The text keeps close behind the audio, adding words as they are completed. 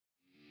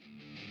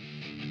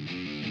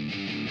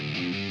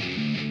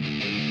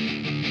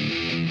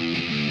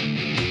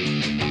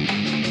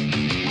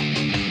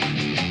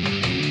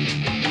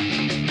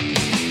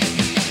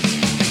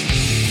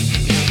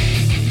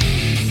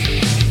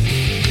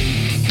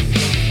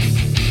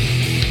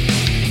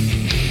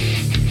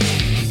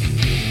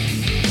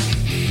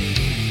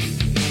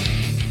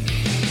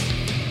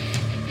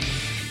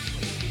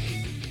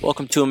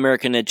Welcome to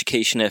American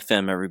Education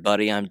FM,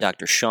 everybody. I'm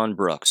Dr. Sean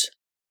Brooks.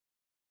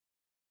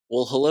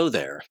 Well, hello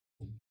there.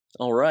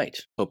 All right.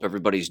 Hope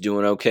everybody's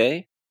doing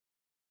okay.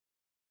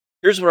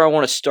 Here's what I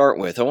want to start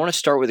with. I want to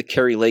start with the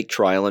Kari Lake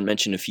trial and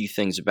mention a few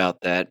things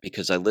about that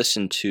because I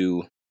listened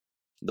to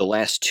the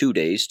last 2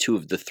 days, 2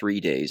 of the 3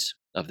 days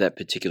of that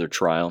particular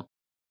trial,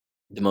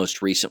 the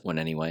most recent one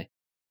anyway.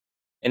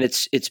 And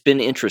it's been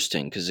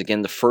interesting because,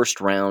 again, the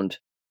first round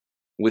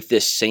with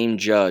this same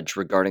judge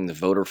regarding the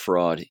voter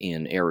fraud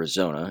in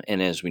Arizona,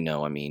 and as we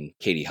know,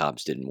 Katie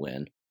Hobbs didn't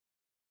win.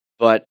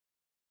 But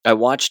I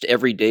watched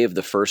every day of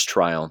the first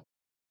trial,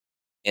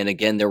 and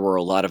again, there were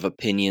a lot of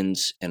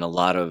opinions and a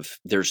lot of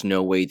there's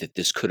no way that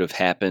this could have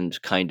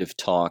happened kind of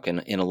talk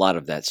and a lot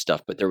of that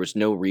stuff, but there was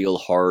no real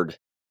hard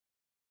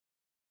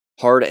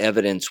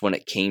evidence when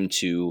it came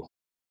to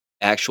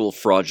actual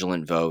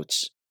fraudulent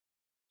votes.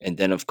 And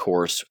then, of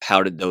course,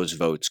 how did those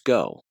votes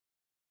go?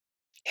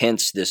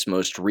 Hence this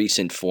most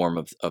recent form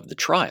of the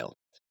trial,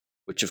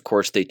 which, of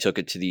course, they took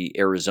it to the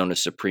Arizona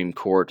Supreme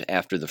Court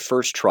after the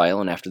first trial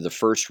and after the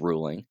first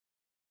ruling.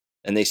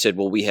 And they said,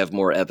 well, we have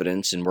more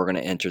evidence and we're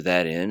going to enter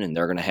that in and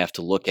they're going to have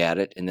to look at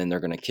it and then they're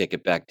going to kick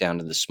it back down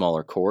to the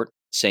smaller court,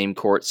 same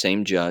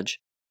judge,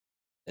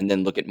 and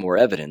then look at more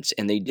evidence.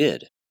 And they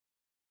did.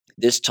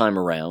 This time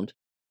around,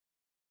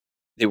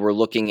 they were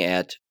looking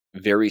at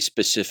very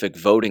specific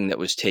voting that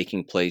was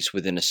taking place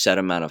within a set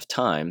amount of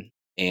time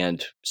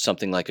and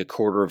something like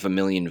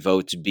 250,000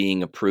 votes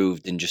being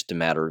approved in just a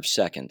matter of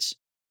seconds.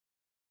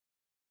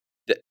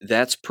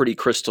 That's pretty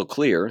crystal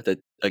clear that,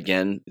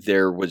 again,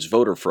 there was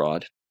voter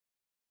fraud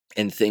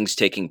and things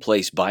taking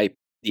place by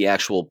the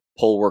actual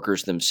poll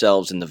workers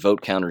themselves and the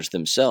vote counters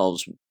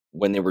themselves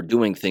when they were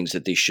doing things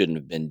that they shouldn't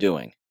have been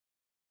doing.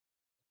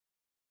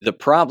 The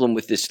problem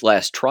with this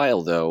last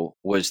trial, though,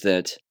 was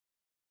that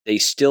they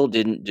still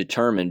didn't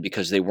determine,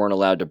 because they weren't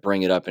allowed to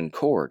bring it up in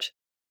court,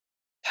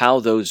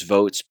 how those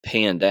votes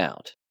panned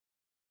out.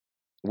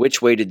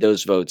 Which way did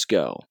those votes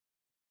go?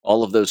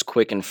 All of those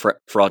quick and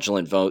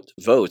fraudulent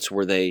votes,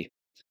 were they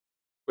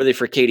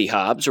for Katie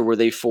Hobbs or were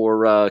they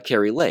for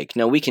Kari Lake?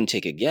 Now, we can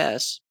take a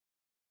guess,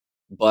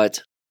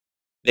 but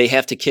they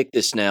have to kick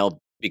this now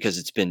because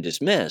it's been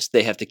dismissed.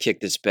 They have to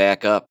kick this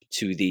back up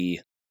to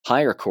the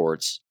higher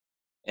courts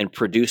and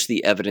produce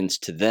the evidence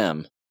to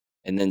them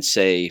and then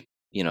say,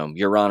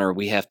 Your Honor,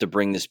 we have to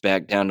bring this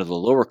back down to the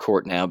lower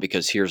court now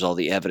because here's all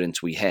the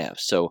evidence we have.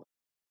 So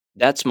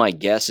that's my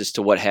guess as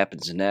to what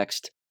happens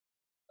next.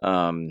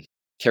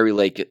 Kari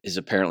Lake is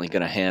apparently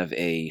going to have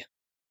a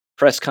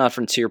press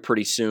conference here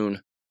pretty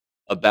soon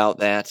about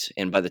that,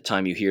 and by the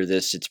time you hear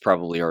this, it's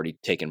probably already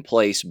taken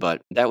place,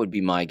 but that would be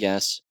my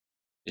guess,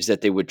 is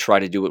that they would try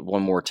to do it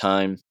one more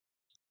time,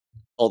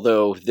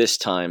 although this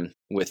time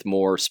with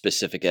more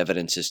specific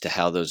evidence as to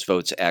how those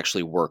votes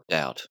actually worked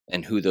out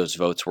and who those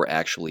votes were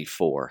actually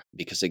for.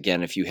 Because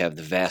again, if you have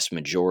the vast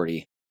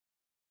majority,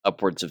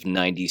 upwards of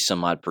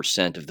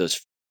 90-some-odd% of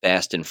those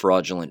vast and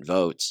fraudulent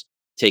votes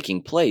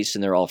taking place,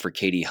 and they're all for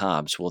Katie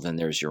Hobbs, well, then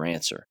there's your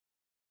answer.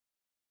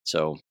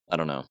 So, I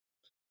don't know.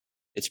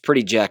 It's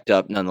pretty jacked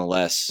up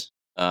nonetheless.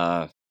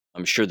 I'm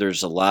sure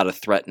there's a lot of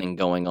threatening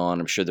going on.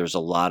 I'm sure there's a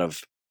lot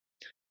of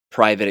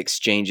private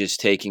exchanges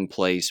taking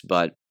place,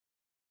 but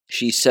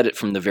she said it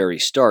from the very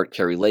start,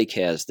 Kari Lake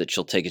has, that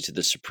she'll take it to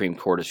the Supreme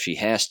Court if she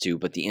has to.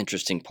 But the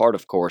interesting part,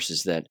 of course,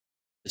 is that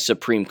the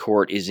Supreme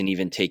Court isn't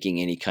even taking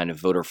any kind of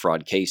voter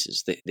fraud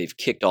cases. They've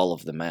kicked all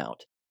of them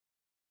out.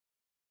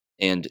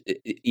 And,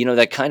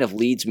 that kind of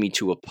leads me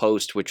to a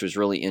post which was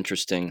really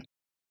interesting.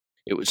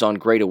 It was on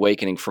Great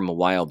Awakening from a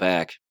while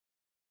back,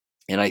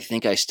 and I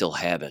think I still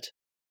have it.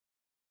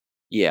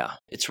 Yeah,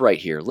 it's right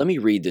here. Let me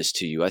read this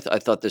to you. I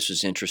thought this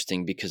was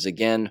interesting because,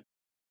 again,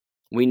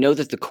 we know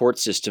that the court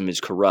system is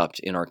corrupt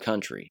in our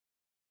country,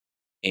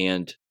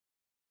 and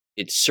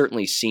it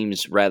certainly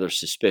seems rather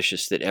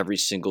suspicious that every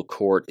single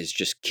court is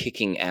just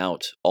kicking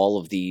out all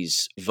of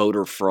these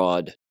voter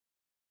fraud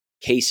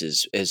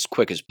cases as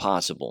quick as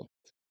possible.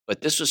 But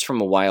this was from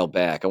a while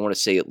back. I want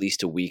to say at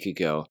least a week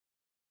ago.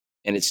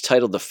 And it's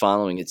titled the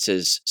following. It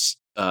says,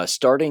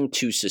 starting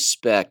to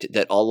suspect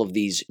that all of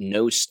these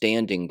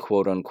no-standing,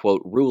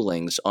 quote-unquote,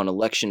 rulings on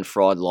election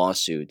fraud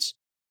lawsuits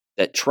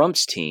that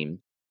Trump's team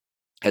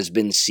has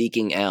been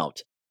seeking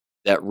out,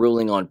 that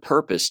ruling on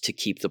purpose to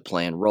keep the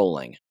plan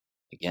rolling.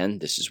 Again,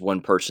 this is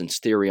one person's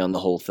theory on the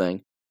whole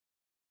thing.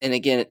 And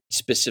again, it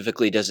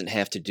specifically doesn't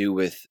have to do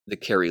with the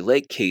Kari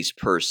Lake case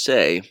per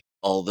se,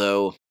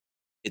 although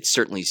it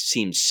certainly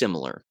seems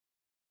similar.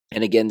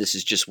 And again, this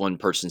is just one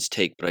person's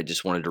take, but I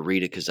just wanted to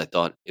read it because I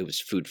thought it was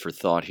food for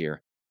thought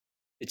here.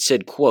 It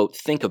said, quote,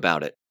 think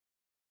about it.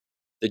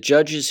 The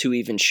judges who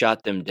even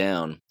shot them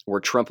down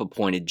were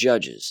Trump-appointed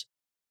judges.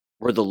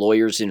 Were the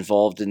lawyers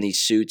involved in these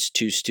suits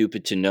too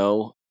stupid to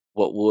know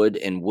what would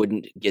and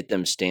wouldn't get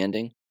them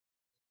standing?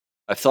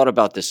 I've thought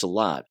about this a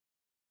lot.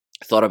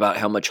 I thought about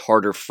how much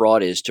harder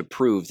fraud is to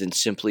prove than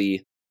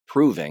simply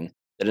proving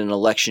that an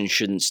election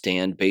shouldn't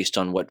stand based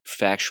on what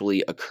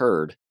factually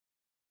occurred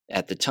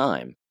at the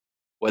time,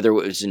 whether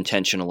it was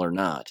intentional or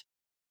not.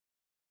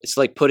 It's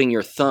like putting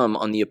your thumb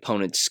on the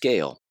opponent's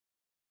scale.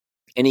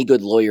 Any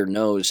good lawyer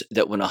knows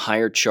that when a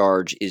higher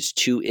charge is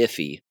too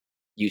iffy,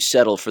 you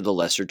settle for the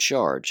lesser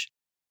charge.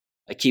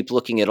 I keep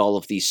looking at all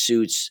of these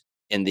suits,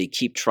 and they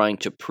keep trying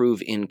to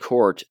prove in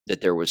court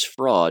that there was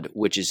fraud,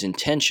 which is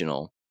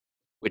intentional,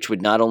 which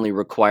would not only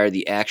require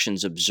the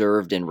actions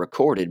observed and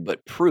recorded,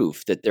 but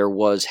proof that there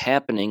was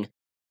happening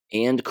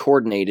and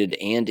coordinated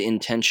and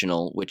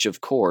intentional, which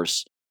of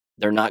course,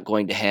 they're not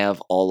going to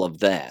have all of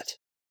that.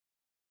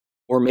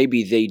 Or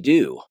maybe they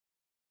do.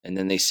 And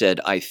then they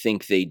said, I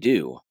think they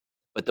do.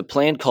 But the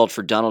plan called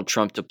for Donald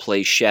Trump to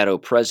play shadow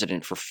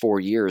president for 4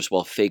 years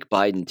while fake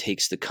Biden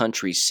takes the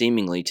country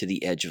seemingly to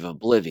the edge of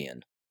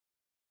oblivion.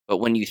 But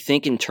when you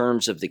think in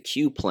terms of the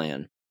Q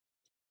plan,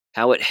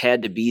 how it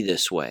had to be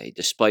this way,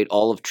 despite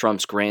all of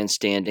Trump's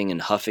grandstanding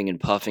and huffing and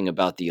puffing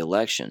about the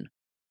election,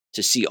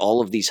 to see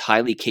all of these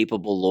highly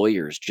capable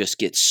lawyers just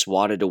get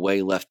swatted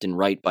away left and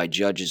right by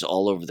judges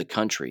all over the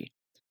country,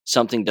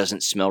 something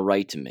doesn't smell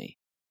right to me.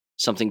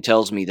 Something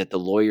tells me that the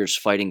lawyers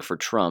fighting for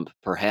Trump,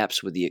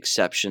 perhaps with the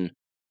exception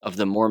of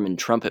the Mormon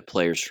trumpet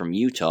players from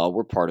Utah,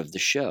 were part of the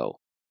show.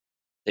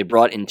 They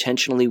brought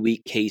intentionally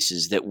weak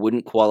cases that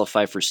wouldn't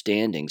qualify for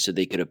standing so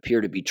they could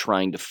appear to be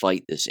trying to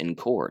fight this in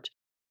court,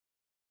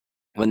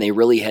 when they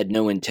really had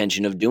no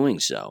intention of doing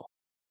so,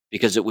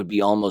 because it would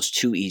be almost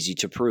too easy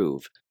to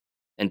prove,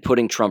 and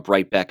putting Trump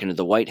right back into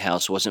the White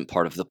House wasn't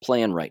part of the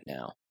plan right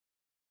now.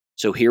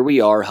 So here we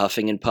are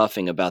huffing and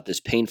puffing about this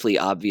painfully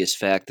obvious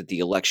fact that the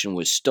election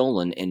was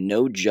stolen, and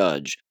no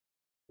judge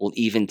will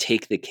even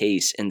take the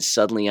case, and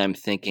suddenly I'm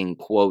thinking,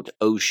 quote,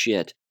 oh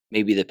shit,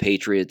 maybe the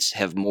Patriots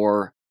have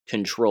more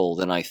control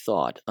than I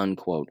thought,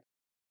 unquote.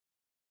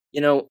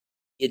 You know,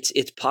 it's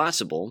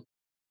possible.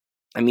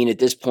 I mean, at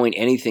this point,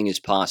 anything is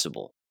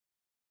possible.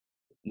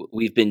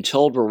 We've been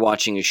told we're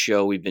watching a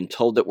show. We've been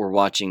told that we're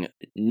watching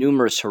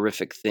numerous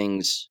horrific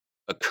things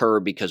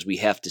occur because we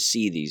have to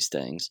see these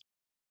things.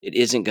 It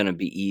isn't going to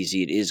be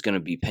easy. It is going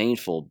to be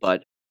painful.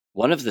 But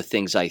one of the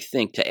things I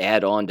think, to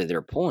add on to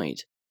their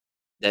point,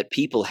 that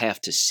people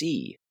have to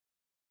see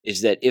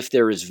is that if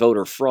there is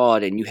voter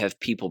fraud and you have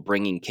people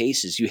bringing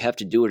cases, you have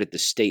to do it at the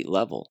state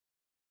level,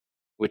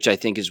 which I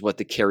think is what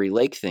the Kerry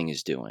Lake thing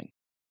is doing.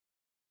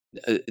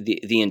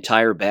 The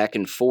entire back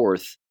and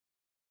forth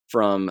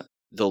from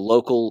the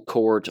local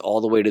court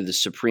all the way to the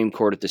Supreme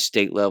Court at the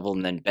state level,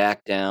 and then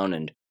back down,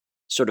 and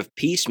sort of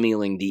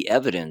piecemealing the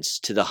evidence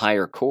to the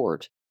higher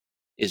court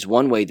is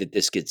one way that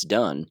this gets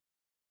done,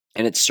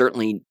 and it's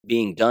certainly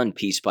being done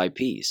piece by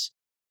piece.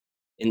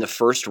 In the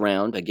first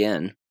round,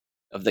 again,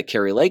 of the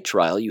Kerry Lake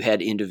trial, you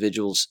had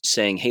individuals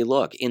saying, hey,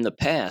 look, in the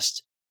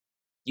past,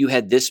 you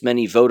had this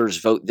many voters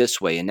vote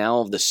this way, and now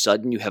all of a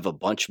sudden you have a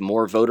bunch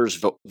more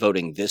voters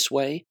voting this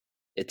way?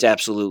 It's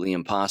absolutely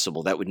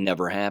impossible. That would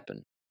never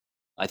happen.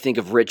 I think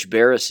of Rich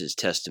Barris's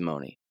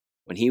testimony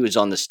when he was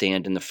on the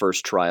stand in the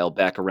first trial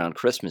back around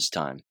Christmas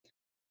time.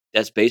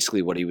 That's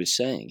basically what he was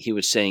saying. He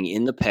was saying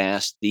in the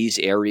past, these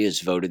areas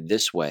voted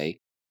this way,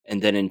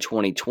 and then in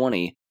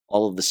 2020,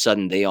 all of a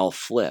sudden they all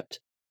flipped.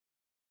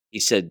 He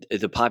said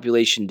the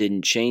population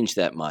didn't change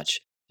that much.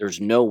 There's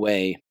no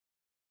way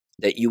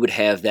that you would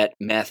have that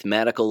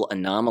mathematical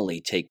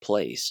anomaly take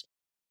place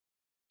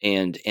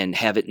and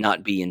have it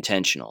not be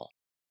intentional.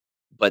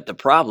 But the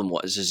problem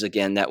is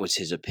again, that was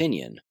his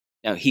opinion.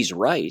 Now, he's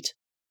right,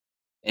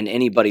 and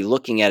anybody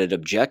looking at it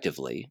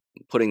objectively,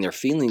 putting their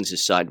feelings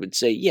aside, would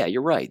say, yeah,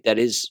 you're right.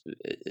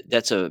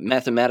 That's a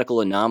mathematical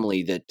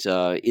anomaly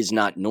that is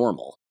not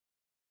normal,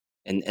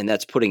 and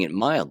that's putting it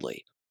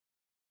mildly.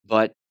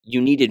 But you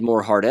needed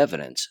more hard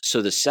evidence.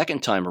 So the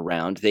second time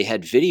around, they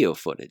had video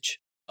footage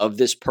of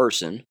this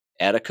person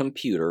at a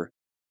computer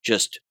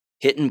just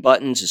hitting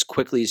buttons as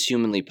quickly as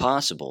humanly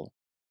possible.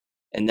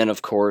 And then,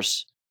 of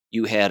course,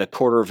 you had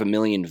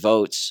 250,000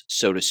 votes,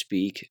 so to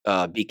speak,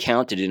 be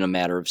counted in a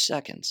matter of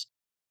seconds.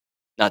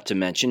 Not to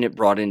mention, it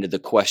brought into the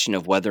question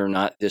of whether or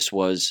not this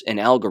was an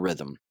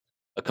algorithm,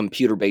 a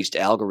computer-based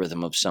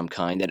algorithm of some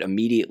kind that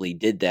immediately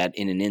did that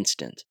in an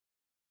instant,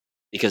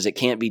 because it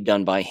can't be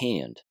done by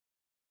hand.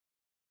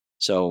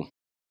 So,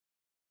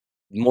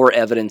 more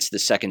evidence the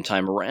second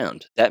time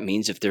around. That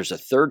means if there's a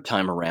third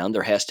time around,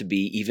 there has to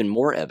be even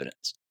more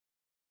evidence.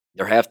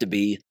 There have to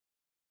be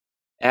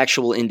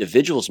actual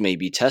individuals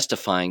maybe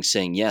testifying,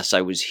 saying, yes,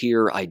 I was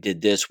here, I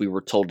did this, we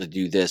were told to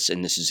do this,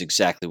 and this is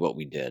exactly what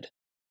we did.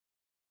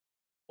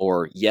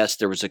 Or, yes,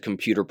 there was a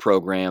computer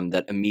program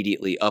that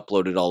immediately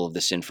uploaded all of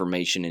this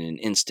information in an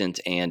instant,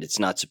 and it's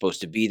not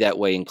supposed to be that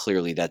way, and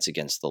clearly that's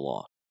against the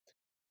law.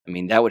 I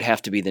mean, that would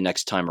have to be the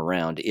next time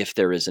around, if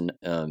there is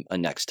a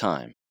next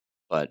time.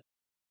 But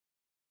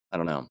I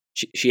don't know.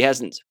 She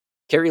hasn't.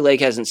 Kerry Lake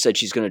hasn't said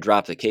she's going to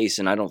drop the case,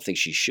 and I don't think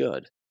she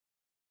should.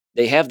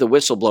 They have the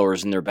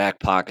whistleblowers in their back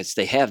pockets.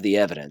 They have the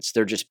evidence.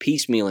 They're just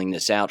piecemealing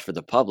this out for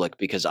the public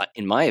because,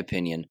 in my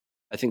opinion,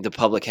 I think the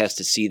public has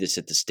to see this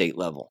at the state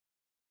level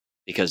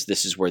because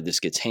this is where this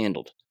gets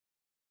handled.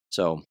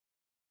 So,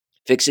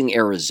 fixing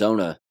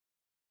Arizona,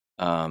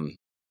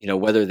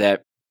 whether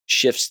that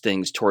shifts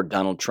things toward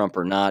Donald Trump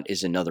or not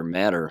is another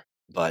matter.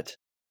 But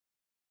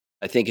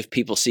I think if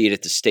people see it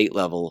at the state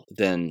level,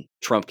 then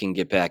Trump can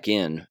get back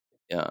in.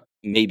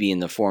 maybe in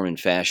the form and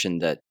fashion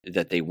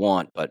that they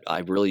want, but I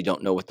really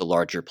don't know what the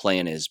larger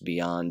plan is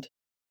beyond,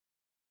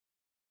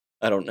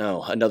 I don't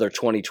know, another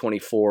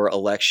 2024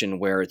 election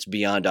where it's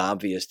beyond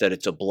obvious that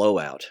it's a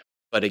blowout.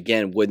 But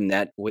again, wouldn't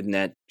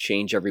that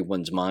change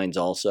everyone's minds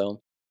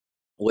also?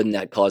 Wouldn't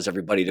that cause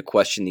everybody to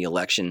question the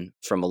election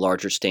from a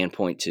larger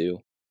standpoint too?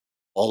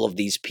 All of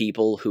these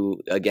people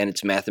who, again,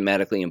 it's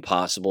mathematically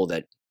impossible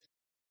that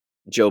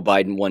Joe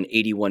Biden won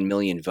 81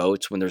 million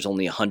votes when there's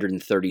only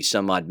 130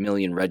 some odd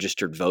million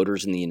registered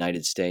voters in the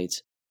United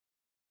States.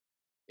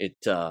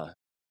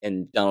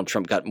 And Donald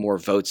Trump got more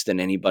votes than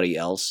anybody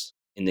else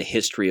in the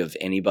history of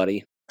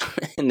anybody.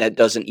 And that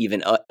doesn't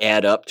even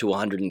add up to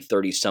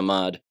 130 some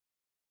odd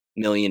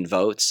million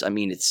votes. I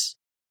mean, it's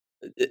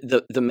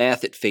the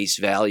math at face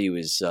value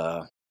is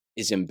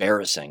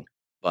embarrassing,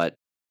 but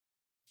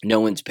no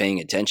one's paying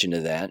attention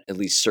to that, at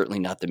least certainly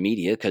not the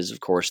media, because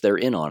of course they're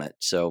in on it.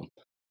 So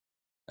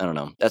I don't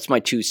know. That's my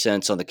 2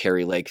 cents on the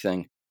Kerry Lake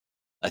thing.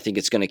 I think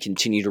it's going to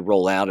continue to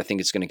roll out. I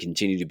think it's going to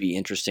continue to be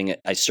interesting.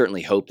 I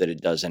certainly hope that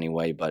it does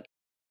anyway, but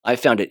I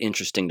found it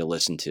interesting to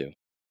listen to.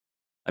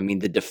 I mean,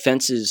 the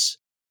defense's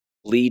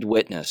lead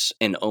witness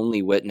and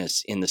only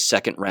witness in the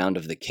second round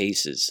of the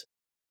cases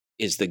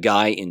is the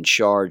guy in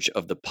charge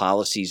of the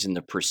policies and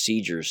the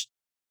procedures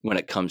when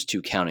it comes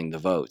to counting the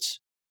votes.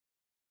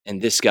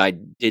 And this guy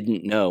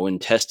didn't know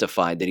and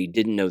testified that he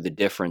didn't know the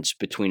difference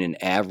between an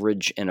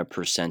average and a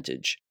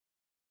percentage.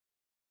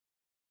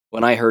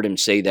 When I heard him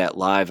say that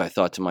live, I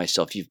thought to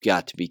myself, you've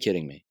got to be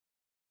kidding me.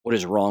 What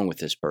is wrong with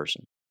this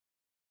person?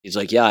 He's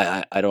like,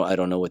 yeah, I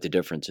don't know what the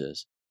difference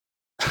is.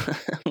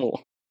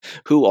 Well,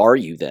 who are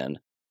you then?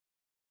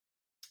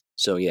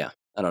 So yeah,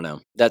 I don't know.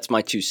 That's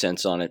my 2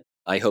 cents on it.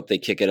 I hope they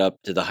kick it up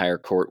to the higher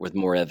court with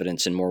more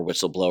evidence and more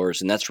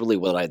whistleblowers. And that's really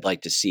what I'd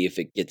like to see if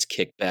it gets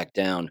kicked back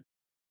down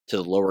to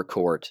the lower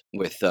court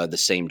with the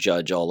same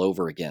judge all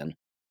over again,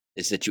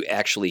 is that you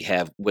actually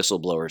have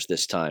whistleblowers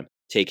this time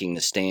taking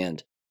the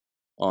stand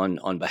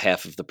on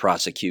behalf of the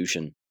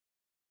prosecution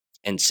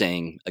and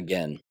saying,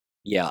 again,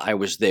 yeah, I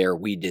was there,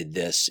 we did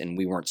this, and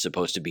we weren't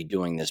supposed to be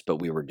doing this, but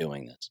we were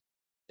doing this.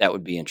 That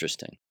would be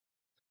interesting.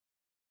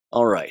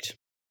 All right.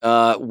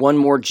 One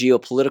more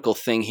geopolitical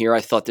thing here.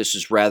 I thought this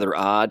was rather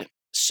odd.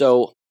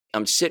 So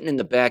I'm sitting in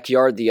the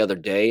backyard the other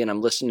day, and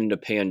I'm listening to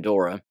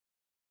Pandora,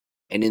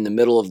 and in the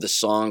middle of the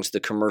songs,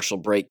 the commercial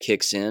break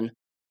kicks in.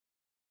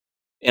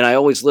 And I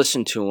always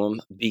listen to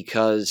them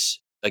because,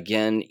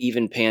 again,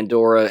 even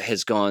Pandora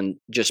has gone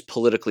just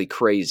politically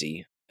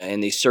crazy.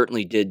 And they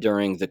certainly did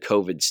during the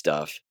COVID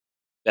stuff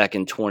back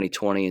in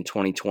 2020 and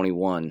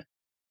 2021.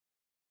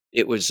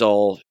 It was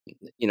all,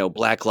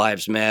 Black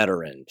Lives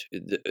Matter and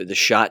the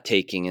shot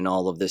taking and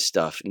all of this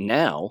stuff.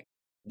 Now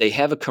they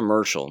have a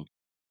commercial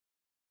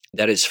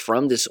that is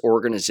from this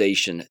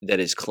organization that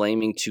is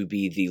claiming to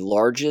be the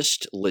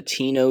largest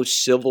Latino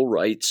civil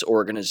rights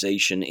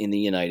organization in the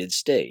United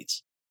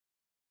States.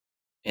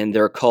 And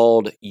they're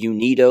called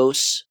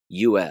Unidos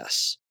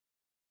US.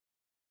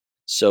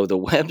 So the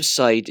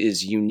website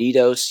is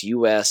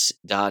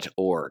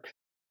unidosus.org.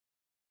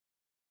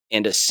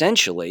 And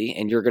essentially,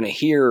 and you're going to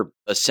hear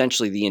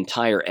essentially the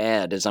entire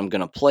ad as I'm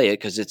going to play it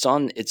because it's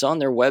on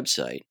their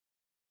website,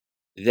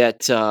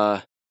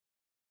 that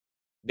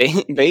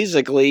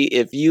basically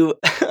if you,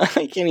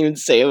 I can't even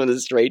say it with a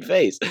straight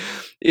face,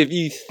 if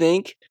you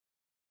think,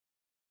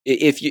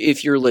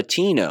 if you're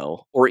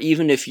Latino, or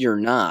even if you're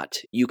not,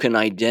 you can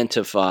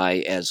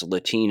identify as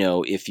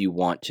Latino if you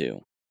want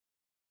to.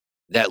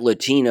 That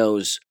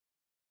Latinos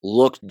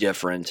look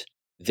different,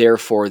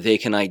 therefore they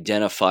can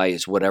identify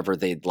as whatever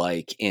they'd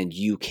like, and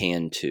you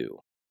can too.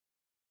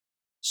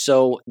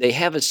 So they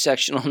have a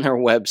section on their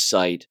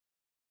website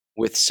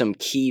with some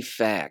key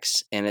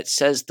facts, and it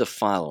says the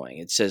following.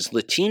 It says,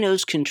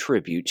 Latinos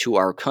contribute to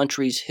our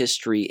country's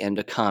history and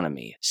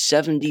economy,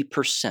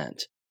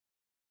 70%.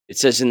 It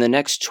says in the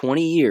next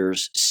 20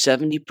 years,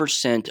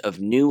 70% of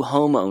new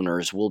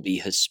homeowners will be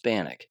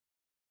Hispanic.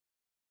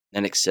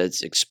 And it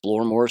says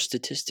explore more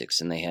statistics,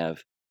 and they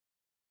have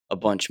a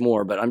bunch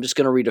more, but I'm just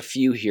going to read a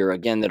few here,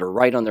 again, that are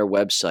right on their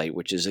website,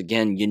 which is,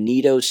 again,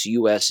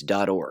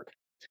 unidosus.org.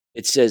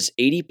 It says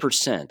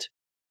 80%,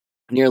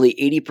 nearly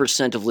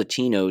 80% of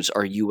Latinos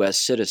are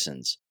U.S.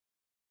 citizens.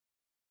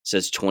 It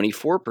says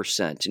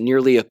 24%,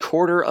 nearly a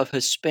quarter of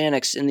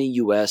Hispanics in the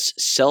U.S.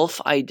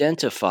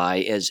 self-identify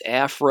as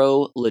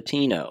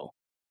Afro-Latino.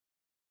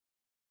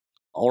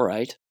 All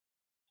right.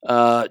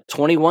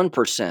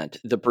 21%,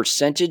 the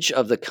percentage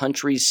of the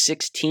country's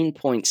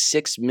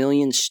 16.6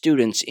 million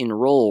students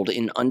enrolled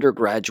in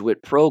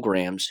undergraduate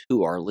programs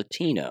who are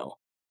Latino.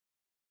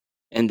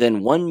 And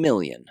then 1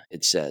 million,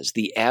 it says,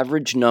 the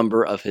average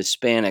number of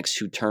Hispanics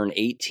who turn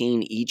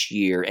 18 each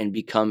year and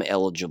become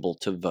eligible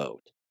to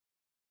vote.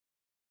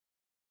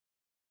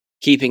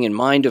 Keeping in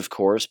mind, of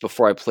course,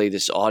 before I play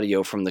this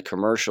audio from the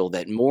commercial,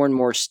 that more and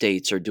more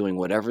states are doing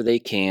whatever they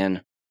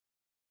can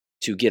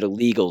to get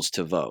illegals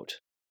to vote.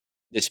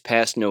 This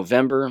past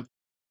November,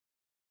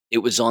 it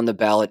was on the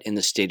ballot in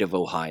the state of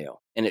Ohio,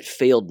 and it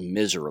failed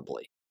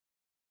miserably.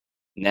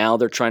 Now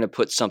they're trying to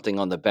put something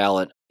on the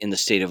ballot in the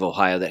state of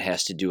Ohio that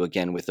has to do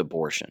again with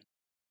abortion,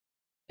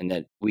 and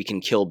that we can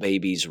kill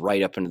babies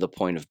right up into the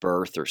point of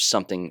birth or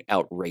something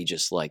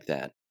outrageous like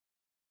that.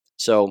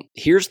 So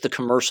here's the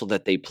commercial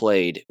that they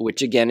played,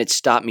 which again, it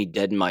stopped me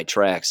dead in my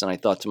tracks. And I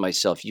thought to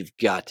myself, you've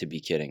got to be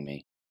kidding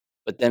me.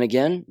 But then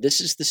again,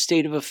 this is the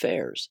state of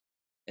affairs.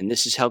 And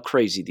this is how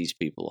crazy these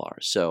people are.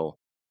 So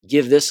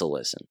give this a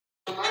listen.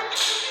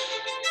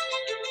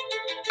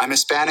 I'm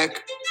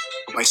Hispanic,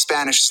 but my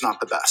Spanish is not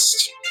the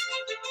best.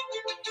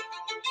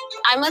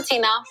 I'm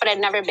Latina, but I've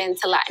never been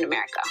to Latin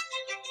America.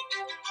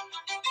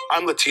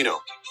 I'm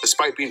Latino,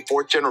 despite being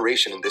fourth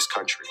generation in this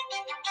country.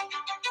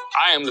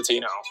 I am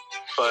Latino,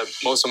 but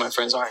most of my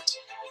friends aren't.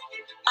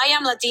 I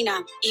am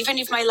Latina, even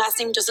if my last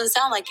name doesn't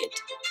sound like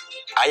it.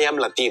 I am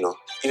Latino,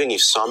 even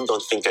if some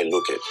don't think I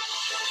look it.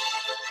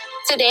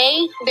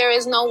 Today, there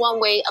is no one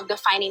way of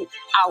defining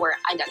our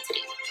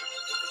identity.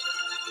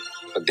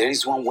 But there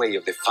is one way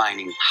of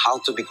defining how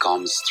to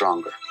become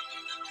stronger.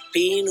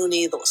 Being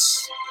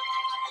unidos.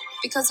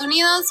 Because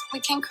unidos, we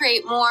can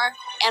create more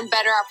and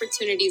better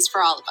opportunities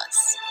for all of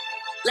us.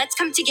 Let's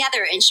come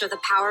together and show the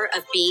power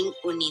of being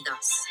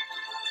unidos.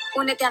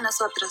 Únete a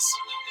nosotros.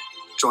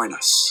 Join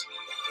us.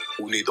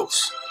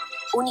 Unidos.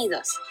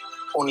 Unidos.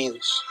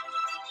 Unidos.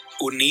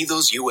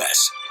 Unidos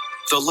US,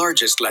 the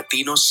largest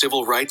Latino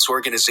civil rights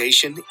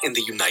organization in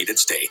the United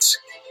States.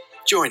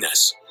 Join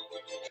us.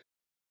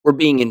 We're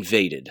being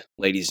invaded,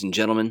 ladies and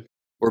gentlemen.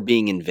 We're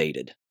being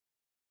invaded.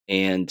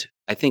 And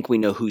I think we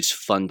know who's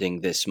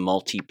funding this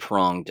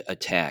multi-pronged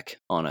attack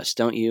on us,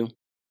 don't you?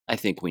 I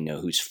think we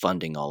know who's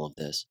funding all of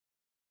this.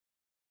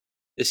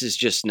 This is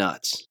just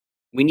nuts.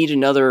 We need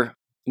another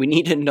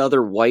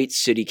white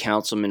city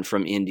councilman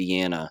from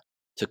Indiana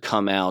to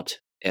come out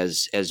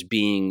as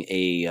being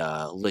a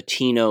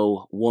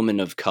Latino woman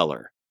of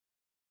color.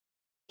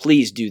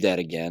 Please do that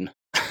again.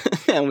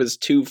 That was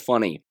too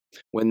funny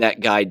when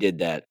that guy did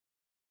that.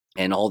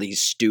 And all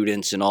these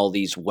students and all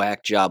these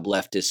whack job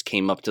leftists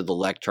came up to the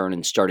lectern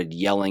and started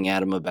yelling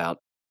at him about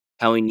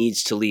how he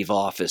needs to leave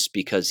office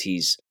because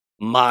he's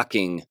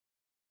mocking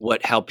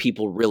how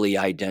people really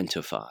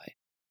identify.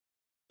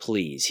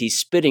 Please, he's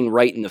spitting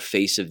right in the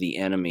face of the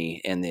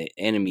enemy, and the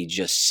enemy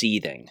just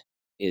seething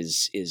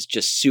is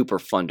just super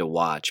fun to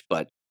watch.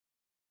 But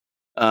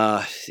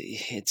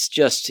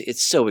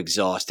it's so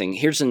exhausting.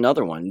 Here's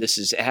another one. This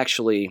is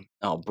actually,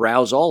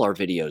 browse all our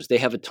videos. They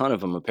have a ton of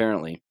them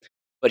apparently.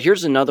 But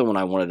here's another one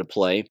I wanted to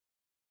play.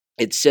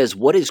 It says,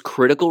 what is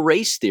critical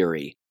race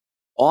theory?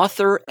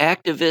 Author,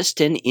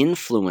 activist, and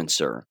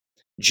influencer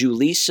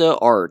Julissa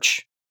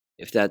Arch,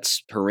 if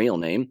that's her real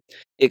name,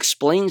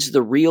 explains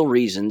the real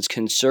reasons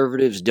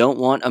conservatives don't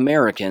want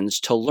Americans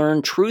to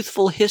learn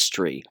truthful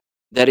history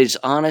that is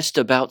honest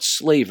about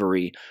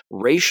slavery,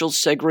 racial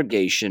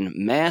segregation,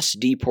 mass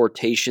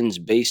deportations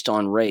based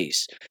on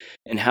race,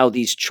 and how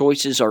these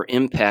choices are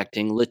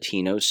impacting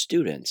Latino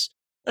students.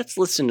 Let's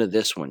listen to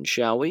this one,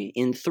 shall we?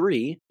 In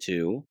 3,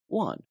 2,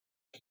 1.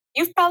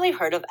 You've probably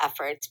heard of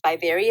efforts by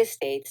various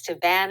states to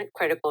ban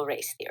critical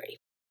race theory,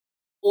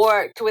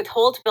 or to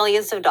withhold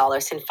millions of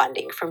dollars in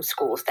funding from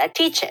schools that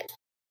teach it.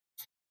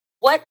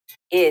 What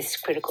is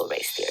critical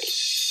race theory?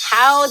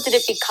 How did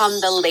it become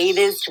the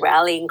latest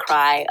rallying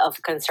cry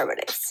of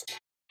conservatives?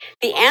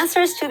 The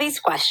answers to these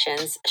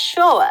questions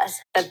show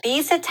us that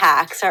these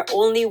attacks are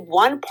only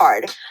one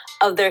part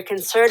of their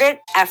concerted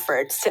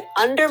efforts to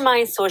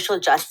undermine social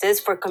justice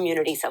for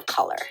communities of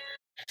color.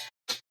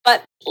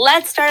 But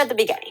let's start at the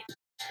beginning.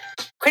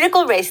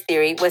 Critical race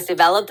theory was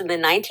developed in the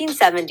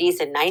 1970s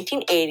and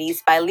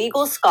 1980s by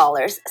legal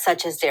scholars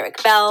such as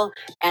Derek Bell,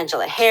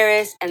 Angela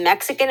Harris, and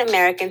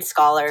Mexican-American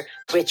scholar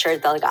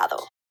Richard Delgado.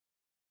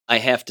 I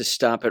have to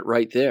stop it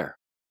right there.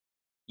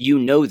 You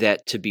know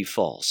that to be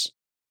false.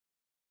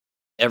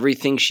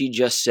 Everything she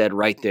just said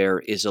right there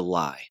is a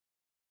lie.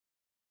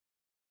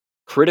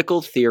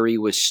 Critical theory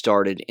was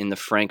started in the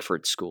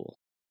Frankfurt School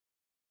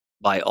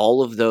by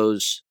all of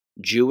those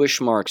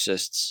Jewish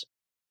Marxists,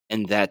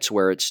 and that's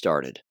where it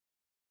started.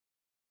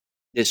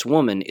 This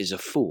woman is a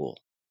fool,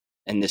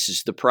 and this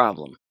is the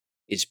problem,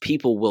 is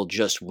people will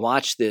just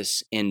watch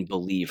this and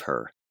believe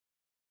her.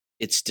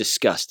 It's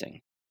disgusting.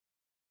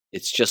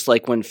 It's just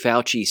like when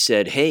Fauci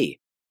said, hey,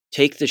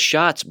 take the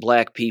shots,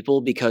 black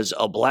people, because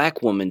a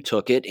black woman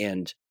took it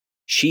and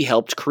she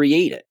helped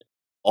create it.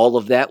 All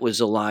of that was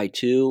a lie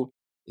too.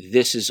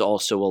 This is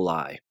also a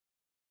lie.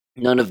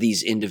 None of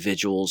these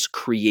individuals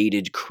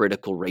created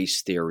critical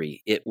race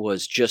theory. It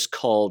was just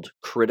called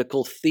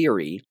critical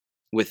theory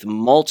with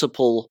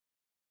multiple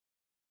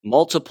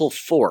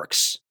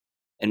forks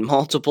and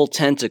multiple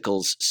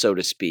tentacles, so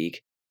to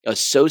speak,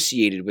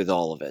 associated with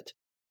all of it.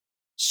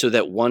 So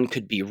that one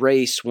could be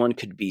race, one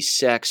could be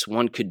sex,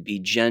 one could be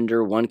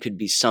gender, one could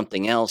be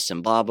something else,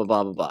 and blah, blah,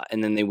 blah, blah, blah.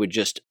 And then they would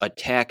just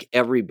attack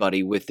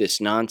everybody with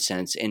this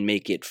nonsense and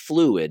make it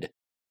fluid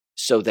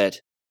so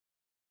that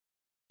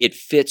it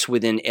fits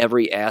within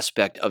every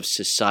aspect of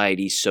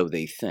society, so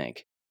they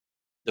think.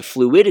 The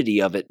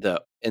fluidity of it,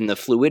 and the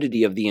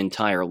fluidity of the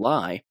entire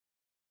lie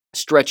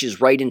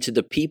stretches right into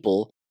the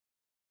people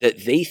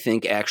that they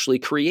think actually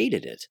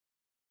created it.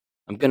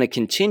 I'm going to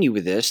continue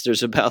with this.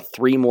 There's about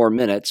 3 more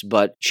minutes,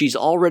 but she's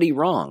already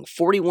wrong.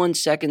 41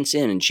 seconds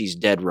in, and she's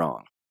dead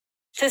wrong.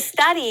 To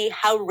study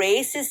how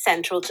race is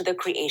central to the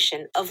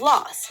creation of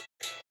laws.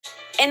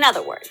 In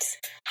other words,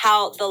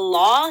 how the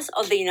laws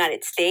of the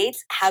United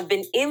States have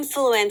been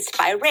influenced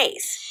by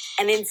race,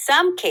 and in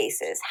some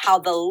cases, how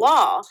the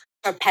law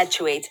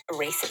perpetuates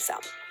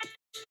racism.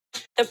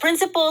 The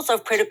principles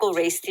of critical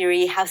race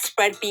theory have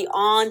spread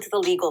beyond the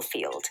legal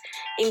field,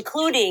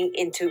 including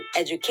into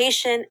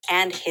education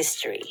and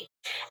history.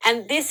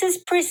 And this is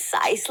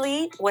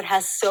precisely what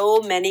has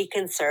so many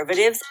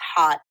conservatives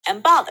hot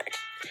and bothered.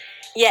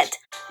 Yet,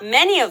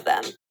 many of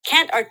them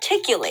can't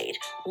articulate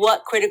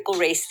what critical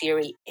race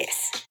theory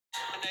is.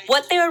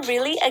 What they are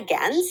really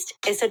against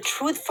is a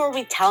truthful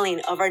retelling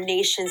of our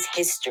nation's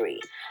history,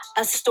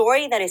 a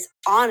story that is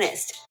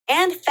honest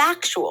and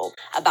factual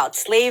about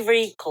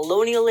slavery,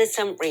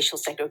 colonialism, racial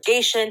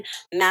segregation,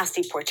 mass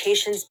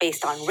deportations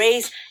based on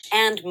race,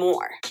 and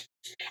more.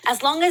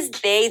 As long as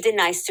they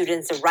deny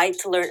students the right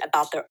to learn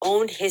about their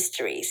own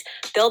histories,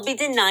 they'll be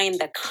denying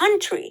the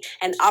country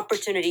an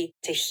opportunity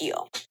to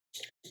heal.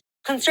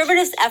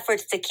 Conservatives'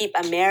 efforts to keep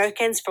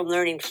Americans from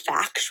learning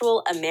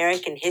factual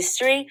American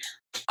history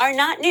are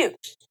not new.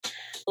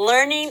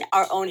 Learning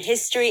our own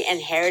history and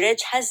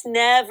heritage has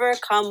never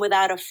come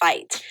without a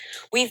fight.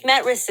 We've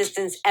met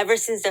resistance ever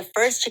since the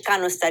first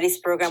Chicano Studies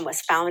program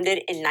was founded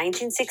in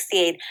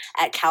 1968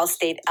 at Cal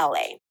State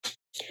LA.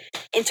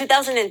 In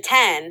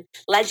 2010,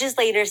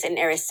 legislators in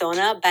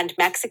Arizona banned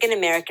Mexican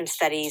American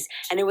studies,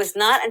 and it was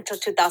not until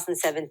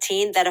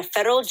 2017 that a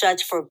federal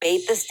judge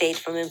forbade the state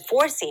from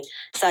enforcing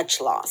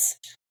such laws.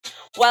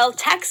 While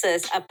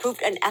Texas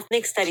approved an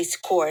ethnic studies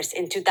course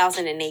in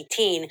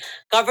 2018,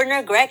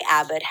 Governor Greg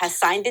Abbott has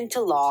signed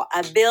into law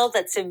a bill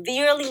that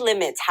severely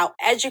limits how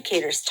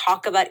educators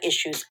talk about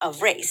issues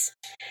of race.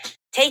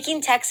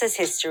 Taking Texas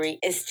history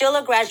is still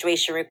a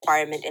graduation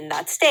requirement in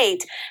that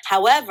state.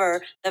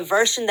 However, the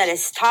version that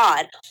is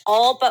taught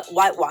all but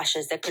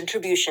whitewashes the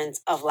contributions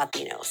of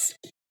Latinos.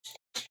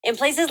 In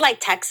places like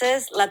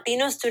Texas,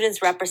 Latino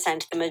students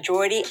represent the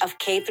majority of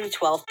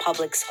K12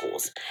 public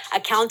schools,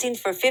 accounting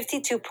for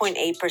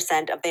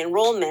 52.8% of the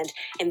enrollment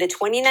in the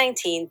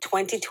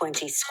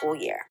 2019-2020 school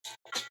year.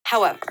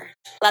 However,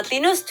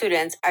 Latino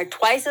students are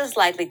twice as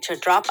likely to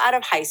drop out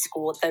of high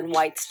school than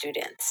white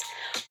students.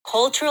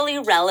 Culturally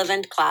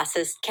relevant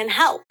classes can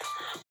help.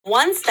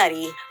 One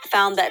study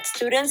found that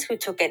students who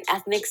took an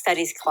ethnic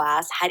studies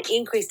class had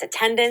increased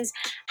attendance,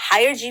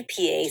 higher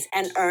GPAs,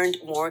 and earned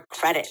more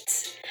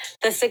credits.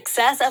 The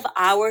success of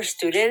our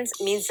students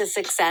means the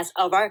success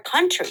of our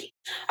country.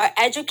 Our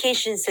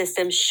education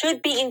system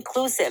should be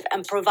inclusive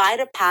and provide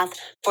a path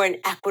for an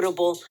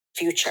equitable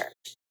future.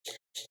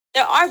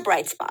 There are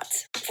bright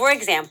spots. For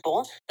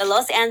example, the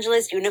Los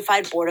Angeles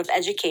Unified Board of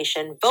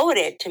Education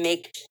voted to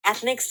make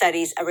ethnic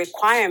studies a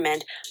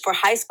requirement for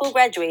high school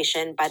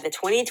graduation by the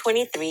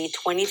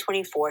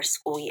 2023-2024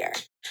 school year,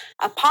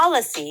 a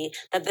policy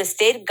that the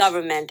state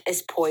government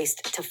is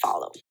poised to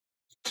follow.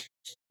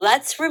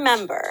 Let's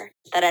remember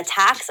that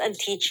attacks on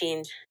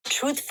teaching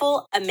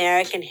truthful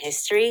American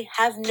history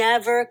have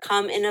never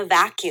come in a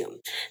vacuum.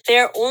 They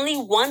are only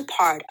one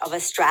part of a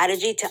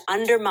strategy to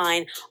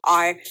undermine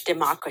our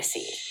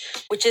democracy,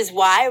 which is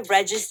why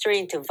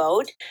registering to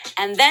vote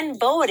and then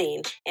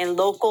voting in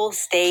local,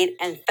 state,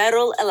 and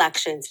federal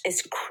elections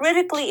is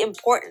critically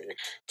important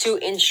to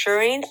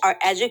ensuring our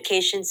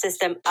education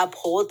system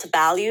upholds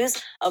values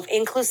of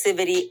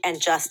inclusivity and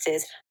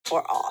justice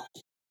for all.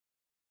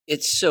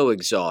 It's so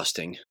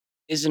exhausting,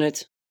 isn't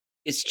it?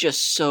 It's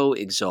just so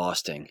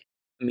exhausting.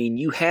 I mean,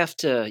 you have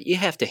to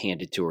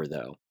hand it to her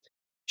though.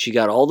 She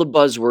got all the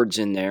buzzwords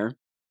in there.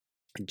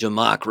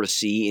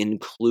 Democracy,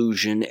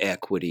 inclusion,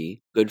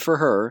 equity. Good for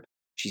her.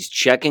 She's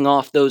checking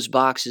off those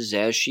boxes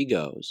as she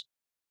goes.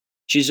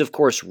 She's of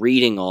course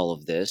reading all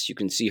of this. You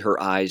can see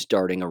her eyes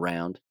darting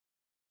around.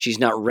 She's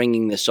not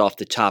ringing this off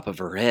the top of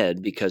her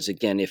head because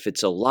again, if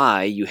it's a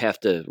lie, you have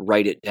to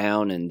write it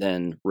down and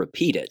then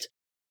repeat it.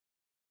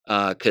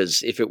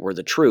 Because if it were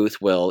the truth,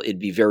 well, it'd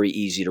be very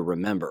easy to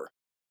remember.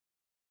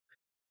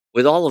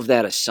 With all of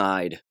that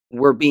aside,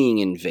 we're being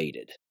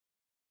invaded.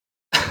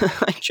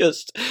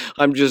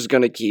 I'm just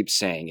going to keep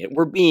saying it.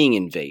 We're being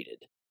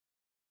invaded.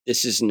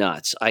 This is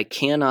nuts. I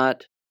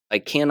cannot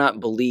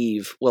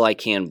believe, well, I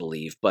can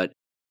believe, but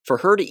for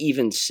her to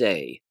even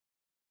say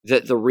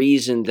that the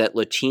reason that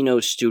Latino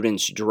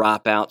students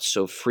drop out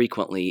so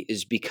frequently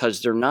is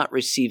because they're not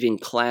receiving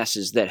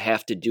classes that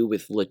have to do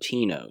with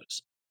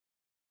Latinos.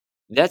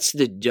 That's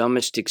the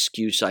dumbest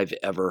excuse I've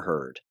ever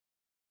heard.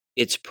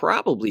 It's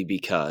probably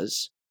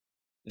because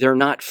they're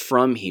not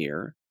from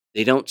here.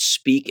 They don't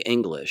speak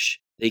English.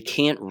 They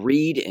can't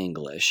read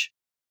English.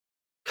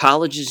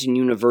 Colleges and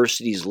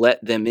universities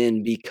let them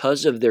in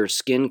because of their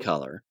skin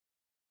color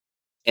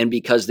and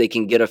because they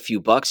can get a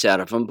few bucks out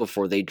of them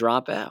before they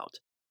drop out.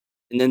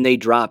 And then they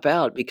drop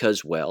out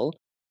because, well,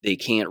 they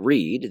can't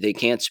read, they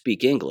can't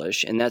speak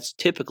English, and that's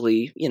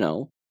typically,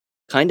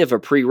 kind of a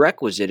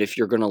prerequisite if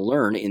you're going to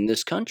learn in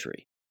this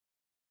country.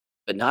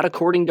 but not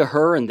according to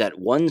her and that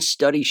one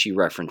study she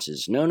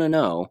references.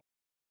 No.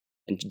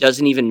 And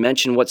doesn't even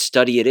mention what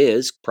study it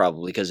is,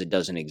 probably because it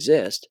doesn't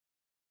exist.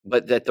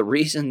 But that the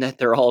reason that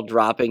they're all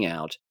dropping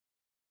out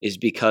is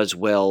because,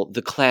 well,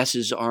 the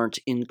classes aren't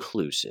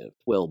inclusive.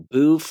 Well,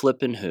 boo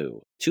flippin'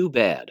 who. Too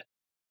bad.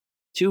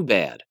 Too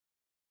bad.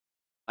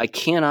 I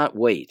cannot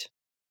wait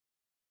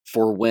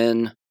for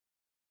when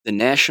the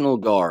National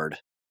Guard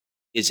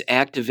is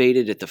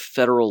activated at the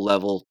federal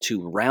level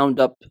to round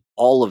up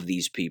all of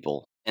these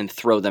people and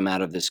throw them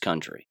out of this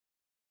country.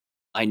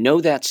 I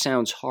know that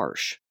sounds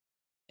harsh,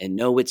 and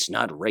no, it's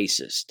not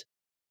racist.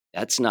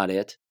 That's not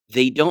it.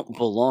 They don't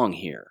belong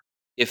here.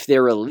 If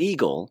they're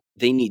illegal,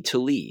 they need to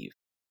leave.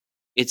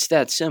 It's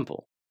that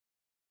simple.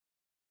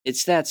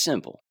 It's that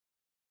simple.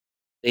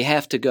 They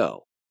have to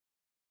go.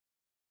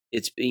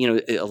 It's,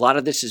 a lot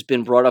of this has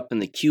been brought up in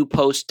the Q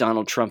post.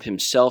 Donald Trump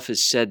himself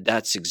has said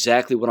that's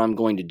exactly what I'm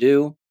going to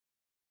do.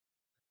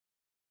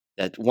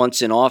 That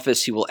once in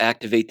office, he will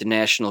activate the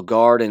National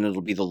Guard, and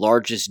it'll be the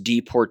largest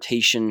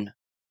deportation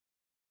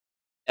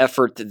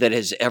effort that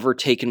has ever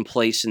taken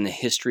place in the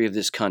history of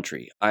this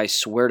country. I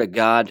swear to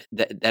God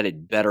that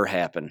it better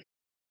happen.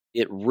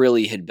 It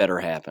really had better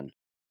happen.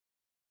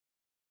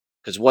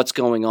 Because what's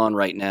going on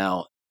right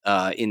now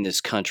in this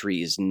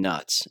country is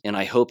nuts. And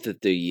I hope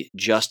that the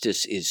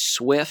justice is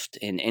swift,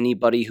 and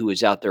anybody who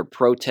is out there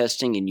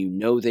protesting, and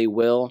they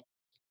will,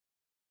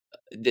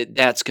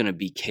 that's going to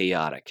be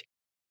chaotic.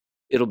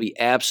 It'll be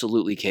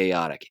absolutely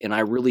chaotic. And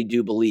I really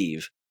do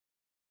believe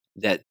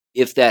that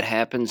if that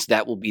happens,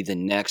 that will be the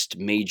next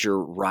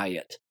major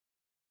riot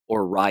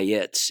or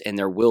riots, and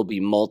there will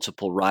be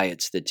multiple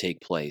riots that take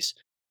place.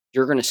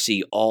 You're going to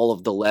see all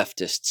of the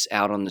leftists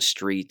out on the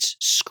streets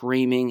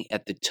screaming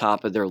at the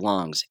top of their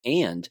lungs,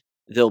 and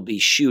they'll be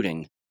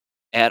shooting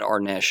at our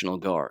National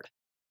Guard.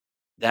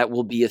 That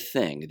will be a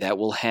thing. That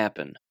will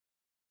happen.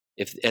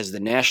 As the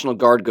National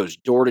Guard goes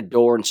door to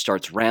door and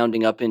starts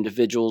rounding up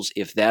individuals,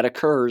 if that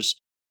occurs,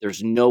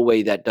 there's no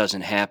way that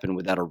doesn't happen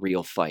without a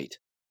real fight.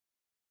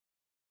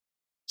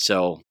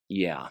 So,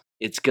 yeah,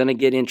 it's going to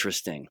get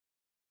interesting,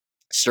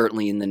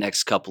 certainly in the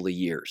next couple of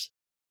years.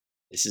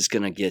 This is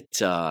going to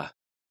get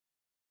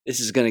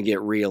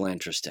real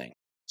interesting.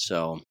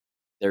 So,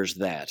 there's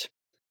that.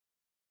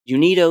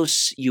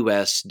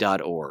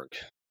 UnidosUS.org.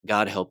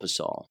 God help us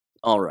all.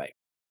 All right.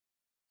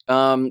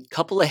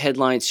 Couple of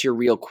headlines here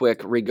real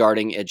quick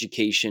regarding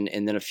education,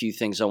 and then a few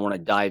things I want to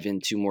dive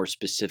into more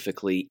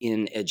specifically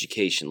in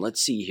education.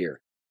 Let's see here.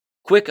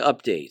 Quick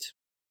update.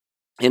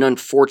 An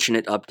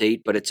unfortunate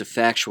update, but it's a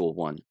factual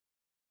one.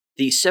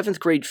 The 7th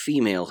grade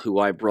female who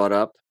I brought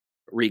up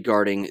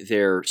regarding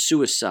their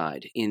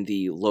suicide in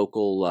the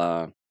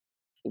local,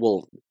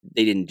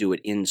 they didn't do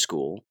it in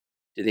school.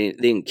 They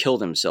didn't kill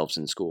themselves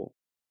in school.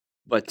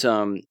 But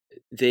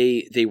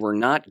they were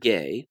not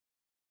gay.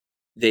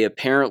 They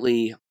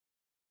apparently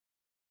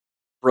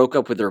broke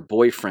up with her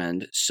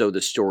boyfriend, so the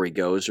story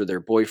goes, or their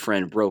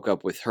boyfriend broke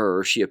up with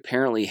her. She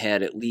apparently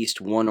had at least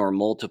one or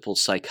multiple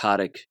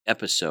psychotic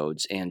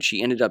episodes, and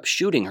she ended up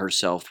shooting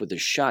herself with a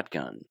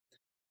shotgun.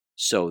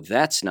 So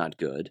that's not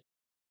good.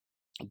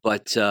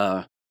 But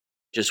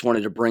just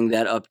wanted to bring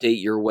that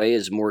update your way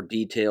as more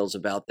details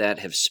about that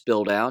have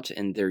spilled out,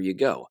 and there you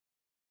go.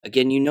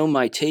 Again,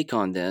 my take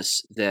on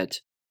this, that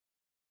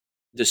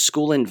the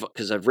school,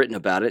 because I've written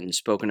about it and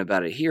spoken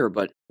about it here,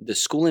 but the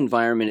school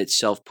environment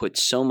itself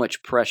puts so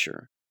much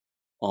pressure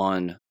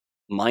on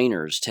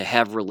minors to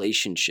have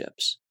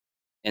relationships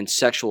and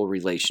sexual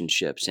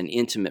relationships and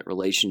intimate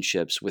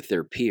relationships with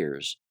their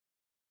peers,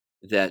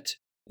 that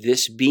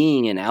this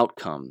being an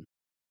outcome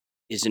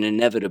is an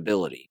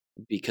inevitability.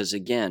 Because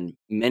again,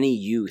 many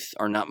youth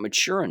are not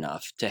mature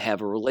enough to have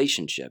a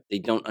relationship. They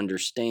don't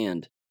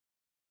understand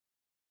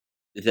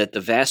that the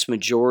vast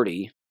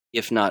majority,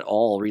 if not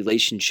all,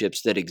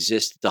 relationships that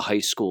exist at the high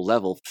school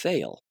level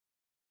fail,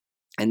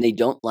 and they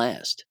don't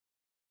last.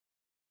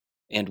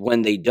 And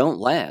when they don't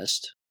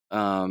last,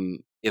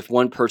 if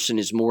one person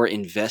is more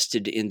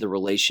invested in the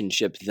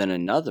relationship than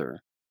another,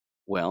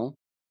 well,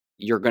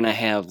 you're going to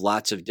have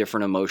lots of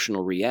different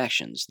emotional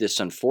reactions. This,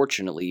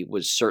 unfortunately,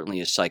 was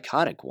certainly a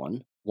psychotic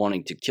one,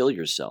 wanting to kill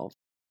yourself.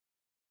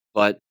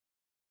 But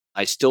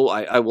I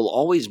will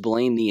always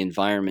blame the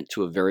environment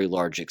to a very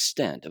large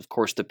extent. Of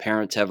course, the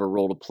parents have a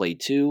role to play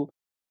too.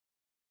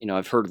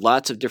 I've heard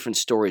lots of different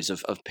stories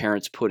of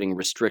parents putting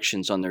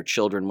restrictions on their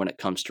children when it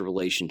comes to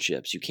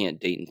relationships. You can't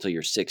date until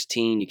you're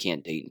 16. You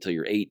can't date until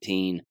you're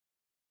 18.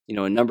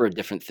 A number of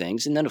different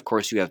things. And then, of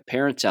course, you have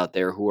parents out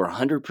there who are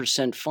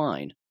 100%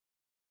 fine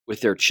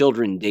with their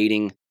children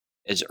dating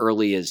as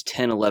early as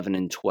 10, 11,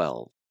 and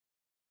 12.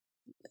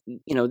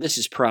 This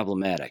is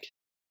problematic.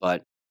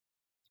 But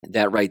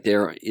that right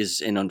there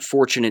is an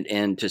unfortunate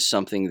end to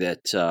something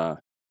that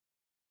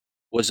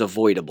was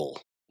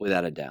avoidable,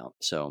 without a doubt.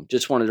 So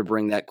just wanted to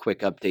bring that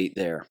quick update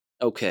there.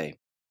 Okay.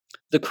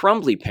 The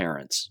Crumbly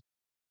parents.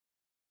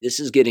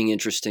 This is getting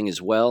interesting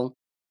as well.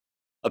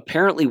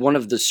 Apparently, one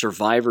of the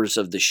survivors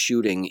of the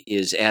shooting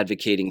is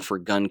advocating for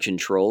gun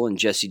control, and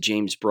Jesse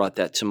James brought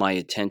that to my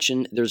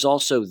attention. There's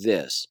also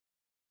this.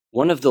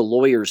 one of the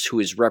lawyers who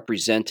is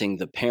representing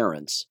the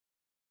parents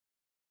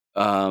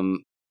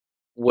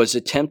was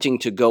attempting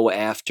to go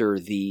after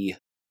the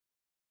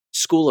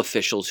school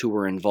officials who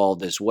were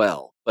involved as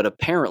well. But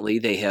apparently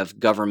they have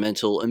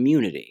governmental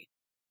immunity.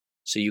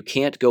 So you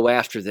can't go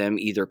after them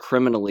either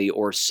criminally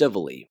or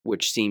civilly,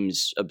 which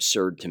seems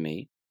absurd to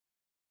me.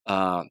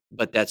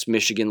 But that's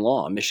Michigan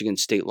law, Michigan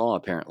state law,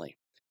 apparently.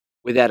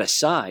 With that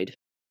aside,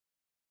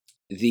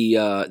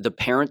 the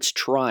parents'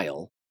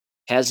 trial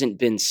hasn't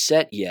been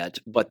set yet,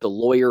 but the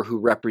lawyer who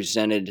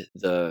represented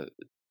the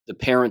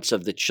parents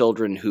of the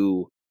children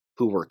who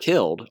were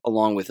killed,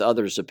 along with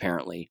others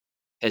apparently,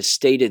 has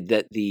stated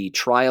that the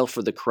trial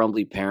for the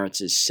Crumbly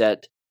parents is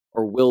set,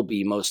 or will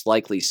be most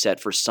likely set,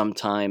 for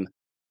sometime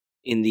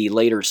in the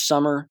later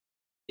summer,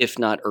 if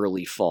not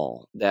early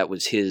fall. That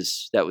was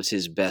his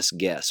best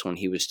guess when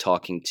he was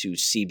talking to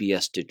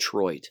CBS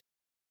Detroit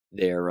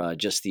there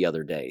just the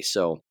other day.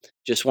 So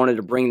just wanted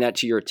to bring that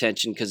to your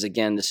attention, because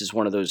again, this is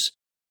one of those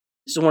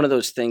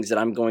things that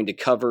I'm going to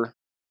cover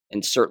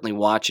and certainly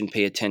watch and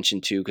pay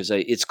attention to, because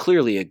it's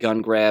clearly a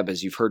gun grab,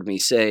 as you've heard me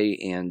say,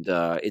 and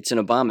it's an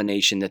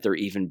abomination that they're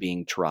even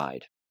being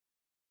tried.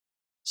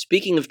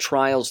 Speaking of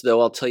trials, though,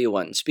 I'll tell you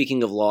what, and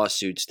speaking of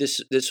lawsuits,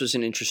 this was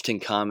an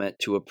interesting comment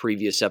to a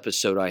previous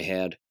episode I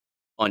had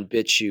on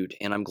BitChute,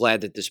 and I'm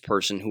glad that this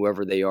person,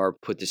 whoever they are,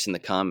 put this in the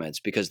comments,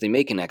 because they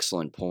make an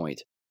excellent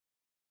point.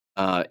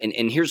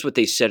 And here's what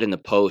they said in the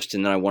post,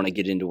 and then I want to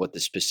get into what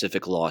the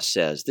specific law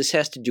says. This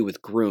has to do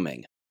with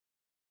grooming,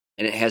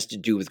 and it has to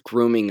do with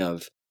grooming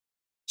of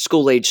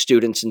school-age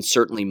students and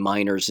certainly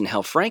minors, and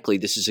how, frankly,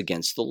 this is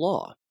against the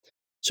law.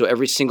 So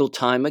every single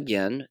time,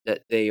 again,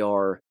 that they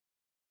are,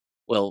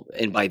 well,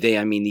 and by they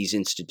I mean these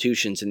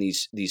institutions and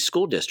these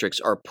school districts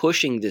are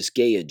pushing this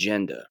gay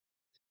agenda,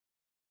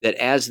 that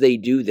as they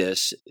do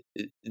this,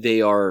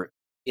 they are,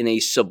 in a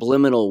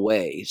subliminal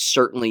way,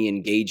 certainly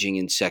engaging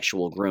in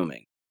sexual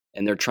grooming.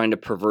 And they're trying to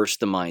perverse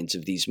the minds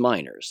of these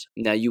minors.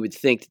 Now, you would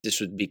think that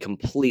this would be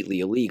completely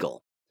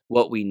illegal.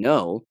 What we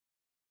know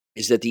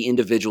is that the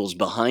individuals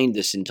behind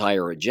this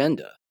entire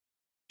agenda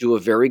do a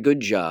very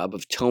good job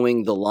of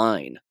towing the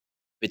line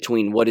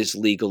between what is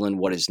legal and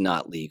what is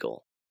not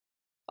legal.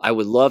 I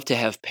would love to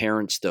have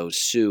parents, though,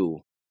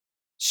 sue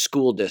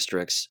school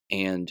districts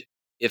and,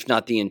 if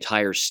not the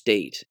entire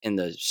state, and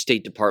the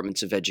state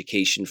departments of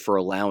education for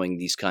allowing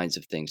these kinds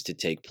of things to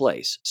take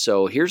place.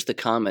 So here's the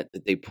comment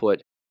that they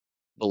put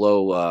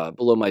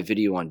below my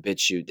video on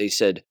BitChute. They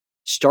said,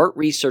 "Start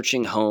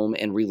researching home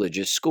and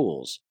religious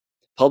schools.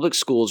 Public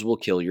schools will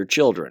kill your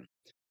children.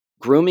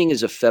 Grooming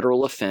is a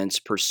federal offense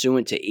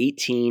pursuant to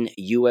 18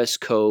 U.S.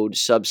 Code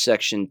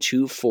subsection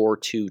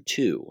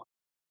 2422.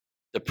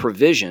 The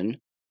provision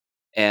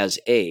as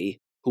A,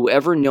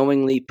 whoever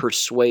knowingly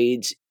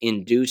persuades,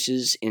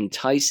 induces,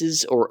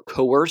 entices, or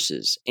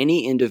coerces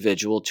any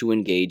individual to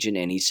engage in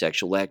any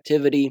sexual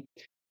activity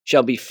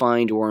shall be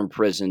fined or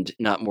imprisoned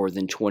not more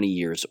than 20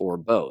 years or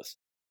both."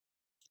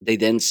 They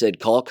then said,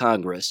 call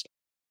Congress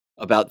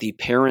about the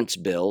Parents'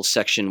 Bill,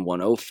 Section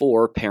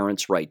 104,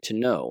 Parents' Right to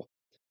Know.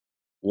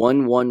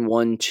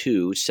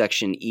 1112,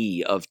 Section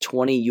E of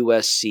 20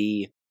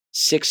 U.S.C.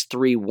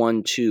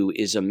 6312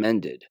 is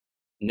amended.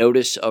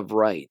 Notice of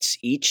Rights.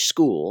 Each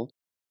school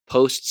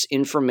posts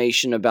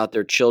information about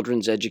their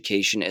children's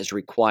education as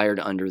required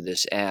under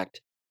this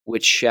Act,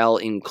 which shall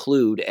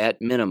include,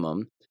 at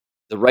minimum,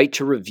 the right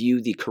to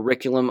review the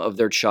curriculum of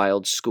their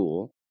child's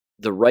school,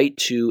 the right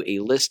to a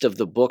list of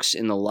the books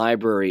in the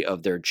library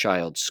of their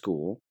child's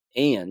school,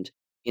 and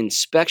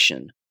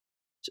inspect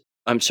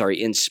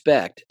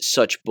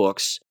such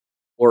books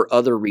or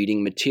other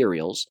reading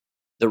materials,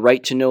 the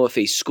right to know if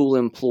a school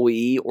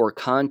employee or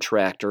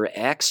contractor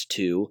acts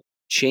to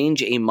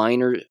change a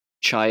minor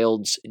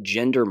child's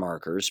gender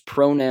markers,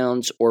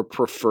 pronouns, or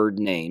preferred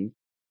name,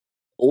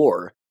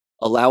 or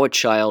allow a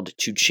child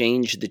to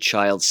change the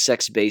child's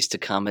sex-based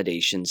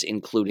accommodations,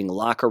 including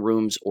locker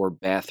rooms or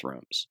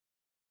bathrooms.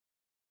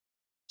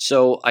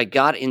 So I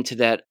got into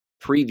that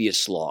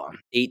previous law,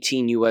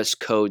 18 U.S.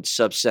 Code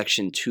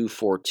subsection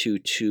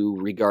 2422,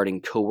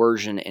 regarding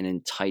coercion and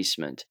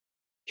enticement.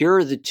 Here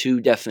are the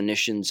two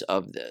definitions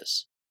of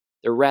this.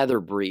 They're rather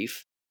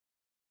brief.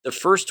 The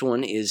first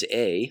one is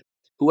A,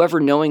 whoever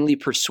knowingly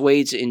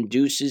persuades,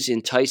 induces,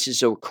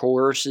 entices, or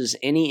coerces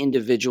any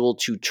individual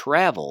to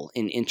travel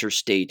in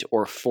interstate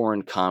or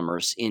foreign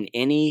commerce in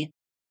any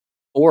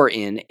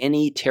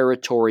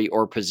territory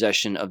or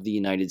possession of the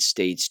United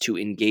States to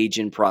engage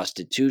in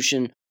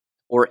prostitution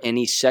or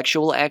any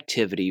sexual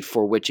activity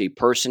for which a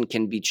person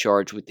can be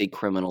charged with a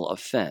criminal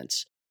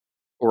offense,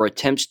 or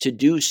attempts to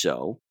do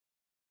so.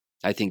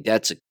 I think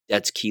that's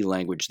key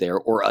language there,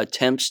 or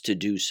attempts to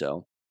do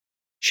so,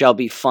 shall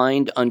be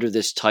fined under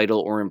this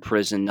title or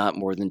imprisoned not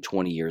more than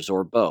 20 years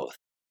or both.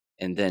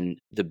 And then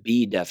the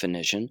B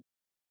definition,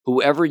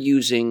 whoever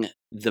using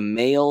the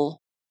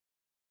mail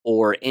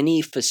or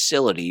any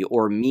facility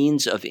or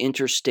means of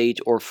interstate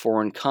or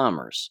foreign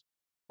commerce,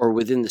 or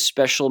within the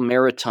special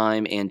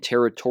maritime and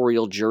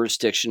territorial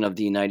jurisdiction of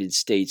the United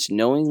States,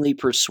 knowingly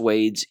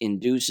persuades,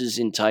 induces,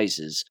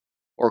 entices,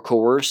 or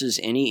coerces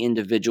any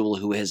individual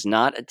who has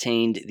not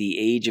attained the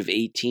age of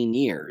 18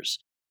 years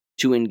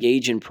to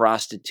engage in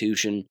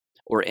prostitution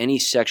or any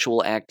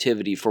sexual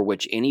activity for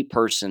which any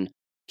person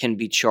can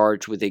be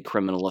charged with a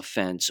criminal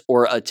offense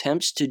or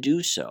attempts to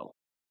do so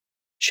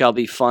shall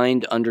be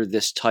fined under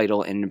this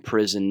title and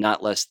imprisoned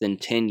not less than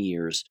 10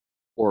 years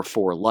or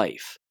for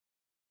life.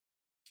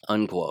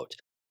 Unquote.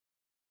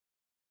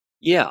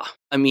 Yeah,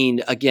 I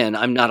mean, again,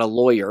 I'm not a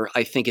lawyer.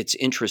 I think it's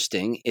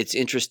interesting. It's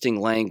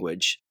interesting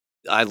language.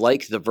 I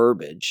like the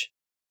verbiage,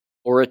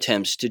 or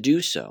attempts to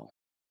do so.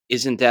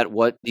 Isn't that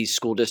what these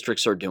school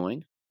districts are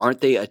doing? Aren't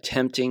they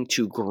attempting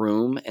to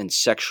groom and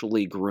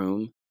sexually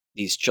groom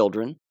these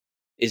children?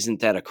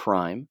 Isn't that a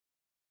crime?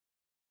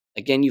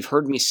 Again, you've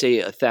heard me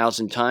say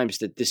 1,000 times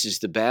that this is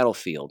the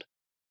battlefield.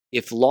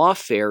 If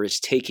lawfare is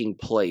taking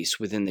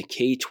place within the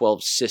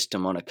K12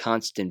 system on a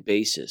constant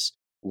basis,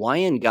 why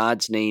in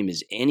God's name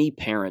is any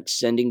parent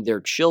sending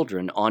their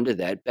children onto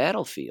that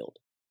battlefield?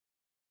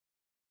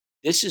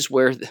 This is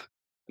where,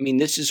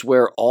 this is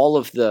where all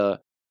of the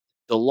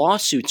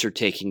lawsuits are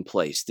taking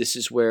place. This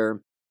is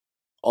where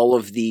all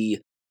of the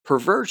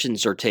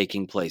perversions are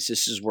taking place.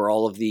 This is where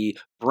all of the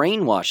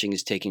brainwashing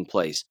is taking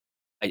place.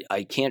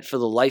 I can't for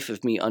the life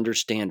of me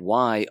understand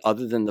why,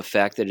 other than the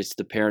fact that it's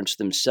the parents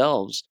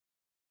themselves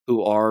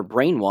who are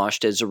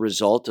brainwashed as a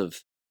result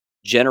of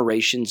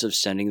generations of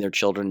sending their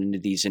children into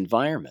these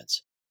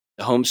environments.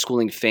 The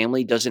homeschooling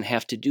family doesn't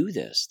have to do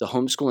this. The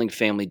homeschooling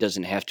family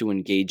doesn't have to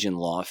engage in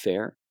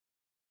lawfare.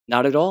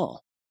 Not at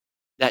all.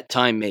 That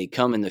time may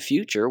come in the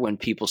future when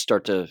people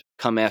start to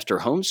come after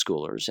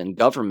homeschoolers and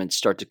governments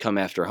start to come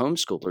after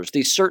homeschoolers.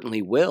 They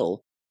certainly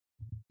will,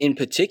 in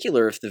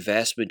particular if the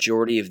vast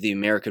majority of the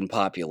American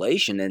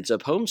population ends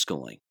up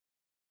homeschooling.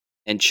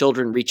 And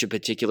children reach a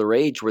particular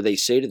age where they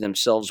say to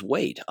themselves,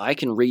 wait, I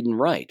can read and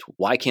write.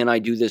 Why can't I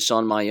do this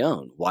on my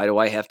own? Why do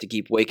I have to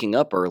keep waking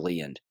up early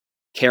and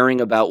caring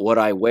about what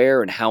I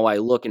wear and how I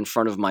look in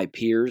front of my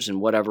peers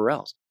and whatever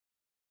else?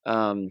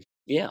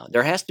 Yeah,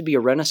 there has to be a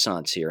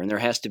renaissance here, and there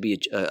has to be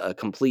a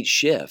complete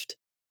shift.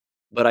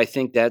 But I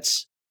think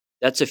that's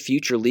a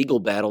future legal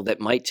battle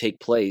that might take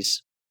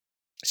place,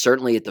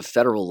 certainly at the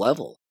federal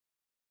level,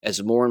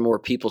 as more and more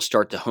people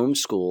start to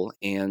homeschool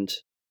and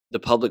the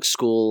public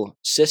school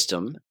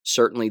system,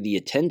 certainly the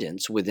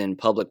attendance within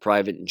public,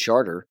 private, and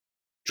charter,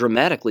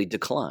 dramatically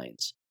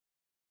declines.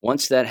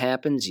 Once that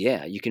happens,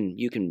 yeah, you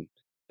can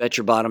bet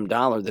your bottom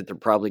dollar that they're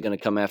probably going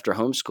to come after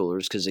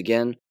homeschoolers because,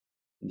 again,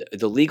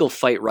 the legal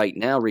fight right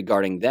now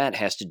regarding that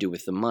has to do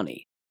with the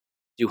money.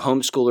 Do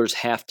homeschoolers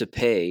have to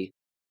pay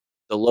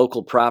the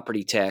local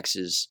property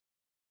taxes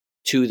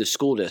to the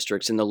school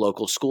districts and the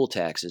local school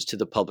taxes to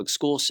the public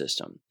school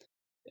system?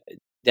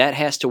 That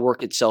has to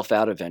work itself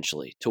out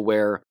eventually to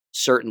where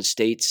certain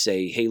states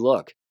say, hey,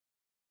 look,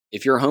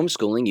 if you're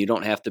homeschooling, you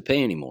don't have to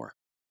pay anymore.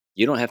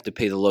 You don't have to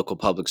pay the local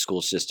public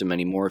school system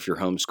anymore if you're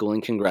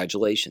homeschooling.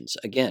 Congratulations.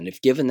 Again, if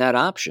given that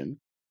option,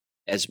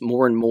 as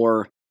more and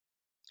more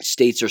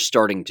states are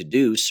starting to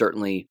do,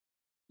 certainly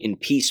in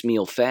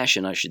piecemeal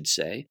fashion, I should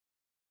say,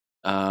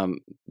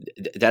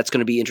 that's going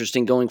to be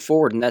interesting going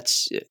forward. And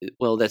that's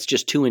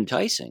just too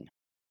enticing.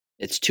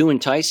 It's too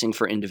enticing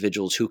for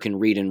individuals who can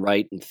read and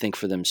write and think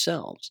for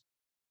themselves.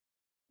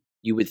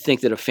 You would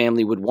think that a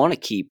family would want to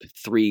keep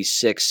 3,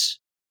 6,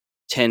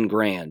 10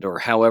 grand or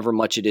however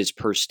much it is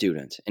per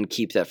student and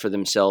keep that for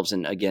themselves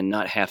and, again,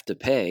 not have to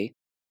pay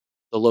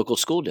the local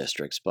school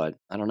districts. But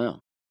I don't know.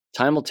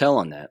 Time will tell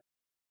on that.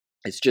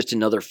 It's just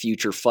another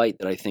future fight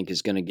that I think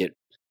is going to get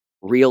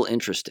real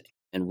interesting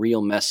and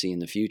real messy in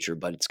the future,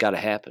 but it's got to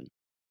happen.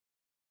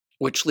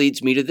 Which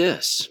leads me to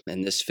this,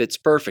 and this fits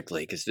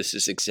perfectly because this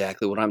is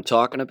exactly what I'm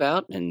talking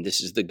about, and this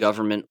is the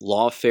government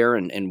lawfare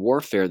and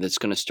warfare that's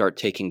going to start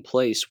taking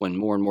place when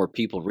more and more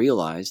people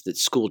realize that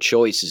school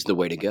choice is the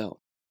way to go.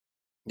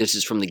 This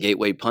is from the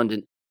Gateway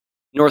Pundit.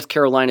 North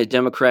Carolina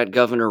Democrat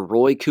Governor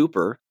Roy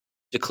Cooper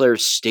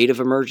declares state of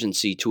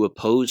emergency to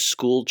oppose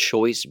school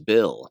choice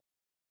bill.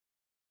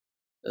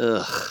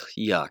 Ugh,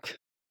 yuck.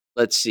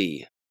 Let's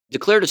see.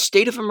 Declared a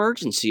state of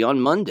emergency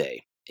on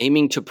Monday,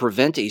 aiming to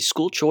prevent a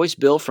school choice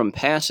bill from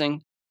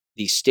passing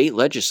the state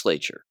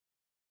legislature.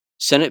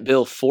 Senate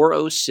Bill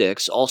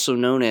 406, also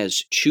known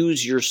as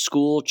Choose Your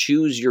School,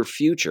 Choose Your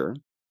Future,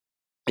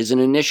 is an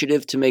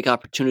initiative to make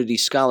opportunity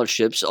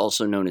scholarships,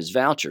 also known as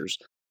vouchers,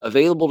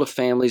 available to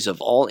families of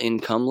all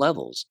income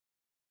levels.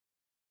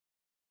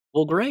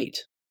 Well,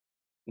 great.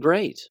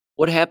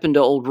 What happened to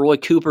old Roy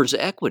Cooper's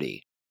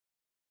equity?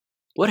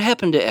 What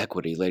happened to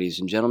equity, ladies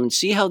and gentlemen?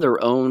 See how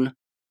their own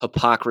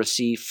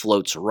hypocrisy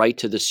floats right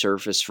to the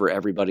surface for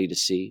everybody to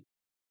see?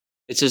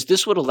 It says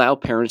this would allow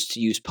parents to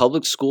use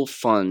public school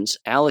funds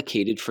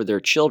allocated for their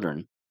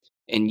children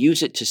and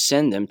use it to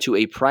send them to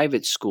a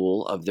private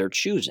school of their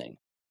choosing.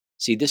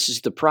 See, this is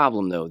the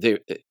problem, though.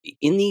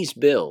 In these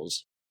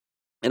bills,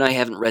 and I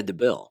haven't read the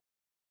bill,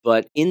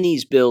 but in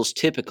these bills,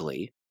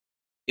 typically,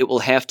 it will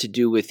have to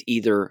do with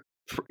either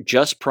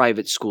just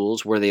private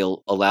schools where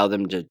they'll allow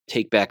them to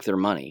take back their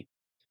money,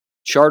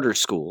 charter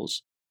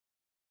schools,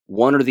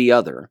 one or the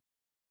other,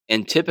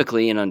 And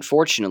typically and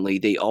unfortunately,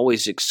 they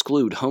always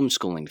exclude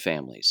homeschooling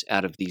families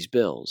out of these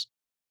bills.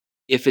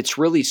 If it's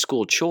really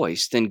school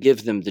choice, then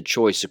give them the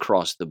choice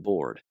across the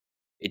board.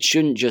 It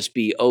shouldn't just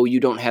be, oh, you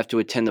don't have to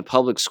attend the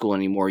public school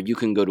anymore, you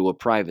can go to a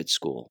private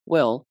school.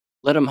 Well,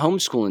 let them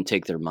homeschool and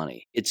take their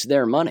money. It's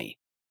their money.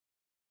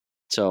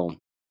 So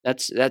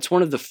that's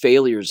one of the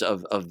failures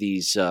of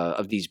these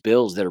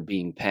bills that are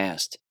being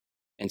passed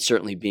and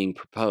certainly being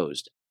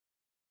proposed.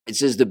 It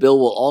says the bill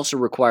will also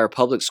require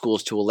public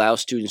schools to allow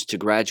students to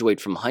graduate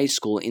from high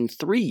school in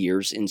 3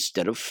 years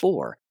instead of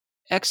 4.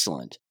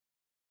 Excellent.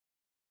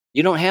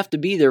 You don't have to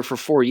be there for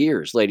 4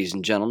 years, ladies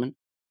and gentlemen.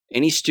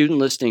 Any student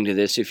listening to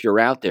this, if you're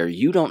out there,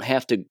 you don't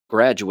have to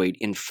graduate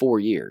in 4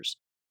 years.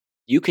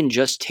 You can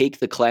just take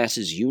the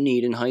classes you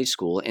need in high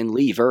school and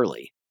leave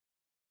early.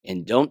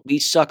 And don't be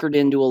suckered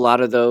into a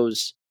lot of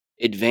those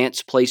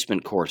advanced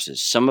placement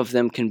courses. Some of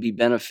them can be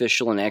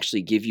beneficial and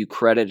actually give you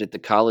credit at the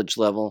college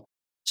level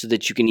so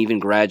that you can even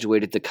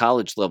graduate at the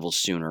college level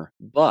sooner.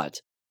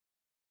 But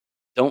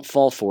don't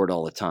fall for it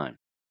all the time.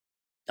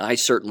 I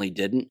certainly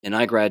didn't, and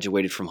I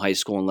graduated from high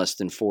school in less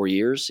than 4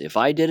 years. If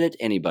I did it,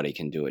 anybody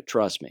can do it,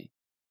 trust me.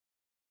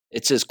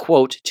 It says,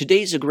 quote,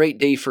 "Today's a great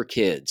day for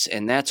kids,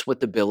 and that's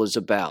what the bill is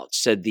about,"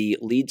 said the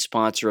lead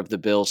sponsor of the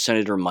bill,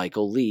 Senator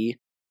Michael Lee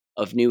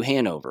of New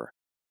Hanover,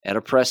 at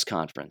a press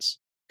conference.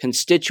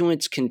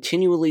 "Constituents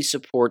continually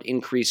support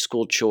increased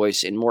school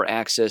choice and more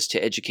access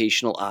to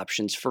educational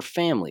options for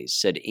families,"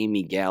 said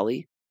Amy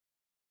Galley,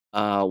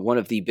 one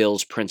of the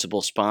bill's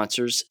principal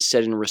sponsors,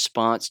 said in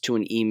response to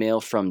an email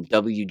from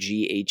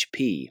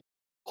WGHP,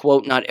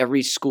 quote, "Not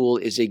every school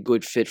is a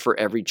good fit for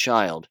every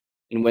child,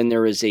 and when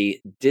there is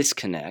a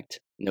disconnect,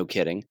 no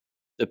kidding,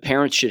 the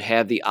parents should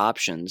have the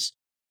options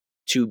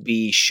to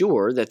be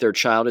sure that their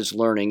child is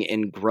learning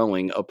and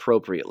growing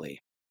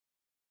appropriately."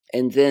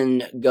 And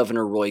then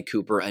Governor Roy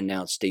Cooper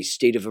announced a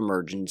state of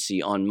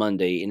emergency on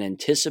Monday in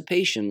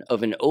anticipation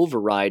of an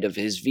override of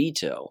his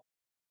veto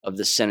of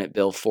the Senate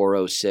Bill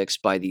 406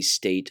 by the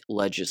state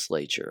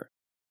legislature.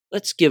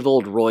 Let's give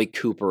old Roy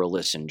Cooper a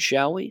listen,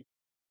 shall we?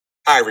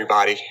 Hi,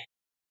 everybody.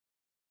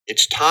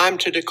 It's time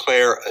to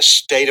declare a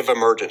state of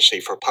emergency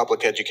for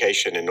public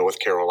education in North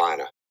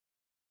Carolina.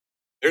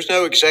 There's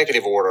no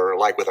executive order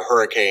like with a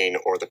hurricane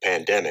or the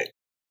pandemic,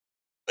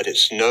 but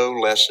it's no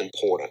less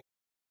important.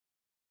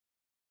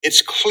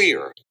 It's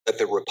clear that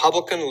the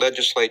Republican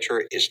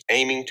legislature is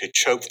aiming to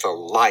choke the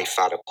life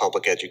out of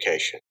public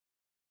education.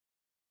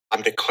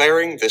 I'm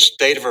declaring this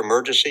state of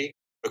emergency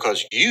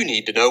because you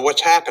need to know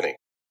what's happening.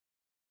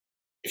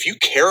 If you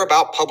care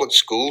about public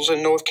schools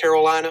in North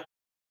Carolina,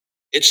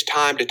 it's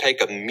time to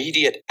take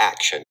immediate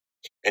action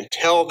and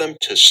tell them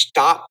to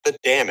stop the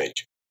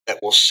damage that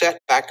will set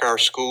back our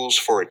schools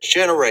for a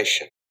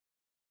generation.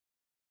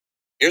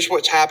 Here's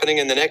what's happening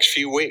in the next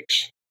few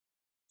weeks.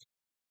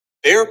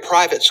 Their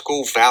private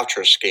school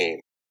voucher scheme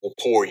will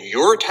pour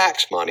your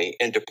tax money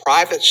into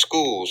private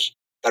schools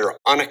that are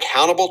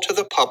unaccountable to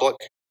the public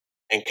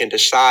and can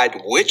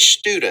decide which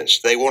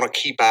students they want to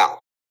keep out.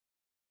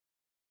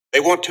 They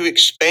want to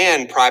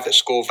expand private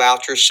school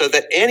vouchers so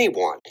that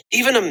anyone,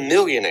 even a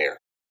millionaire,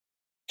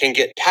 can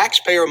get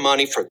taxpayer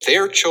money for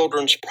their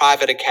children's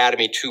private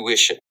academy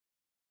tuition.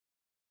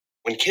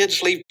 When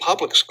kids leave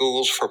public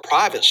schools for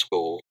private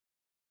school,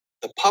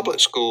 the public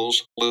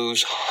schools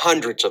lose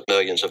hundreds of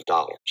millions of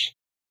dollars.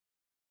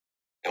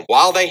 And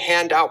while they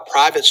hand out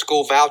private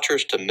school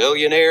vouchers to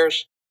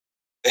millionaires,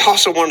 they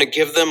also want to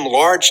give them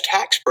large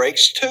tax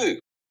breaks too.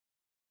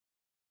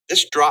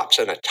 This drops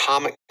an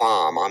atomic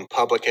bomb on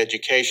public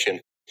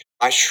education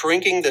by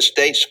shrinking the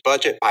state's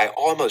budget by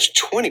almost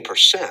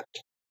 20%.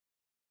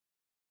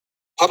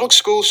 Public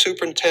school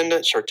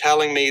superintendents are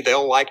telling me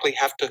they'll likely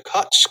have to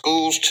cut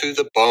schools to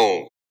the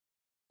bone,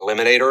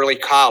 eliminate early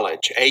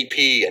college,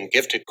 AP, and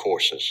gifted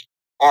courses,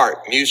 art,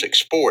 music,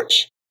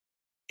 sports,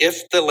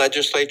 if the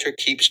legislature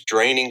keeps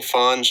draining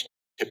funds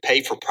to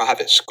pay for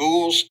private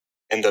schools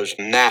and those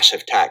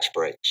massive tax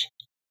breaks.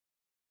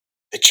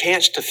 The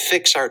chance to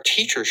fix our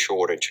teacher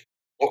shortage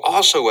will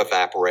also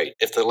evaporate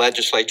if the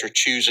legislature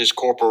chooses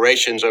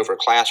corporations over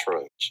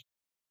classrooms.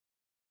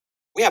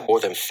 We have more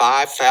than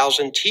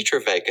 5,000 teacher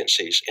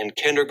vacancies in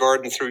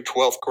kindergarten through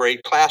 12th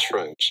grade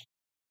classrooms,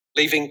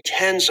 leaving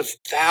tens of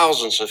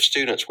thousands of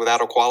students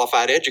without a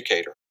qualified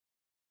educator.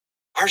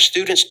 Our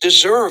students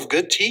deserve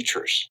good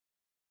teachers.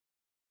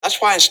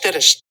 That's why instead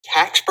of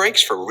tax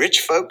breaks for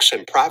rich folks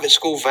and private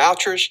school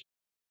vouchers,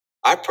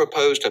 I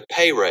proposed a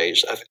pay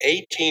raise of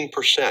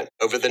 18%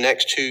 over the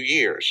next 2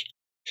 years,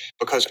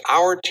 because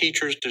our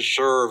teachers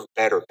deserve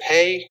better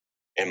pay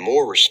and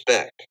more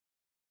respect.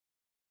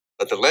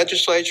 But the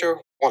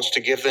legislature wants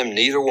to give them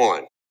neither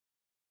one.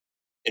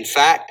 In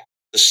fact,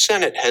 the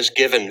Senate has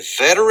given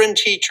veteran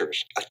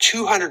teachers a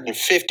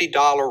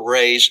 $250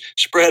 raise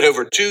spread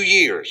over 2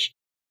 years.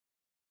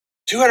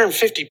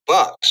 $250.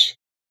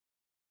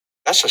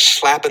 That's a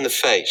slap in the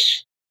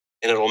face,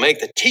 and it'll make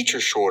the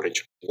teacher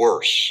shortage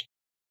worse.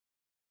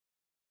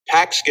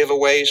 Tax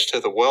giveaways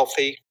to the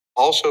wealthy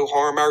also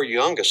harm our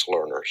youngest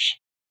learners.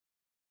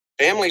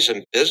 Families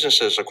and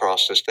businesses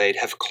across the state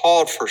have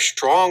called for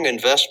strong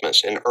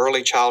investments in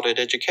early childhood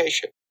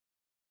education.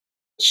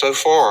 So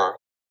far,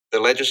 the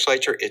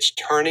legislature is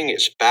turning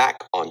its back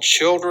on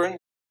children,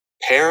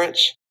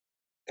 parents,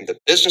 and the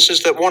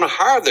businesses that want to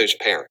hire those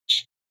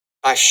parents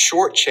by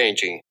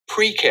shortchanging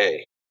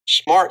pre-K,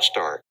 Smart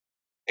Start,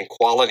 and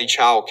quality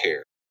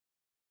childcare.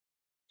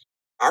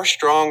 Our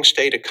strong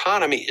state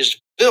economy is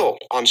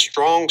built on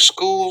strong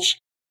schools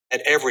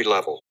at every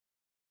level.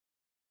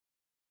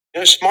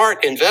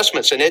 Smart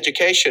investments in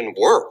education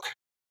work.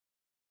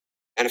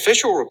 An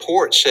official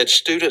report said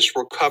students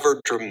recovered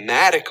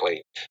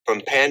dramatically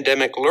from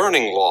pandemic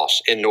learning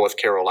loss in North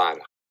Carolina.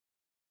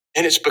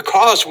 And it's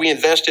because we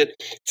invested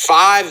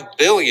 $5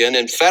 billion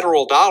in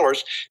federal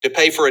dollars to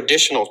pay for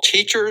additional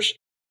teachers,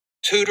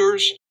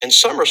 tutors, and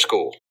summer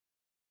school.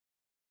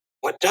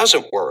 What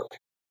doesn't work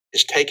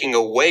is taking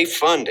away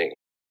funding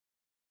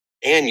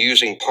and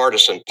using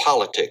partisan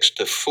politics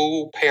to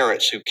fool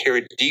parents who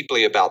care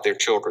deeply about their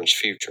children's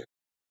future.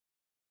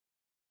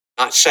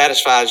 Not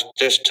satisfied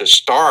just to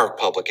starve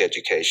public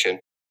education,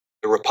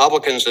 the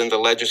Republicans in the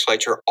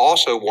legislature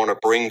also want to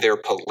bring their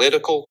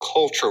political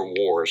culture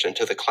wars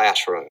into the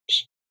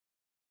classrooms.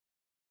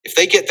 If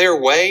they get their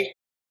way,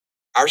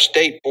 our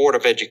state board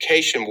of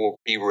education will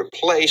be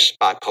replaced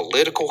by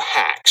political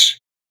hacks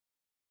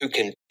who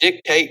can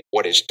dictate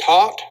what is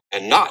taught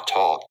and not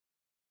taught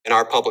in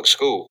our public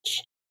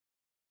schools.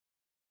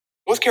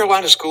 North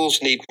Carolina schools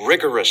need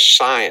rigorous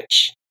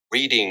science,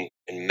 reading,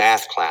 and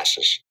math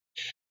classes,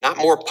 not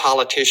more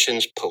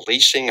politicians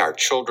policing our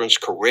children's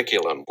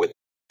curriculum with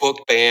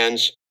book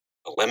bans,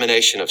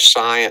 elimination of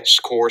science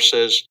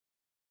courses,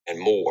 and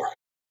more.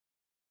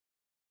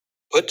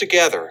 Put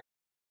together,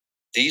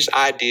 these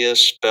ideas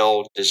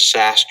spell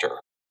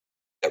disaster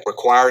that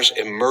requires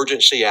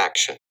emergency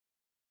action.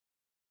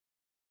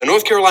 The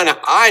North Carolina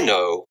I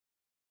know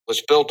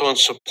was built on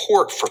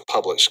support for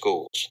public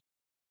schools,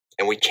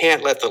 and we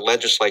can't let the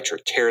legislature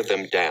tear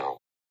them down.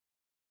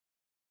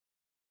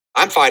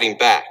 I'm fighting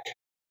back,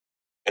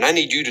 and I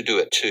need you to do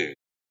it too.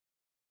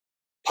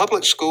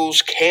 Public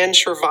schools can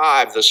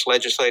survive this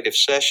legislative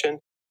session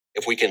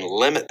if we can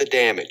limit the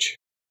damage,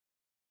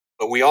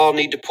 but we all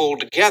need to pull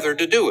together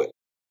to do it.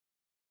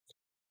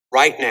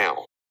 Right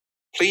now,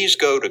 please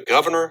go to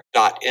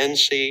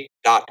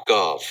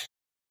governor.nc.gov.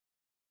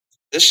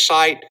 This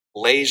site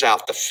lays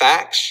out the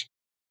facts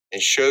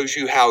and shows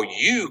you how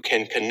you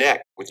can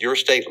connect with your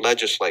state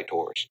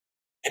legislators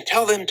and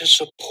tell them to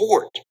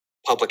support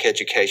public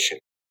education.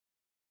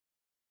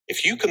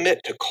 If you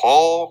commit to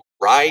call,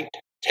 write,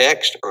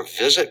 text, or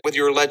visit with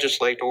your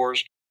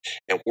legislators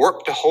and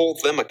work to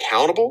hold them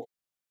accountable,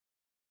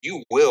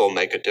 you will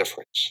make a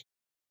difference.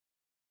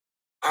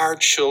 Our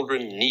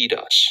children need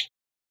us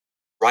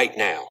right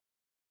now.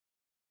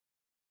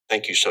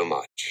 Thank you so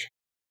much.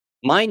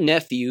 My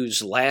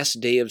nephew's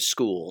last day of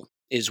school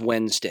is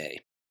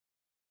Wednesday.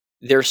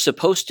 They're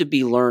supposed to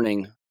be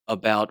learning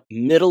about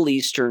Middle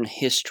Eastern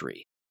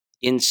history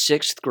in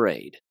 6th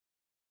grade.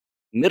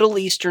 Middle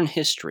Eastern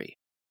history.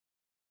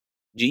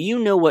 Do you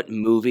know what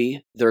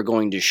movie they're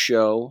going to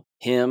show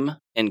him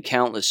and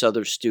countless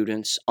other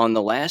students on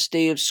the last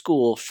day of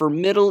school for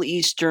Middle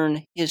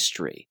Eastern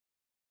history?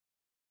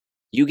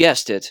 You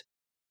guessed it,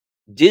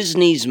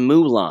 Disney's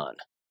Mulan.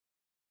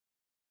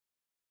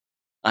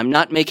 I'm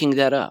not making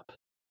that up.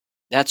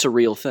 That's a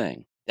real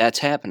thing. That's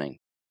happening.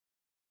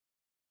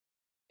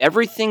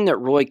 Everything that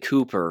Roy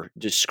Cooper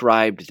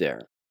described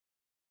there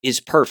is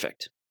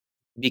perfect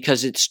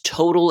because it's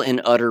total and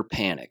utter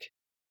panic.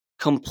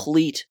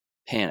 Complete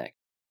panic.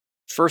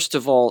 First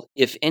of all,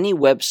 if any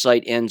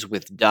website ends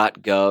with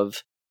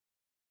 .gov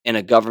and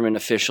a government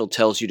official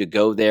tells you to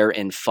go there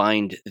and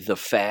find the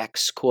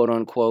facts, quote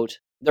unquote,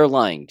 they're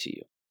lying to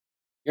you.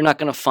 You're not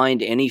going to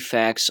find any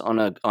facts on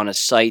a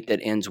site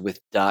that ends with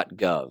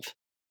 .gov.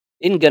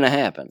 Isn't going to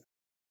happen.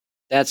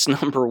 That's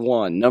number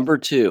one. Number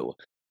two,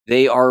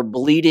 they are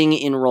bleeding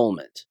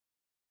enrollment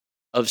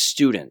of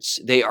students.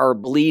 They are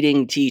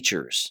bleeding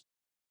teachers.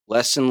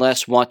 Less and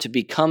less want to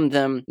become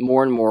them.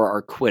 More and more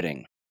are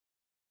quitting.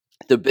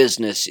 The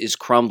business is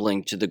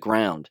crumbling to the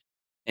ground,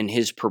 and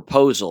his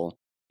proposal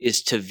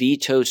is to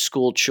veto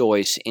school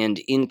choice and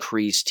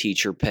increase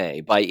teacher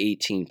pay by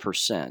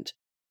 18%.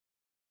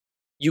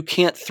 You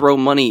can't throw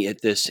money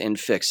at this and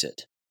fix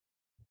it.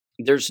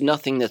 There's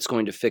nothing that's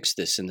going to fix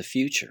this in the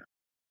future.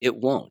 It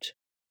won't.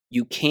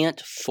 You can't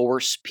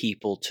force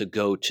people to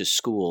go to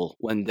school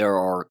when there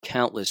are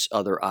countless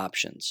other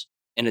options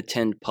and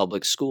attend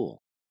public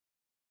school.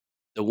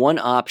 The one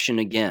option,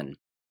 again,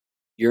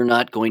 you're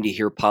not going to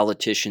hear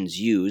politicians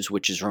use,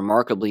 which is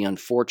remarkably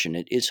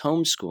unfortunate, is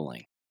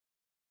homeschooling.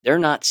 They're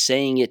not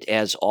saying it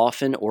as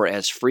often or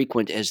as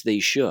frequent as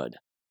they should,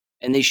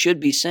 and they should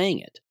be saying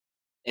it.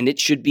 And it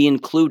should be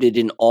included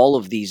in all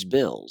of these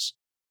bills.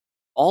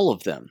 All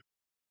of them.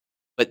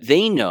 But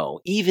they know,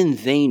 even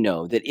they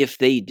know, that if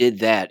they did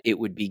that, it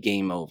would be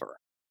game over.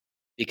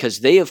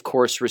 Because they, of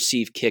course,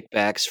 receive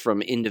kickbacks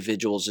from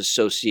individuals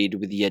associated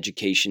with the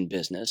education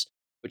business,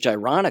 which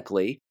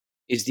ironically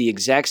is the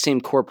exact same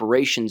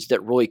corporations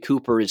that Roy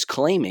Cooper is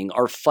claiming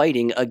are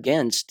fighting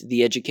against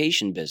the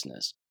education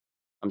business.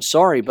 I'm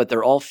sorry, but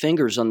they're all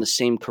fingers on the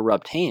same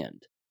corrupt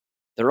hand.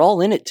 They're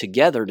all in it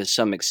together to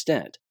some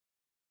extent.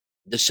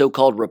 The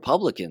so-called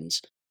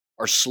Republicans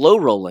are slow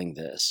rolling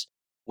this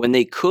when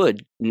they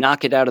could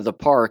knock it out of the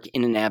park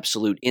in an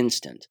absolute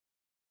instant.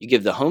 You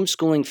give the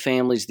homeschooling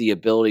families the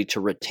ability to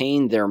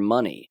retain their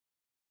money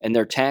and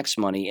their tax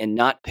money and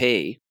not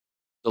pay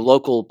the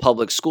local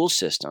public school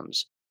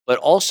systems, but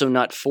also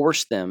not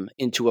force them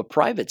into a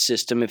private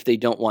system if they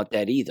don't want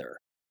that either.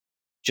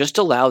 Just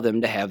allow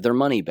them to have their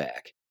money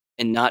back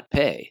and not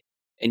pay,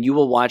 and you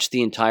will watch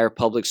the entire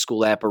public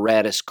school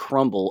apparatus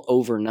crumble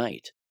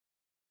overnight.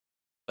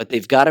 But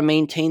they've got to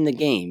maintain the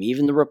game.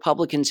 Even the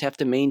Republicans have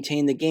to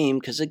maintain the game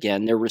because,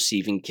 again, they're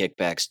receiving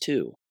kickbacks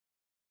too.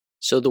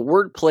 So the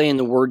wordplay and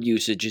the word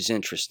usage is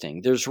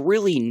interesting. There's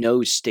really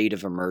no state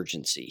of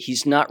emergency.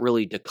 He's not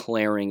really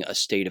declaring a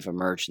state of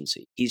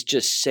emergency. He's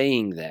just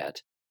saying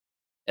that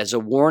as a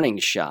warning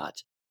shot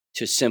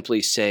to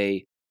simply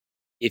say,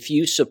 if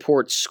you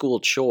support school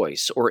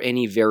choice or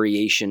any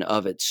variation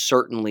of it,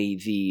 certainly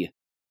the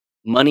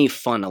money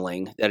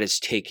funneling that is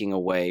taking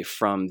away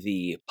from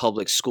the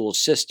public school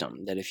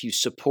system, that if you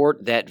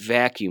support that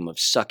vacuum of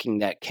sucking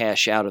that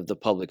cash out of the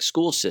public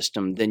school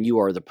system, then you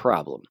are the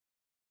problem.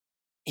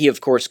 He,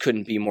 of course,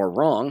 couldn't be more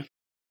wrong,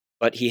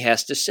 but he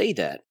has to say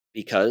that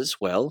because,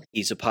 well,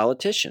 he's a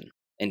politician,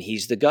 and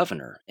he's the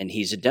governor, and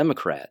he's a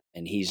Democrat,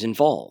 and he's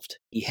involved.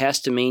 He has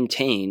to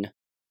maintain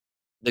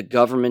the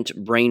government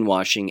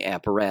brainwashing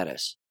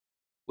apparatus,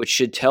 which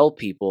should tell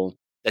people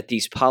that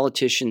these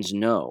politicians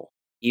know,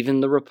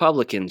 even the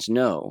Republicans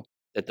know,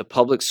 that the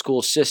public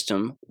school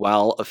system,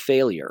 while a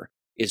failure,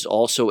 is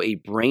also a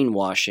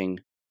brainwashing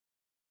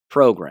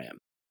program.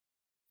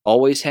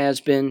 Always has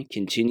been,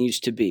 continues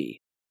to be.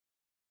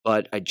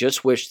 But I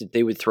just wish that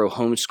they would throw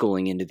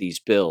homeschooling into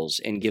these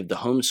bills and give the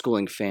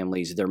homeschooling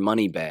families their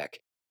money back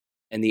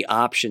and the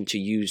option to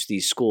use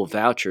these school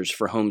vouchers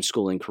for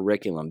homeschooling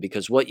curriculum.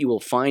 Because what you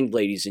will find,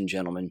 ladies and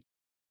gentlemen,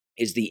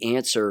 is the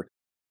answer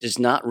does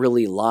not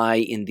really lie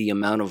in the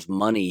amount of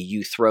money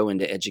you throw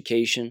into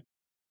education.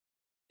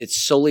 It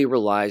solely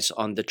relies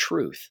on the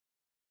truth.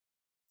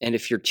 And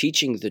if you're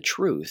teaching the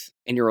truth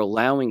and you're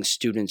allowing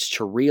students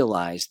to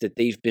realize that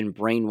they've been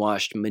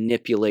brainwashed,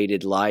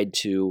 manipulated, lied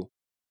to,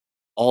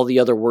 all the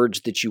other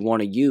words that you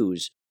want to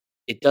use,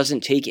 it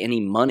doesn't take any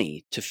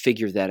money to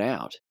figure that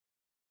out.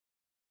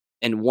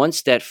 And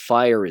once that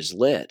fire is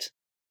lit,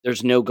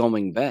 there's no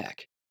going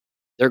back.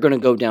 They're going to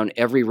go down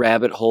every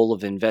rabbit hole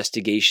of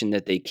investigation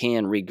that they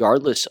can,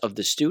 regardless of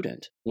the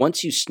student.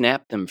 Once you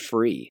snap them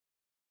free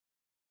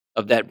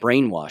of that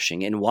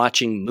brainwashing and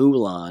watching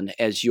Mulan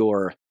as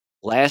your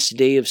last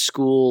day of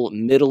school,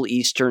 Middle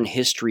Eastern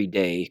history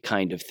day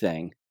kind of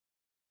thing,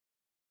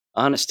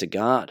 honest to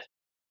God,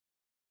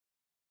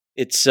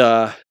 it's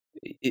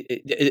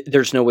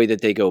there's no way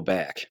that they go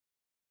back.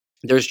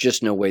 There's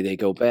just no way they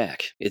go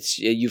back.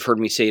 You've heard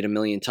me say it a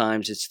million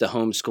times. It's the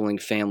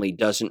homeschooling family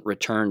doesn't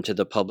return to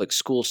the public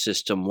school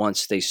system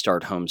once they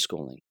start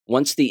homeschooling.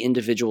 Once the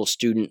individual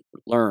student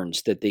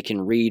learns that they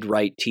can read,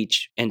 write,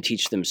 teach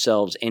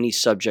themselves any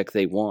subject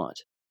they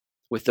want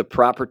with the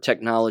proper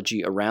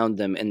technology around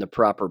them and the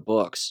proper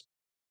books,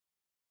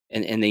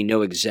 and they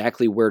know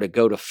exactly where to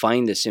go to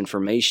find this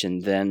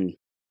information, then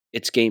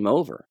it's game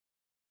over.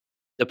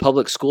 The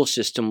public school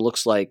system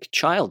looks like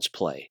child's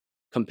play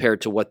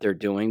compared to what they're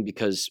doing,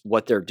 because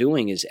what they're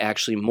doing is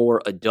actually more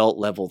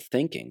adult-level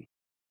thinking,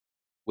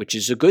 which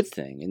is a good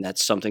thing, and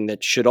that's something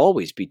that should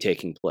always be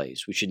taking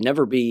place. We should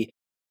never be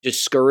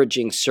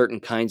discouraging certain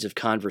kinds of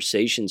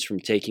conversations from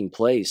taking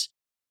place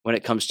when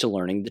it comes to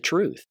learning the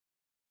truth.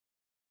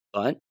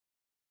 But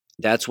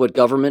that's what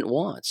government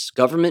wants.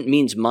 Government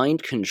means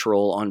mind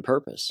control on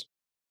purpose,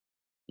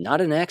 not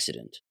an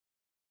accident.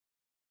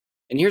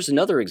 And here's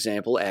another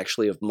example,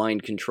 actually, of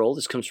mind control.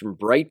 This comes from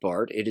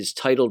Breitbart. It is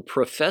titled,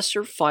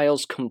 Professor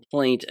Files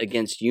Complaint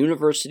Against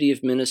University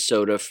of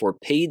Minnesota for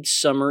Paid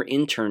Summer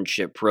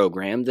Internship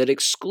Program that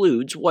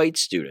Excludes White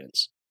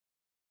Students.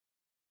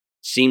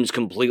 Seems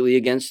completely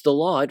against the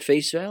law at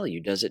face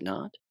value, does it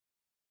not?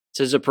 It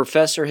says a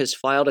professor has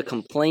filed a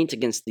complaint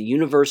against the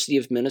University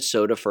of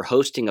Minnesota for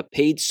hosting a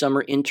paid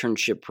summer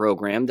internship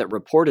program that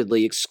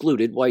reportedly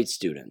excluded white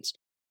students.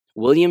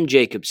 William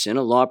Jacobson,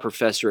 a law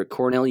professor at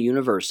Cornell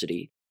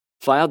University,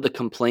 filed the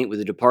complaint with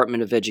the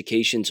Department of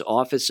Education's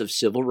Office of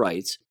Civil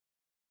Rights,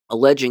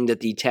 alleging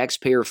that the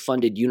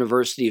taxpayer-funded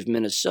University of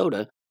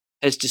Minnesota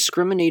has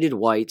discriminated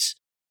whites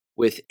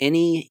with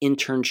any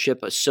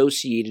internship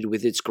associated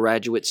with its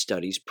graduate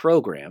studies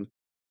program,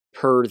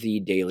 per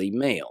the Daily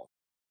Mail.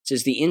 It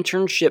says the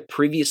internship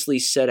previously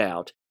set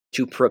out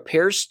to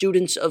prepare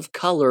students of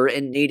color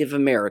and Native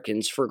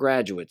Americans for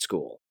graduate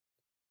school.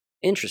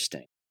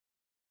 Interesting.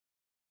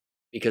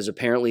 Because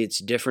apparently it's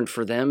different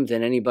for them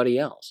than anybody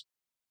else.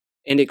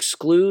 And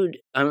includes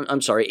a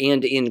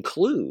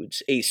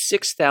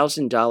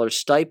 $6,000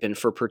 stipend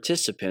for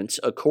participants,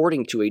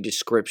 according to a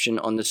description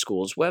on the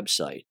school's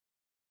website.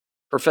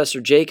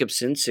 Professor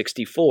Jacobson,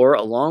 64,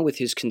 along with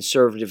his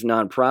conservative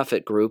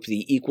nonprofit group,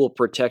 the Equal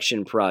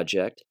Protection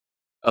Project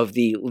of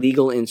the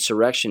Legal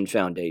Insurrection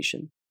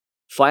Foundation,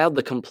 filed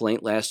the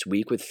complaint last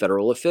week with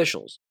federal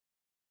officials.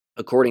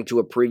 According to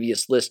a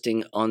previous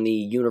listing on the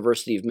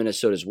University of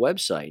Minnesota's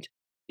website,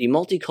 the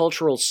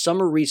Multicultural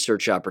Summer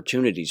Research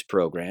Opportunities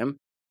Program,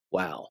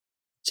 wow,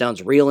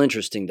 sounds real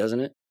interesting, doesn't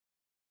it?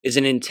 Is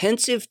an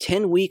intensive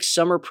 10-week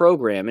summer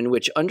program in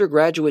which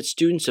undergraduate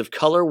students of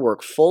color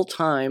work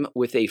full-time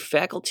with a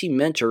faculty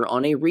mentor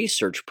on a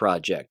research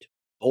project.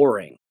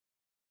 Boring.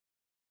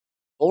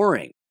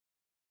 Boring.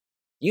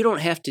 You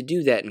don't have to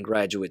do that in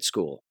graduate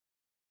school.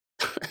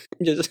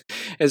 Just,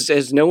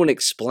 has no one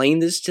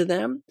explained this to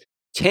them?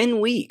 10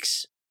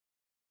 weeks.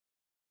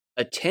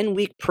 A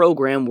 10-week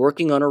program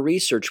working on a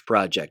research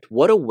project.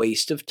 What a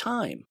waste of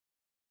time.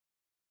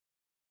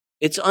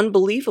 It's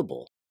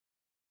unbelievable.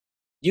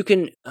 You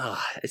can,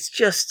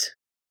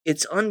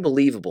 it's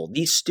unbelievable.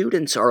 These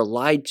students are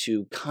lied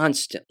to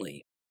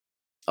constantly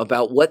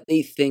about what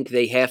they think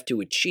they have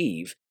to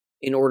achieve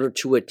in order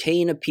to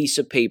attain a piece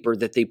of paper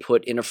that they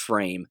put in a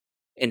frame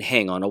and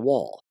hang on a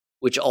wall,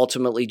 which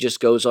ultimately just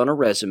goes on a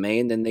resume,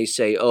 and then they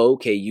say, oh,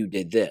 okay, you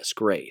did this,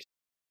 great.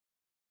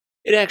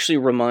 It actually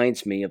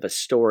reminds me of a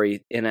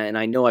story, and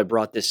I know I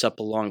brought this up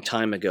a long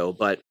time ago,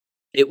 but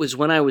it was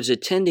when I was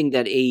attending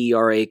that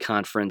AERA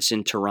conference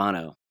in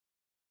Toronto.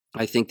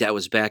 I think that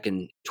was back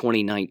in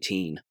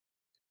 2019.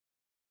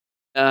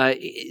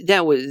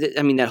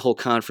 That whole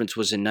conference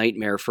was a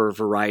nightmare for a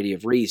variety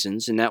of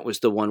reasons, and that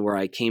was the one where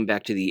I came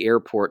back to the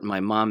airport, and my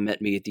mom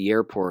met me at the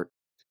airport,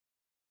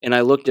 and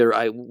I looked at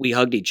her, we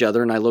hugged each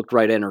other, and I looked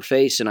right in her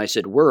face, and I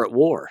said, we're at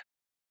war.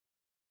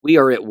 We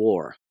are at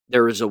war.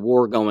 There is a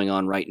war going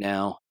on right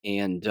now,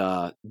 and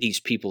these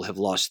people have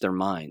lost their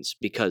minds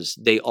because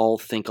they all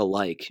think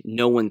alike.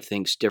 No one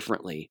thinks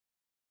differently.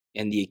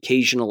 And the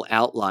occasional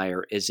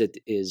outlier is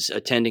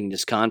attending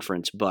this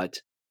conference, but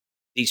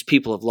these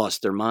people have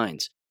lost their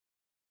minds.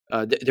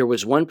 There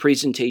was one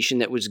presentation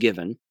that was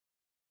given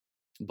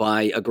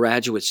by a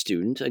graduate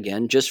student,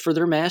 again, just for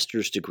their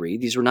master's degree.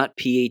 These were not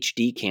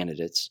PhD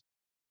candidates.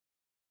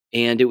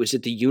 And it was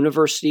at the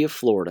University of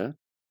Florida.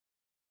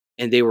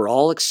 And they were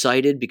all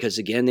excited because,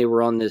 again, they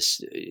were on this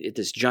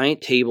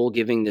giant table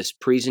giving this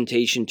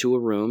presentation to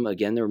a room.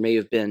 Again, there may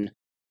have been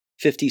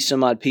 50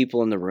 some odd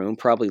people in the room,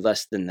 probably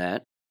less than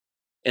that.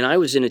 And I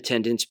was in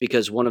attendance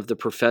because one of the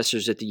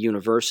professors at the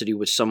university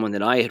was someone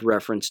that I had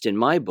referenced in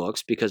my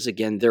books because,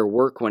 again, their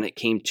work when it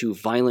came to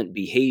violent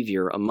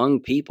behavior among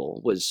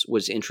people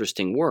was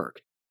interesting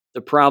work. The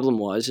problem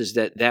is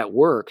that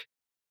work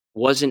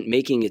wasn't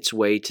making its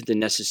way to the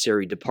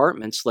necessary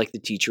departments like the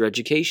teacher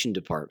education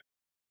department.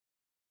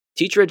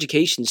 Teacher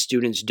education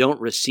students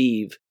don't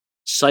receive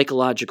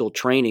psychological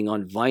training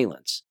on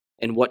violence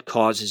and what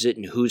causes it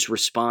and who's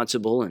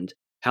responsible and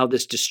how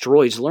this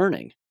destroys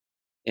learning.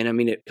 And I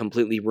mean, it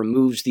completely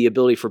removes the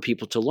ability for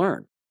people to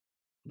learn.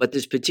 But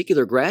this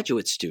particular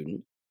graduate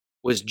student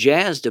was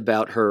jazzed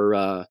about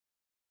her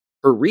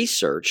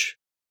research,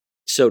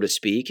 so to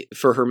speak,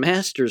 for her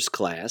master's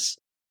class,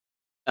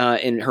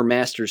 in her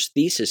master's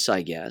thesis,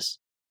 I guess,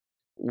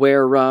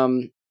 where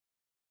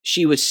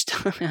she was,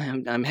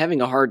 I'm having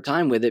a hard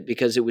time with it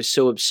because it was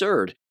so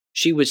absurd.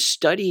 She was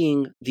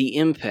studying the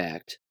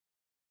impact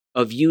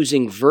of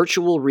using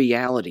virtual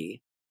reality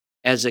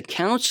as a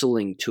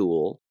counseling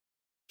tool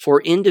for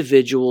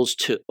individuals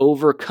to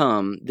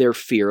overcome their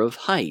fear of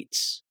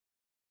heights.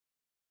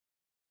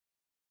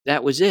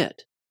 That was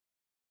it.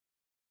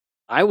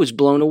 I was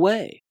blown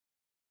away.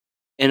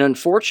 And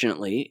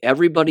unfortunately,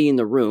 everybody in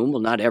the room,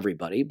 well, not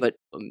everybody, but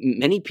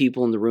many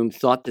people in the room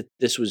thought that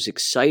this was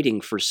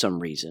exciting for some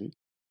reason.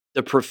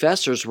 The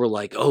professors were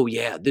like, oh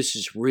yeah, this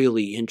is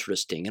really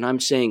interesting. And I'm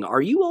saying,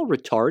 are you all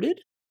retarded?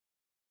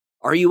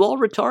 Are you all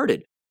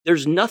retarded?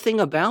 There's nothing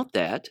about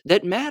that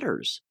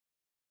matters.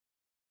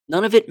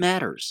 None of it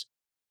matters.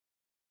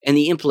 And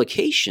the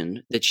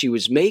implication that she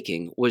was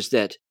making was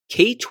that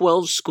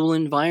K12 school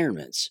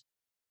environments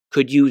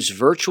could use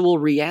virtual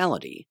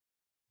reality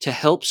to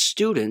help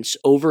students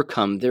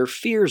overcome their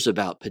fears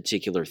about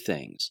particular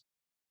things.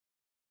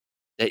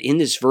 That in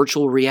this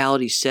virtual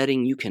reality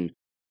setting, you can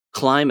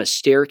climb a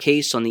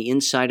staircase on the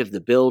inside of the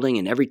building,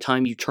 and every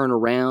time you turn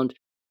around,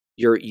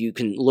 you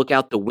can look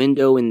out the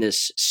window in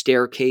this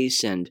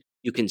staircase and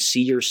you can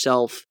see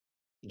yourself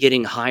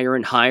getting higher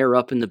and higher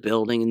up in the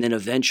building, and then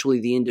eventually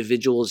the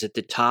individual is at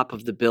the top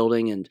of the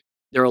building and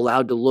they're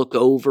allowed to look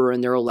over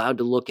and they're allowed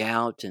to look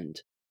out,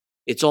 and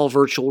it's all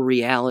virtual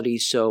reality,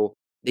 so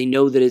they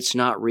know that it's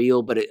not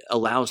real, but it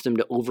allows them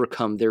to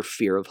overcome their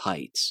fear of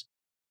heights.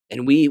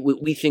 And we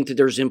think that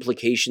there's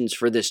implications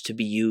for this to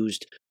be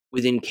used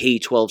within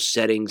K12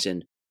 settings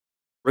and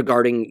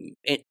regarding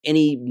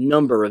any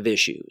number of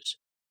issues.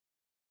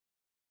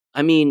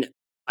 I mean,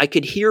 I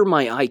could hear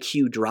my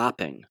IQ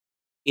dropping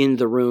in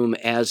the room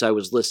as I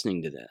was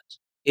listening to this.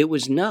 It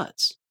was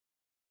nuts.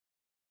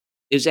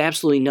 It was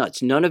absolutely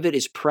nuts. None of it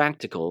is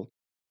practical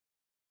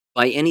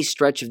by any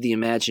stretch of the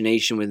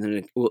imagination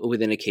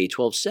within a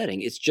K-12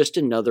 setting. It's just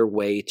another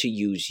way to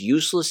use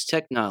useless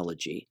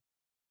technology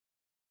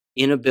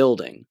in a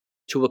building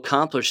to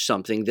accomplish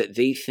something that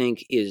they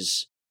think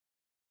is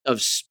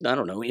of, I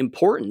don't know,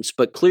 importance,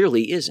 but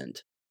clearly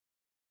isn't.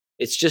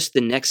 It's just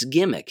the next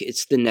gimmick.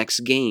 It's the next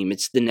game.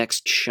 It's the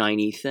next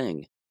shiny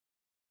thing.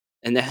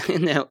 And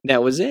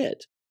that was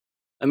it.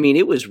 I mean,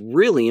 it was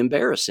really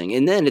embarrassing.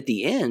 And then at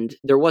the end,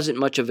 there wasn't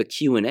much of a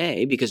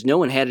Q&A because no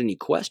one had any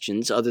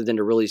questions other than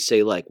to really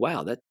say, like,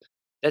 wow,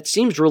 that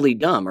seems really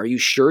dumb. Are you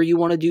sure you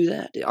want to do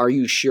that? Are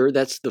you sure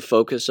that's the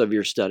focus of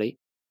your study?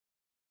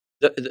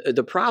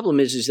 The problem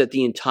is that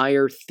the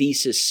entire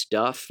thesis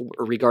stuff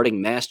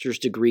regarding master's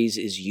degrees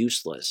is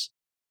useless.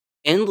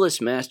 Endless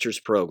master's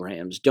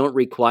programs don't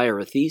require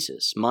a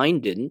thesis. Mine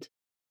didn't.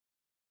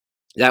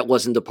 That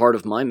wasn't a part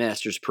of my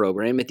master's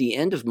program. At the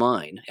end of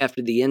mine,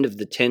 after the end of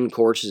the 10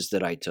 courses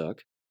that I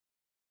took,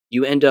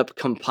 you end up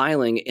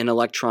compiling an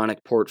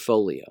electronic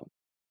portfolio.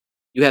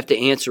 You have to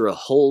answer a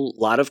whole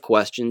lot of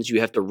questions.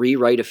 You have to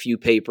rewrite a few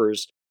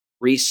papers,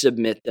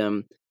 resubmit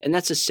them, and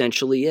that's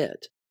essentially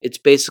it. It's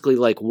basically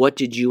like, what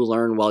did you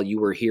learn while you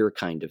were here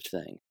kind of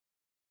thing.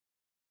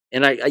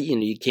 And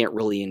you can't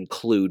really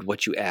include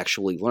what you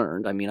actually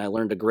learned. I mean, I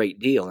learned a great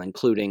deal,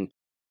 including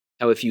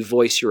how if you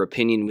voice your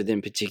opinion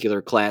within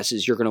particular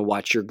classes, you're going to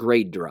watch your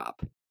grade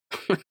drop,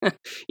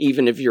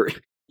 even if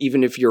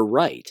you're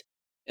right,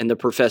 and the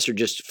professor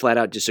just flat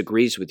out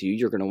disagrees with you,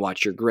 you're going to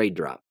watch your grade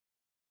drop.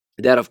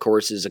 That, of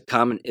course, is a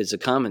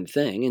common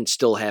thing and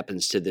still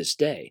happens to this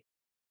day.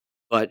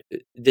 But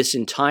this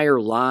entire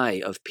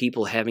lie of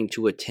people having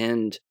to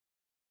attend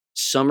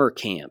summer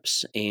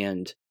camps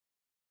and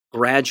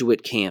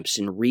graduate camps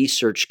and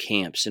research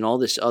camps and all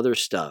this other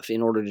stuff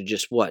in order to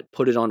just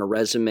put it on a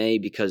resume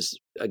because,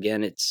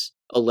 again, it's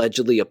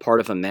allegedly a part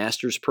of a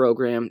master's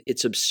program,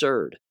 it's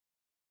absurd.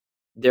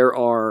 There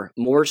are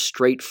more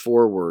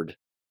straightforward,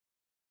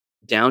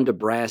 down to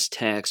brass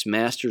tacks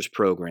master's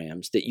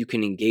programs that you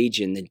can engage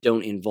in that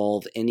don't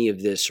involve any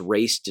of this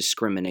race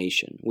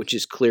discrimination, which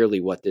is clearly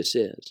what this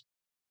is.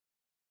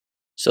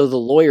 So the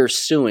lawyer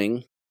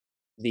suing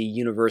the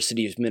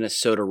University of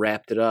Minnesota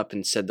wrapped it up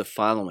and said the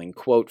following,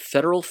 quote,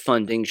 "Federal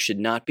funding should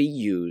not be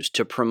used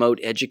to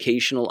promote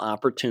educational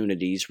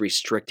opportunities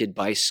restricted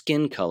by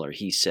skin color,"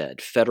 he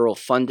said. "Federal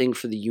funding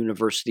for the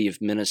University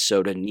of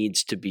Minnesota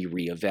needs to be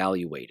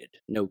reevaluated."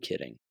 No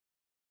kidding.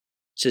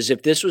 Says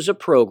if this was a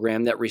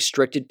program that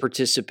restricted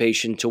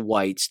participation to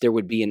whites, there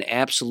would be an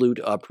absolute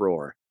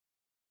uproar.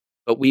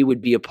 But we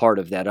would be a part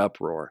of that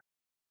uproar,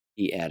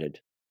 he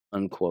added,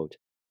 unquote.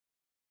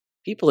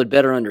 People had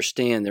better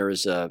understand there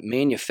is a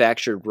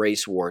manufactured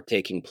race war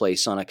taking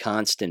place on a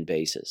constant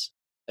basis.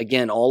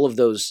 Again, all of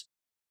those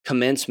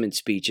commencement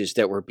speeches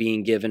that were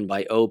being given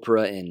by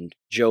Oprah and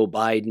Joe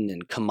Biden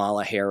and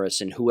Kamala Harris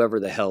and whoever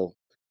the hell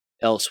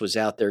else was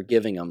out there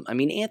giving them. I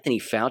mean, Anthony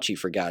Fauci,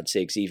 for God's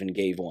sakes, even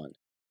gave one.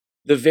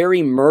 The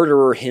very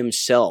murderer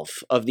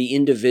himself of the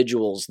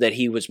individuals that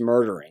he was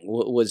murdering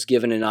was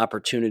given an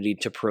opportunity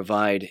to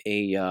provide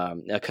a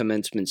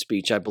commencement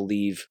speech, I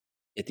believe,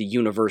 at the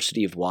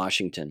University of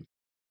Washington,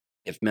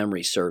 if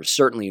memory serves,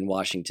 certainly in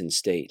Washington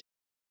State.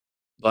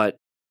 But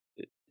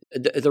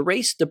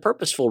the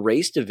purposeful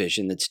race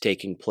division that's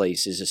taking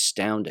place is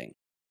astounding,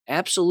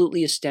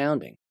 absolutely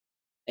astounding.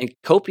 And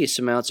copious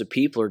amounts of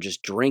people are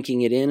just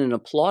drinking it in and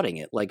applauding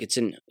it like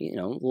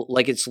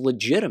like it's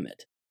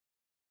legitimate.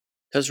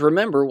 Because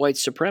remember white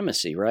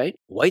supremacy, right?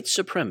 White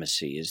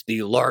supremacy is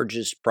the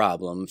largest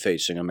problem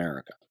facing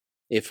America.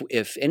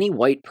 If any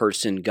white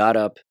person got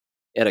up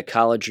at a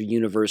college or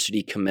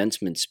university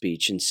commencement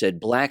speech and said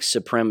black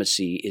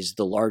supremacy is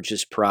the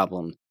largest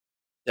problem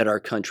that our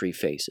country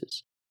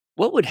faces,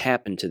 what would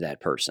happen to that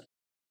person?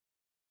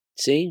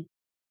 See,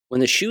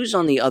 when the shoe's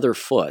on the other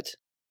foot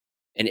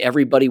and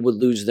everybody would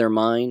lose their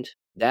mind,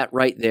 that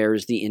right there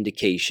is the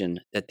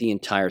indication that the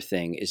entire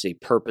thing is a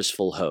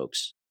purposeful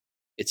hoax.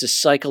 It's a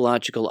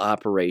psychological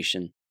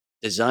operation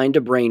designed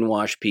to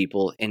brainwash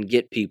people and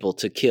get people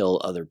to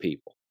kill other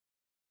people.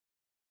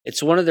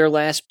 It's one of their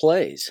last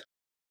plays.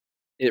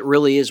 It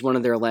really is one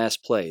of their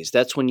last plays.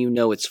 That's when you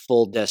know it's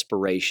full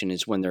desperation,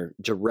 is when they're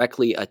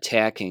directly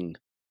attacking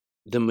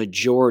the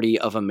majority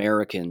of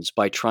Americans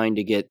by trying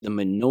to get the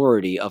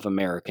minority of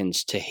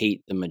Americans to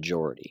hate the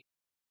majority.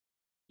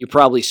 You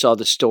probably saw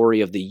the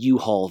story of the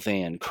U-Haul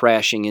van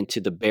crashing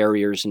into the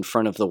barriers in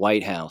front of the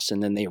White House,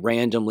 and then they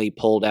randomly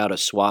pulled out a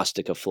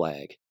swastika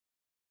flag.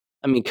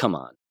 I mean, come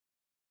on.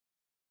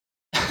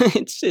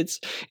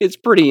 It's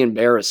pretty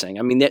embarrassing.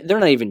 I mean, they're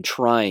not even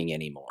trying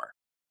anymore.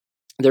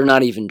 They're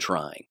not even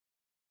trying.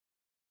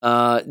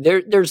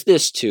 There's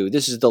this too.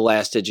 This is the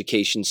last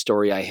education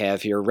story I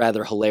have here.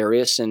 Rather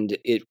hilarious, and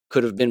it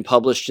could have been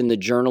published in the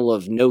Journal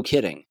of No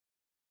Kidding.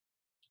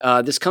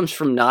 This comes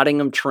from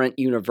Nottingham-Trent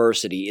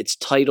University. It's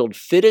titled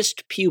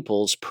 "Fittest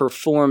Pupils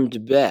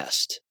Performed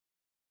Best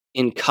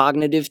in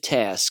Cognitive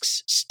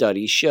Tasks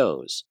Study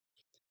Shows."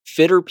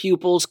 Fitter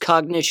pupils'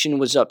 cognition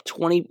was up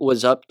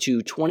to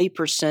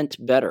 20%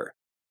 better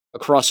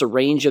across a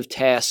range of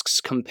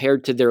tasks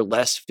compared to their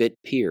less fit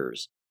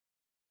peers.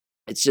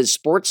 It says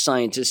sports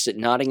scientists at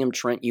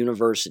Nottingham-Trent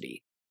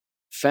University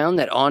found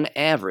that on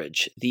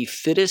average, the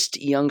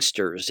fittest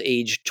youngsters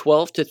aged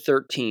 12 to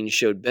 13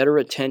 showed better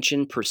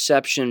attention,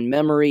 perception,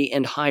 memory,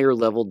 and higher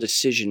level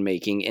decision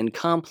making and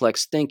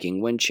complex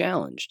thinking when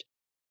challenged.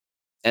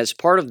 As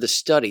part of the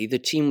study, the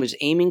team was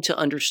aiming to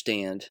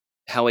understand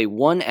how a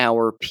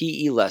 1-hour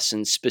PE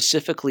lesson,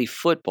 specifically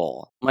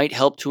football, might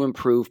help to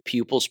improve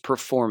pupils'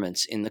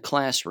 performance in the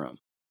classroom.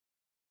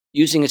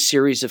 Using a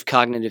series of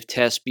cognitive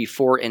tests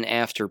before and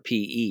after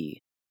PE,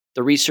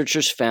 the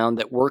researchers found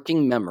that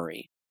working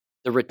memory,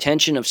 the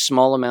retention of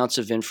small amounts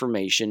of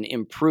information,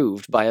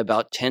 improved by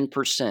about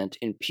 10%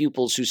 in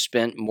pupils who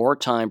spent more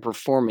time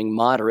performing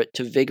moderate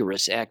to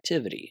vigorous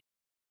activity.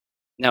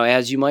 Now,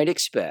 as you might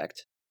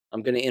expect,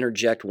 I'm going to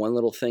interject one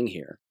little thing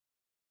here.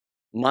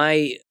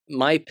 My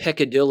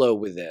peccadillo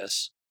with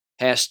this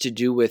has to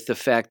do with the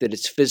fact that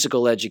it's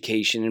physical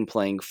education and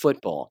playing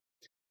football.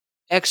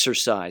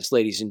 Exercise,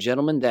 ladies and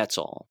gentlemen, that's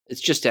all.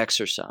 It's just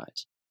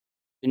exercise.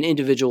 An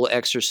individual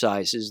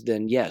exercises,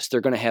 then yes,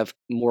 they're going to have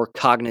more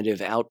cognitive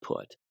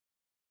output.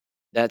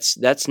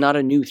 That's not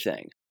a new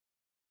thing.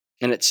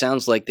 And it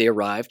sounds like they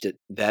arrived at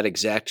that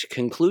exact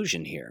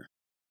conclusion here.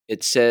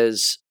 It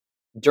says,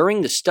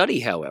 during the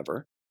study,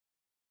 however,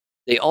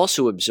 they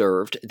also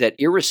observed that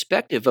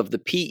irrespective of the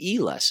PE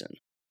lesson,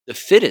 the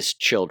fittest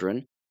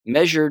children,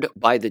 measured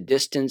by the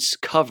distance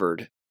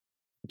covered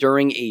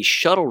during a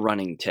shuttle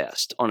running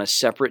test on a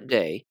separate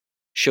day,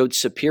 showed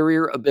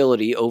superior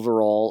ability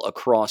overall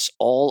across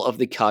all of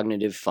the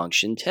cognitive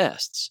function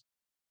tests.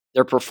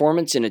 Their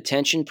performance in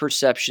attention,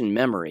 perception,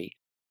 memory,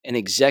 and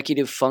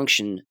executive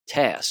function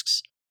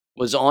tasks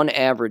was on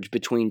average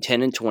between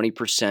 10 and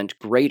 20%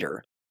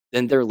 greater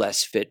than their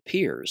less fit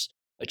peers,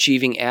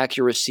 achieving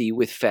accuracy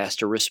with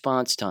faster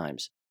response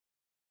times.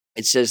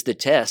 It says the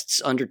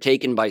tests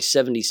undertaken by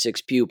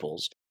 76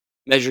 pupils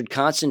measured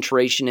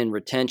concentration and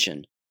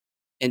retention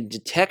and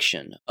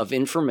detection of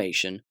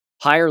information,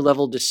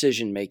 higher-level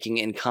decision-making,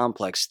 and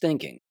complex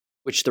thinking,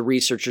 which the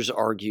researchers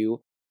argue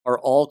are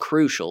all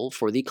crucial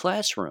for the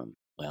classroom.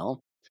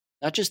 Well,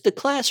 not just the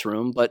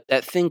classroom, but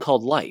that thing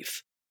called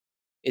life.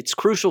 It's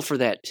crucial for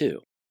that too.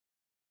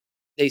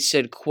 They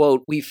said,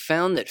 quote, "We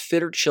found that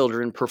fitter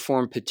children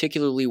perform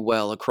particularly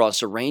well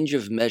across a range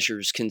of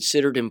measures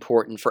considered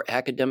important for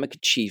academic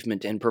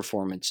achievement and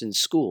performance in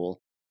school,"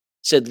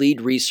 said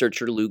lead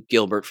researcher Luke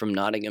Gilbert from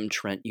Nottingham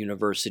Trent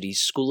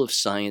University's School of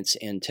Science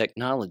and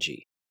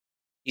Technology.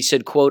 He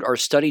said, quote, "Our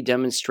study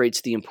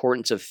demonstrates the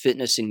importance of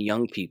fitness in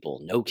young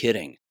people." No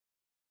kidding.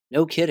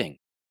 No kidding.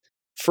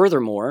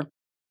 Furthermore,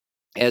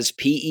 as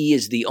PE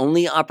is the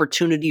only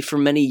opportunity for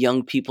many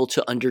young people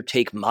to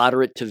undertake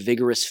moderate to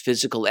vigorous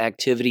physical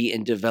activity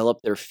and develop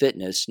their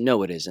fitness,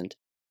 no, it isn't.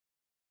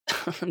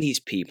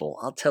 These people,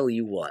 I'll tell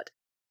you what.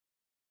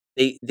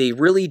 They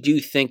really do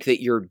think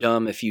that you're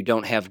dumb if you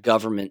don't have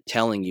government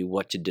telling you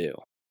what to do.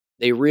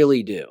 They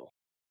really do.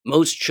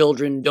 Most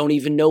children don't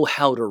even know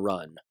how to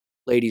run,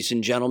 ladies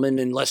and gentlemen,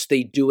 unless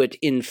they do it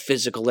in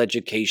physical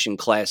education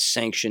class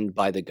sanctioned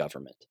by the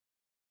government.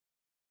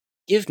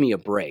 Give me a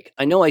break.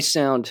 I know I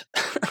sound,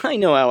 I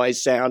know how I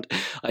sound.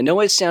 I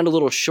know I sound a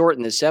little short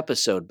in this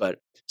episode, but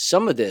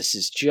some of this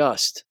is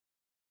just,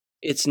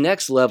 it's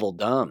next level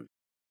dumb.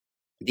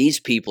 These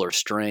people are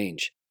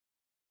strange.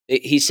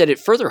 He said it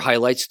further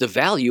highlights the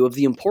value of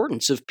the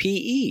importance of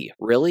PE.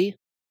 Really?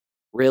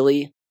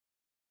 Really?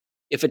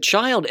 If a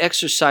child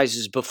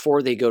exercises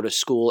before they go to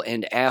school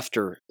and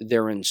after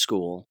they're in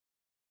school,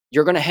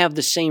 you're going to have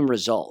the same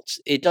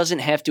results. It doesn't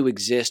have to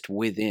exist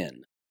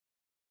within.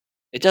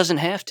 It doesn't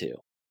have to.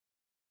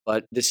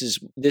 But this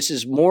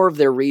is more of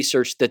their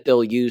research that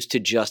they'll use to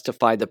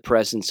justify the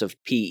presence of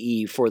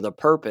PE for the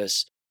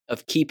purpose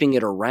of keeping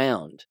it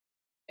around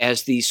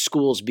as these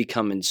schools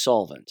become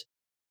insolvent.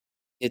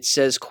 It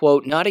says,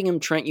 quote, Nottingham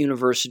Trent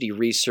University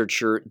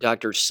researcher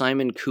Dr.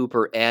 Simon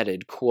Cooper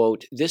added,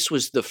 quote, "This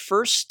was the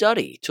first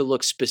study to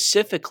look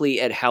specifically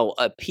at how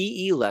a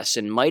PE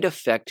lesson might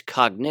affect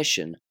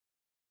cognition,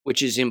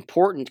 which is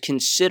important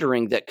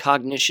considering that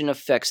cognition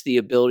affects the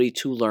ability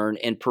to learn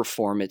and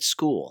perform at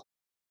school."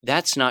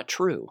 That's not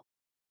true.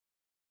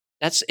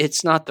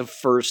 It's not the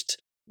first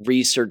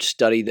research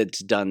study that's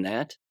done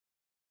that.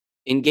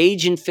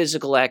 Engage in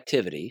physical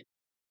activity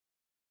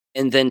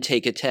and then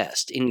take a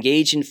test.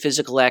 Engage in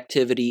physical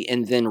activity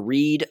and then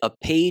read a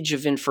page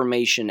of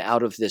information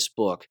out of this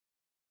book.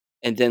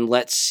 And then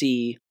let's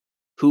see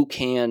who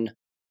can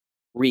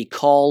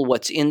recall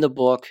what's in the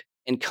book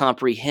and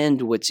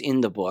comprehend what's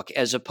in the book,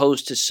 as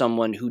opposed to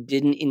someone who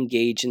didn't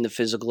engage in the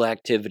physical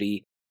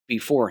activity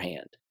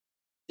beforehand.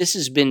 This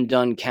has been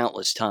done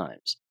countless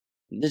times.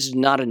 This is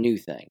not a new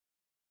thing.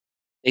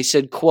 They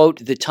said,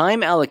 quote, "The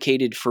time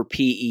allocated for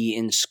PE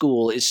in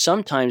school is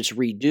sometimes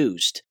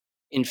reduced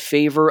in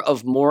favor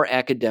of more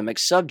academic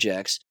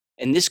subjects,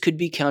 and this could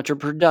be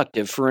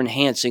counterproductive for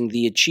enhancing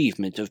the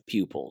achievement of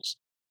pupils."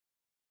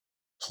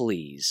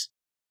 Please.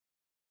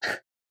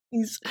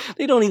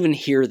 They don't even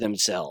hear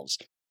themselves.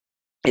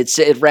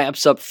 It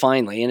wraps up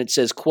finally, and it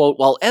says, quote,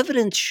 "While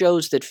evidence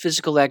shows that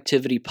physical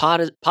activity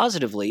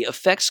positively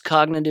affects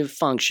cognitive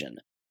function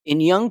in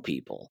young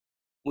people,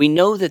 We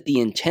know that the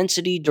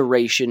intensity,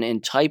 duration,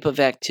 and type of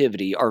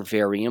activity are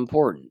very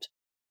important.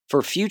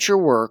 For future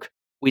work,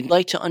 we'd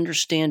like to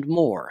understand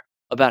more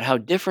about how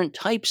different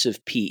types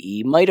of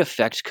PE might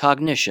affect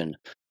cognition,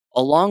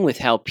 along with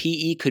how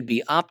PE could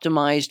be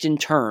optimized in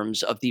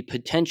terms of the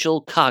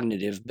potential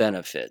cognitive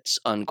benefits,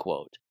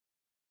 unquote.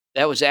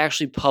 That was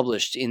actually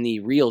published in the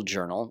Real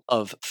Journal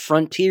of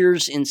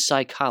Frontiers in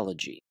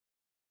Psychology.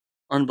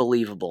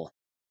 Unbelievable.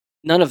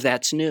 None of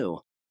that's new.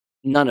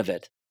 None of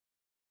it.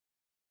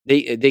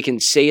 They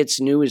can say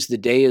it's new as the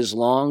day is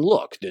long.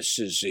 Look, this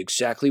is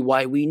exactly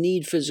why we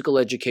need physical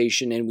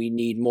education, and we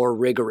need more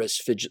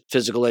rigorous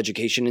physical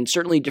education, and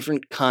certainly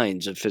different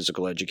kinds of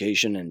physical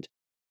education. And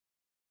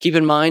keep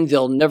in mind,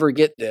 they'll never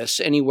get this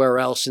anywhere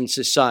else in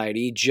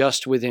society,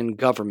 just within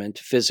government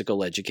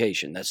physical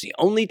education. That's the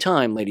only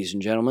time, ladies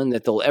and gentlemen,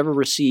 that they'll ever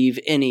receive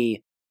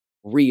any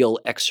real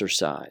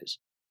exercise.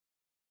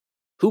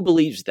 Who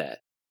believes that?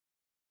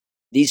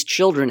 These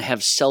children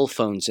have cell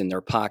phones in their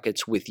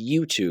pockets with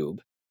YouTube,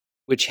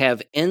 which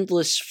have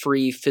endless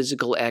free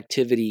physical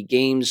activity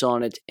games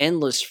on it,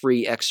 endless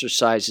free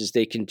exercises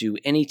they can do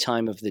any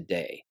time of the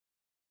day.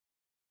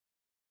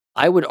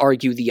 I would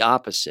argue the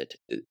opposite.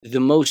 The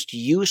most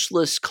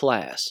useless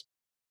class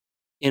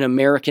in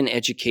American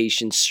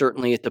education,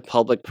 certainly at the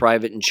public,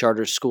 private, and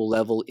charter school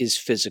level, is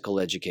physical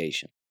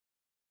education.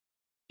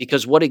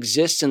 Because what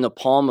exists in the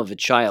palm of a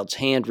child's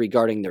hand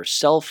regarding their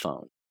cell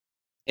phone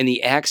and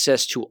the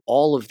access to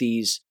all of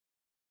these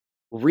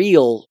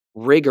real,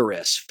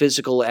 rigorous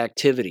physical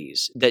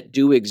activities that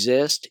do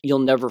exist, you'll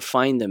never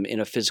find them in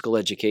a physical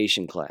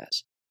education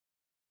class.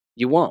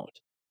 You won't.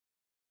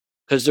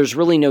 Because there's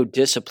really no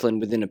discipline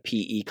within a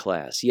PE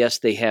class. Yes,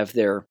 they have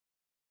their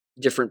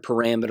different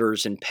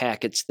parameters and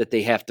packets that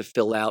they have to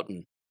fill out,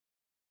 and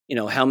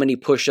how many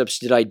push-ups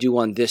did I do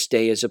on this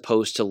day as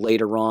opposed to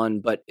later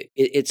on, but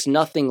it's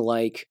nothing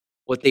like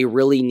what they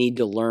really need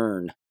to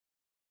learn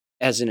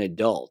as an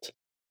adult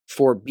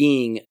for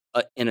being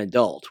an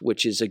adult,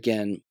 which is,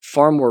 again,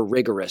 far more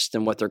rigorous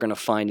than what they're going to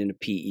find in a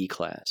PE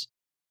class.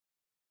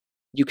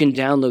 You can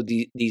download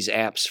these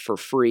apps for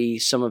free.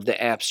 Some of the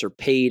apps are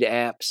paid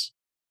apps.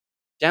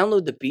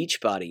 Download the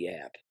Beachbody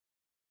app.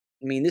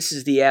 I mean, this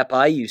is the app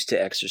I use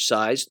to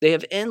exercise. They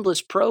have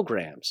endless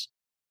programs.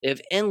 They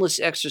have endless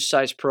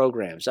exercise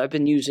programs. I've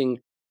been using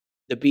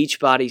the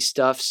Beachbody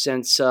stuff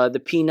since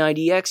the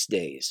P90X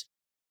days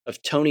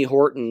of Tony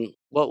Horton.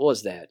 What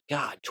was that?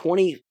 God,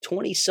 20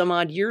 some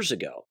odd years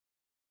ago.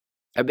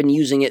 I've been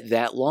using it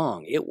that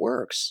long. It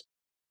works.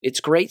 It's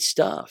great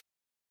stuff.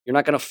 You're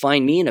not going to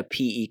find me in a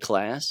PE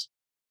class.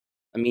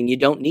 I mean, you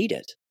don't need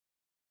it.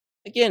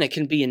 Again, it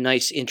can be a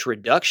nice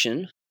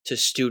introduction to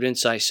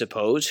students, I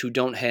suppose, who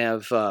don't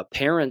have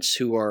parents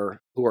who are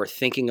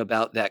thinking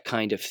about that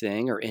kind of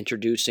thing or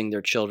introducing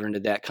their children to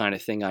that kind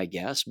of thing, I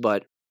guess.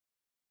 But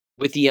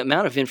with the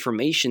amount of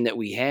information that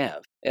we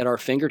have at our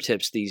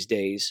fingertips these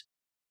days,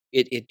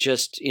 it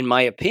just, in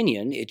my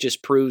opinion, it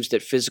just proves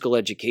that physical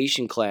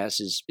education class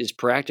is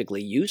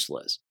practically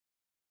useless.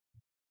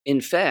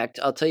 In fact,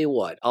 I'll tell you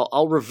what,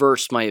 I'll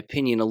reverse my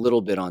opinion a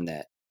little bit on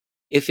that.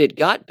 If it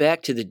got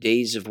back to the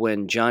days of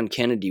when John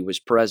Kennedy was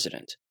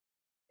president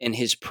and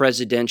his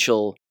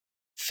presidential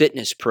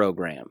fitness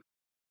program,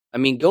 I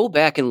mean, go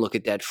back and look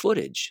at that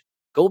footage.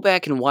 Go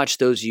back and watch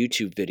those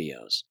YouTube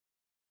videos.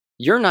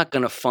 You're not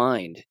going to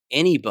find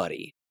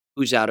anybody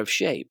who's out of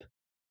shape.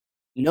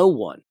 No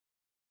one.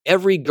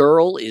 Every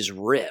girl is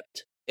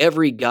ripped.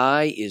 Every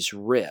guy is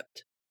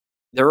ripped.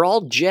 They're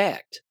all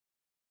jacked.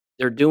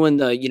 They're doing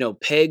the,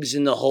 pegs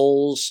in the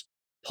holes,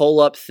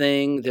 pull-up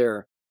thing.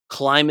 They're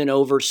climbing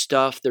over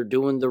stuff. They're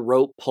doing the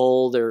rope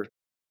pull. They're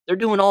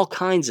doing all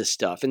kinds of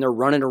stuff, and they're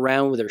running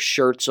around with their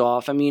shirts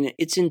off. I mean,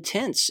 it's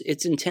intense.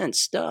 It's intense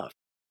stuff.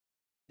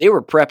 They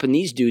were prepping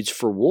these dudes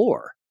for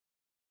war.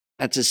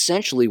 That's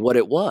essentially what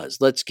it was.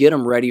 Let's get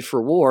them ready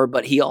for war,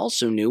 but he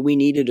also knew we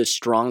needed a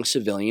strong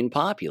civilian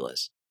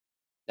populace.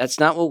 That's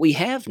not what we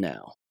have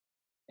now.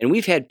 And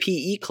we've had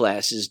PE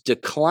classes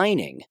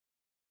declining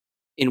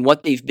in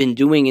what they've been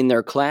doing in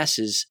their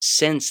classes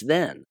since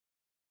then.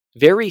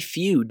 Very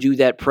few do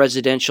that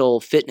presidential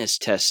fitness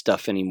test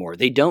stuff anymore.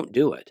 They don't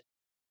do it.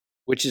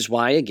 Which is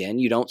why, again,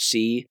 you don't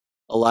see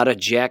a lot of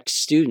jacked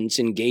students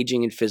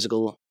engaging in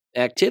physical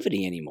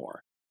activity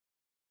anymore.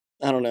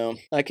 I don't know.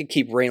 I could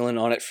keep railing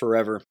on it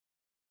forever.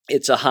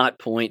 It's a hot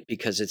point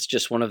because it's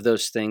just one of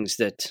those things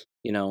that,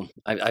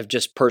 I've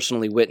just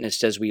personally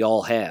witnessed, as we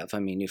all have. I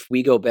mean, if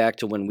we go back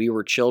to when we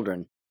were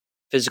children,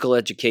 physical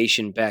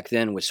education back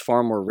then was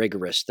far more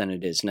rigorous than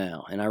it is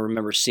now. And I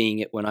remember seeing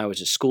it when I was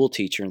a school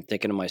teacher and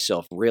thinking to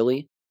myself,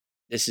 really?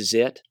 This is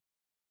it?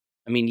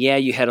 I mean, yeah,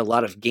 you had a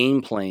lot of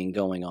game playing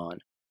going on,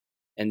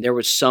 and there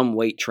was some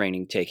weight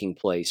training taking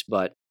place,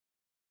 but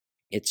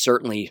it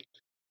certainly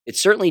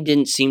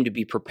didn't seem to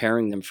be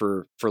preparing them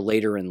for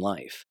later in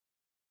life.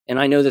 And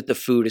I know that the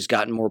food has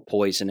gotten more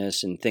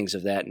poisonous and things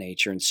of that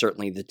nature, and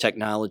certainly the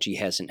technology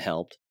hasn't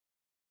helped.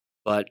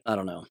 But I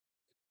don't know.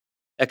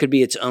 That could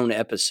be its own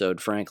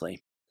episode,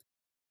 frankly.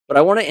 But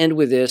I want to end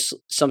with this,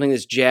 something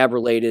that's jab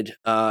related.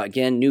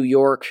 Again, New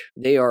York,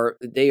 they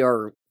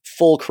are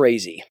full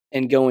crazy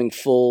and going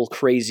full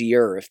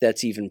crazier, if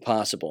that's even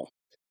possible.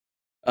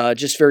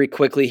 Just very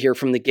quickly here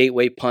from the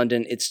Gateway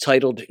Pundit, it's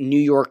titled New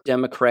York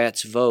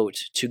Democrats Vote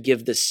to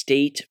Give the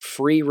State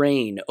Free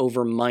Rein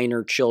Over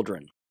Minor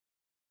Children.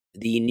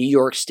 The New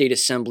York State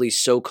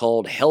Assembly's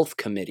so-called Health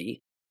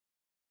Committee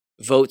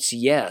votes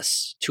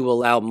yes to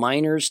allow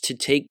minors to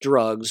take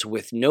drugs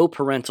with no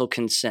parental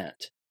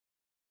consent.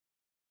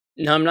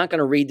 Now, I'm not going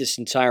to read this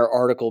entire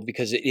article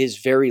because it is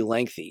very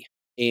lengthy,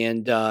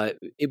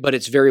 but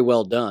it's very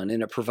well done,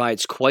 and it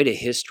provides quite a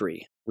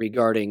history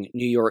regarding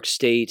New York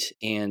State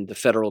and the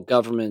federal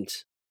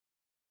government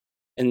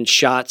and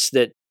shots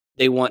that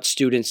they want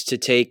students to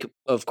take.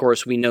 Of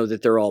course, we know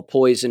that they're all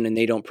poison and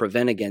they don't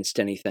prevent against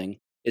anything.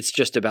 It's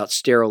just about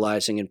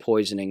sterilizing and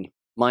poisoning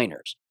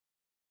minors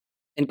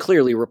and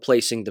clearly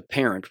replacing the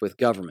parent with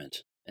government,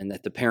 and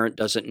that the parent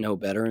doesn't know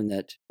better, and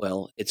that,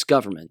 well, it's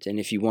government. And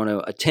if you want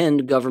to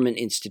attend government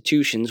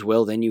institutions,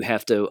 well, then you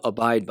have to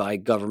abide by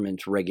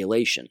government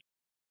regulation.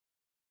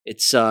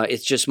 It's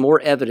just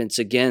more evidence,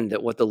 again,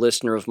 that what the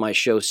listener of my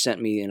show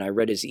sent me, and I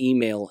read his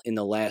email in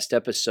the last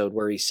episode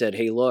where he said,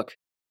 hey, look,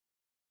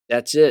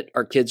 that's it.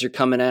 Our kids are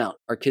coming out.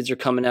 Our kids are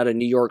coming out of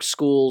New York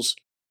schools.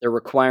 They're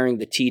requiring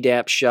the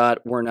Tdap shot.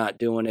 We're not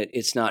doing it.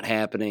 It's not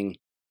happening.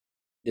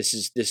 This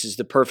is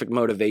the perfect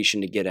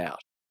motivation to get out.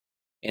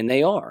 And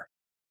they are.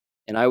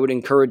 And I would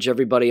encourage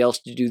everybody else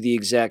to do the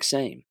exact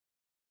same.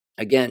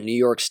 Again, New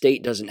York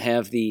State doesn't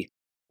have the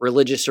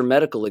religious or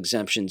medical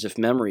exemptions, if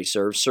memory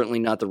serves, certainly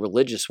not the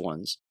religious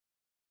ones.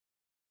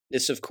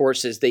 This, of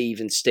course, as they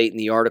even state in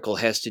the article,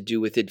 has to do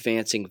with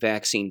advancing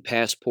vaccine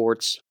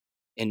passports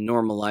and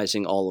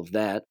normalizing all of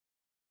that.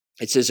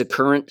 It says a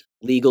current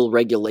legal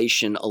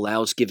regulation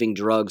allows giving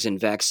drugs and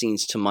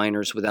vaccines to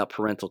minors without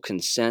parental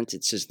consent.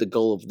 It says the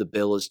goal of the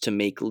bill is to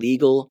make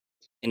legal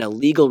an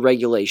illegal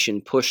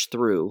regulation pushed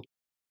through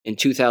in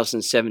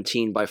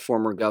 2017 by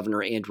former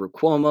Governor Andrew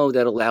Cuomo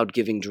that allowed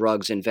giving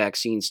drugs and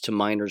vaccines to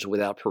minors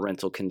without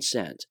parental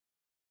consent.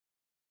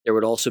 There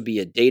would also be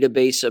a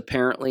database,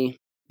 apparently,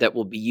 that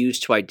will be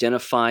used to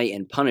identify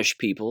and punish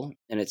people,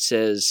 and it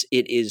says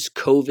it is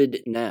COVID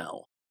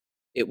now.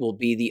 It will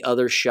be the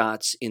other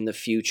shots in the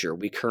future.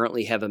 We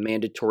currently have a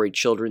mandatory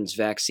children's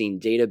vaccine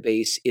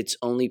database. Its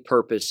only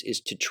purpose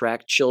is to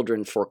track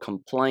children for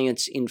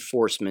compliance,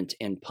 enforcement,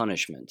 and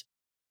punishment.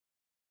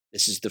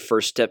 This is the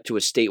first step to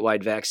a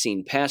statewide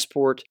vaccine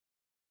passport.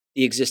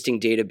 The existing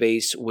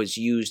database was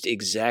used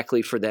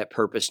exactly for that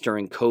purpose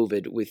during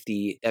COVID with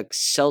the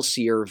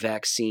Excelsior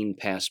vaccine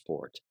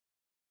passport.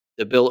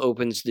 The bill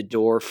opens the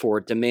door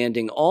for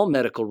demanding all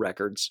medical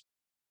records,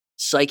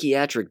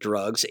 psychiatric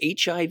drugs,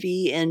 HIV,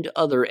 and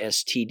other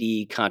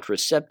STD,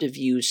 contraceptive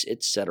use,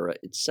 etc.,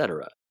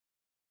 etc.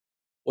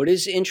 What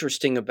is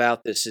interesting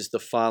about this is the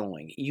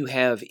following. You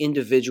have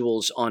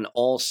individuals on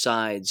all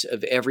sides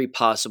of every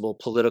possible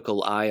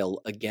political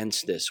aisle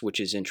against this,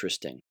 which is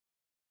interesting.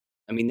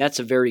 I mean, that's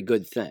a very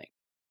good thing.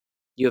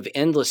 You have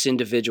endless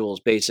individuals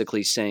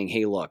basically saying,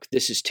 hey, look,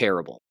 this is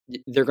terrible.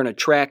 They're going to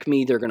track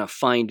me, they're going to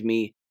find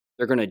me,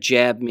 they're going to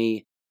jab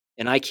me,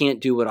 and I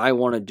can't do what I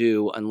want to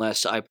do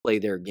unless I play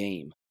their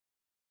game.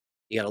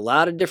 You got a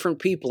lot of different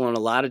people on a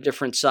lot of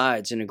different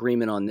sides in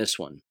agreement on this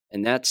one.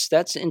 And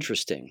that's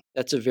interesting.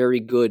 That's a very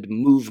good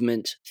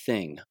movement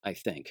thing, I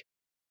think.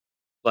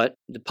 But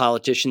the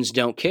politicians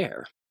don't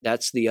care.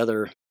 That's the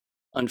other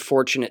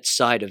unfortunate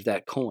side of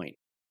that coin.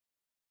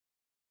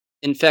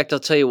 In fact, I'll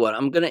tell you what,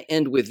 I'm going to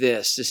end with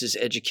this. This is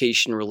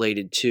education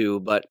related too,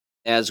 but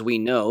as we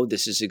know,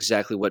 this is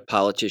exactly what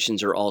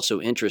politicians are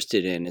also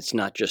interested in. It's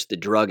not just the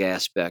drug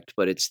aspect,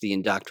 but it's the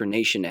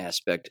indoctrination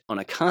aspect on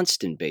a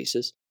constant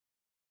basis.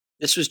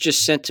 This was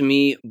just sent to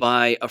me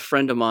by a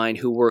friend of mine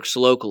who works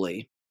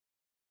locally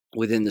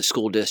within the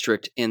school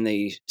district, and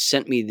they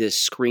sent me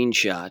this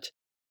screenshot.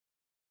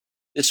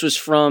 This was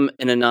from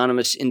an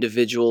anonymous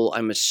individual.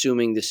 I'm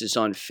assuming this is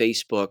on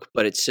Facebook,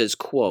 but it says,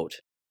 quote,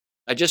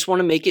 I just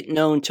want to make it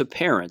known to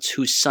parents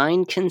who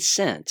sign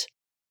consent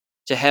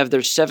to have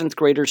their 7th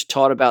graders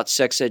taught about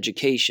sex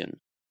education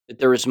that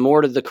there is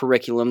more to the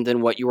curriculum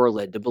than what you are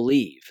led to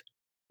believe.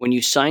 When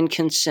you sign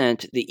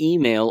consent, the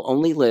email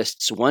only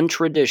lists one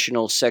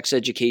traditional sex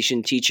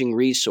education teaching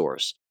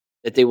resource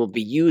that they will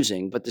be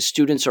using, but the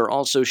students are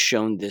also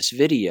shown this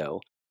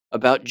video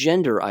about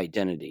gender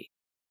identity.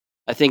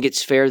 I think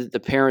it's fair that the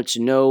parents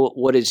know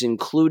what is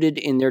included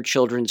in their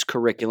children's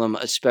curriculum,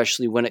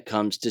 especially when it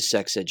comes to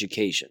sex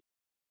education.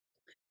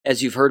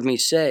 As you've heard me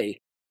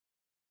say,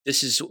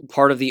 this is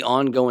part of the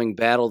ongoing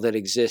battle that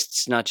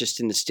exists not just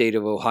in the state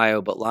of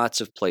Ohio, but lots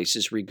of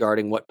places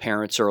regarding what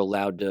parents are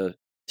allowed to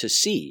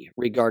see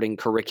regarding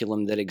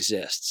curriculum that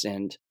exists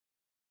and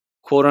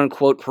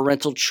quote-unquote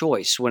parental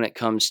choice when it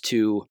comes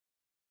to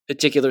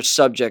particular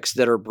subjects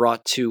that are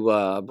brought to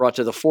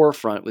the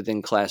forefront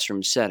within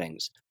classroom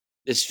settings.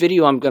 This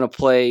video I'm going to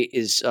play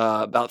is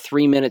about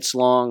 3 minutes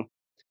long.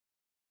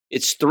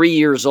 It's 3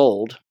 years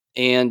old,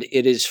 and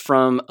it is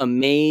from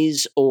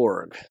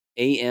amaze.org.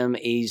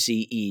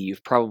 AMAZE.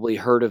 You've probably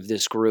heard of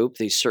this group.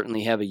 They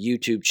certainly have a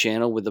YouTube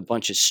channel with a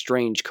bunch of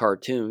strange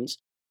cartoons.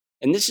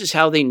 And this is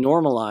how they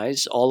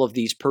normalize all of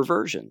these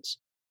perversions.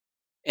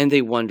 And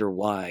they wonder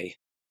why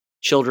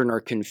children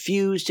are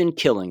confused and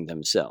killing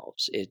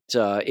themselves.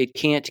 It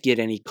can't get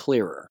any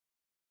clearer.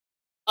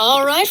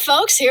 All right,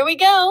 folks, here we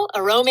go.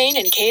 A romaine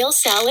and kale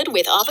salad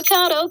with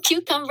avocado,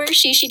 cucumber,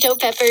 shishito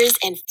peppers,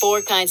 and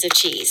 4 kinds of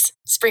cheese.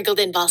 Sprinkled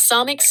in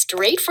balsamic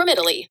straight from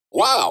Italy.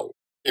 Wow!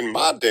 In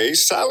my day,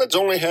 salads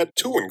only had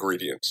 2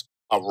 ingredients.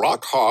 A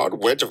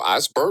rock-hard wedge of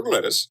iceberg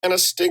lettuce and a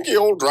stinky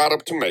old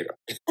dried-up tomato.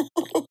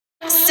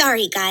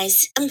 Sorry,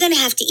 guys. I'm gonna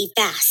have to eat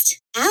fast.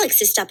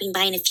 Alex is stopping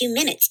by in a few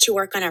minutes to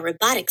work on our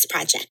robotics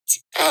project.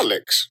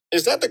 Alex?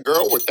 Is that the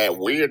girl with that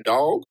weird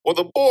dog? Or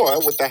the boy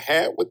with the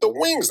hat with the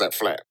wings that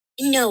flap?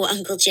 No,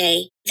 Uncle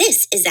Jay.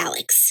 This is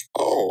Alex.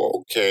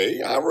 Oh,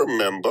 okay. I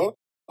remember.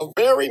 A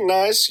very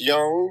nice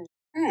young...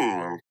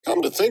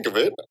 come to think of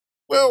it.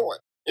 Well,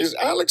 is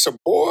Alex a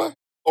boy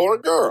or a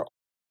girl?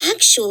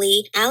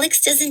 Actually,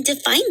 Alex doesn't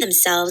define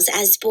themselves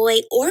as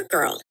boy or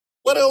girl.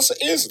 What else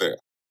is there?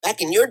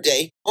 Back in your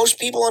day, most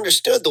people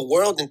understood the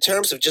world in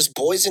terms of just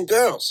boys and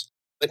girls.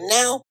 But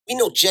now, we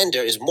know gender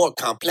is more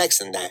complex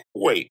than that.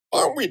 Wait,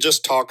 aren't we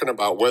just talking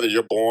about whether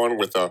you're born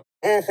with a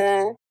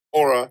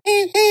or a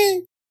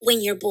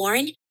When you're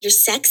born, your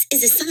sex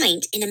is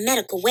assigned in a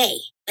medical way,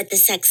 but the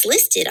sex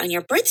listed on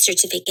your birth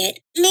certificate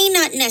may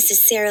not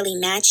necessarily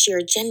match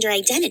your gender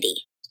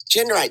identity.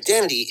 Gender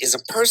identity is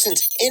a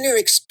person's inner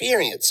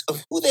experience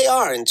of who they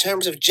are in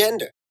terms of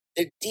gender,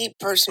 their deep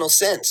personal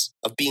sense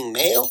of being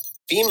male,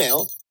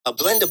 female, a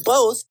blend of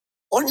both,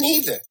 or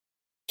neither.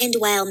 And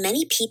while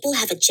many people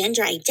have a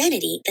gender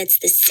identity that's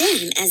the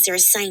same as their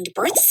assigned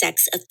birth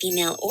sex of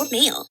female or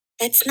male,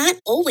 that's not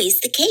always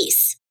the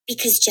case,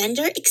 because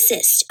gender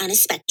exists on a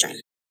spectrum.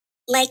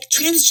 Like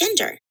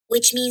transgender,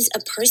 which means a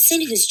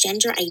person whose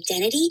gender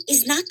identity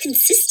is not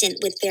consistent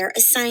with their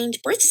assigned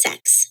birth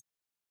sex.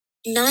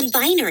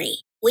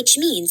 Non-binary, which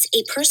means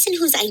a person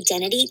whose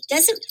identity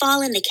doesn't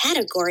fall in the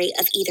category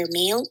of either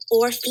male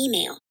or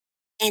female.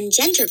 And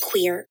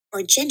genderqueer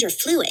or gender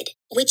fluid,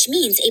 which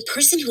means a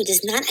person who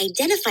does not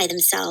identify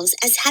themselves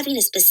as having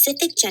a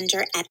specific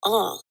gender at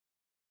all.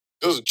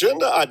 Does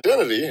gender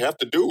identity have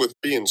to do with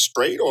being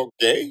straight or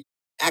gay?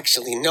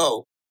 Actually,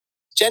 no.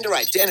 Gender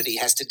identity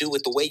has to do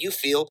with the way you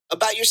feel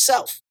about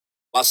yourself,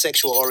 while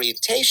sexual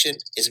orientation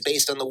is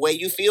based on the way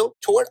you feel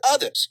toward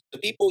others, the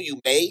people you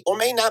may or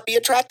may not be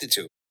attracted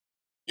to.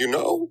 You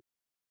know,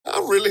 I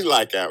really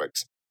like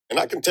Alex, and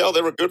I can tell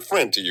they're a good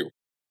friend to you.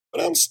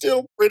 But I'm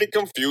still pretty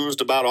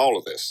confused about all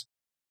of this.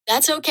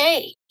 That's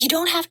okay. You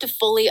don't have to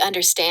fully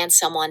understand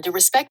someone to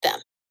respect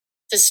them.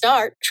 To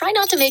start, try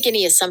not to make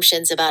any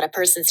assumptions about a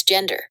person's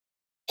gender,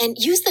 and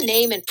use the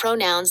name and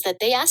pronouns that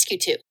they ask you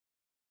to.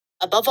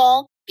 Above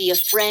all, be a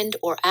friend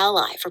or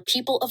ally for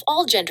people of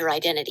all gender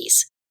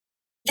identities.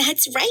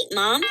 That's right,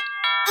 Mom.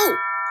 Oh,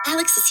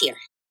 Alex is here.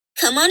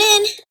 Come on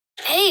in.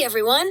 Hey,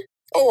 everyone.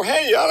 Oh,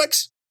 hey,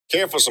 Alex.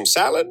 Care for some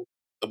salad?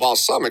 The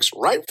balsamic's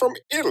right from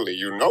Italy,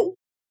 you know.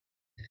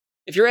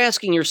 If you're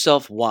asking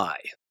yourself why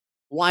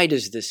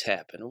does this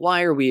happen?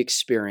 Why are we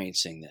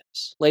experiencing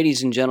this?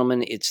 Ladies and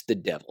gentlemen, it's the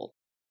devil.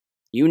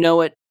 You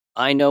know it,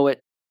 I know it,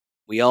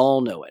 we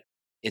all know it.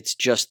 It's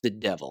just the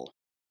devil.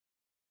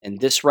 And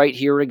this right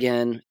here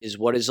again is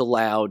what is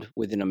allowed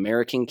within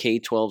American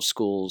K12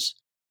 schools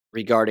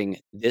regarding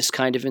this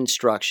kind of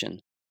instruction.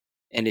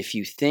 And if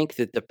you think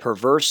that the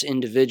perverse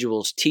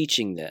individuals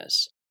teaching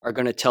this are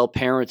going to tell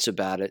parents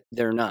about it,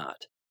 they're not.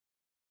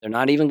 They're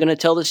not even going to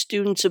tell the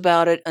students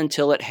about it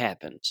until it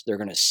happens. They're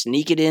going to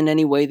sneak it in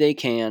any way they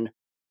can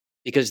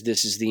because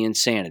this is the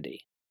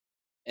insanity.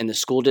 And the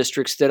school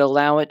districts that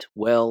allow it,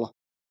 well,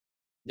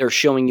 they're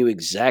showing you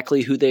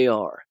exactly who they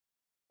are,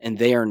 and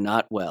they are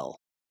not well.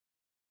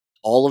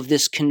 All of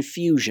this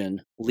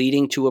confusion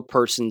leading to a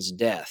person's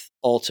death,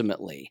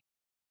 ultimately,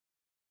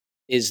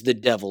 is the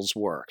devil's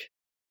work.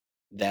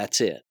 That's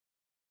it.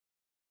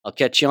 I'll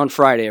catch you on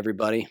Friday,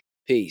 everybody.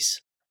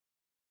 Peace.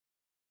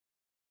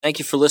 Thank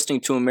you for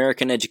listening to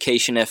American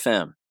Education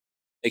FM.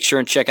 Make sure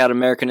and check out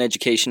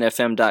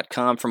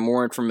AmericanEducationFM.com for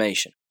more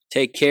information.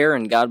 Take care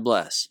and God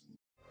bless.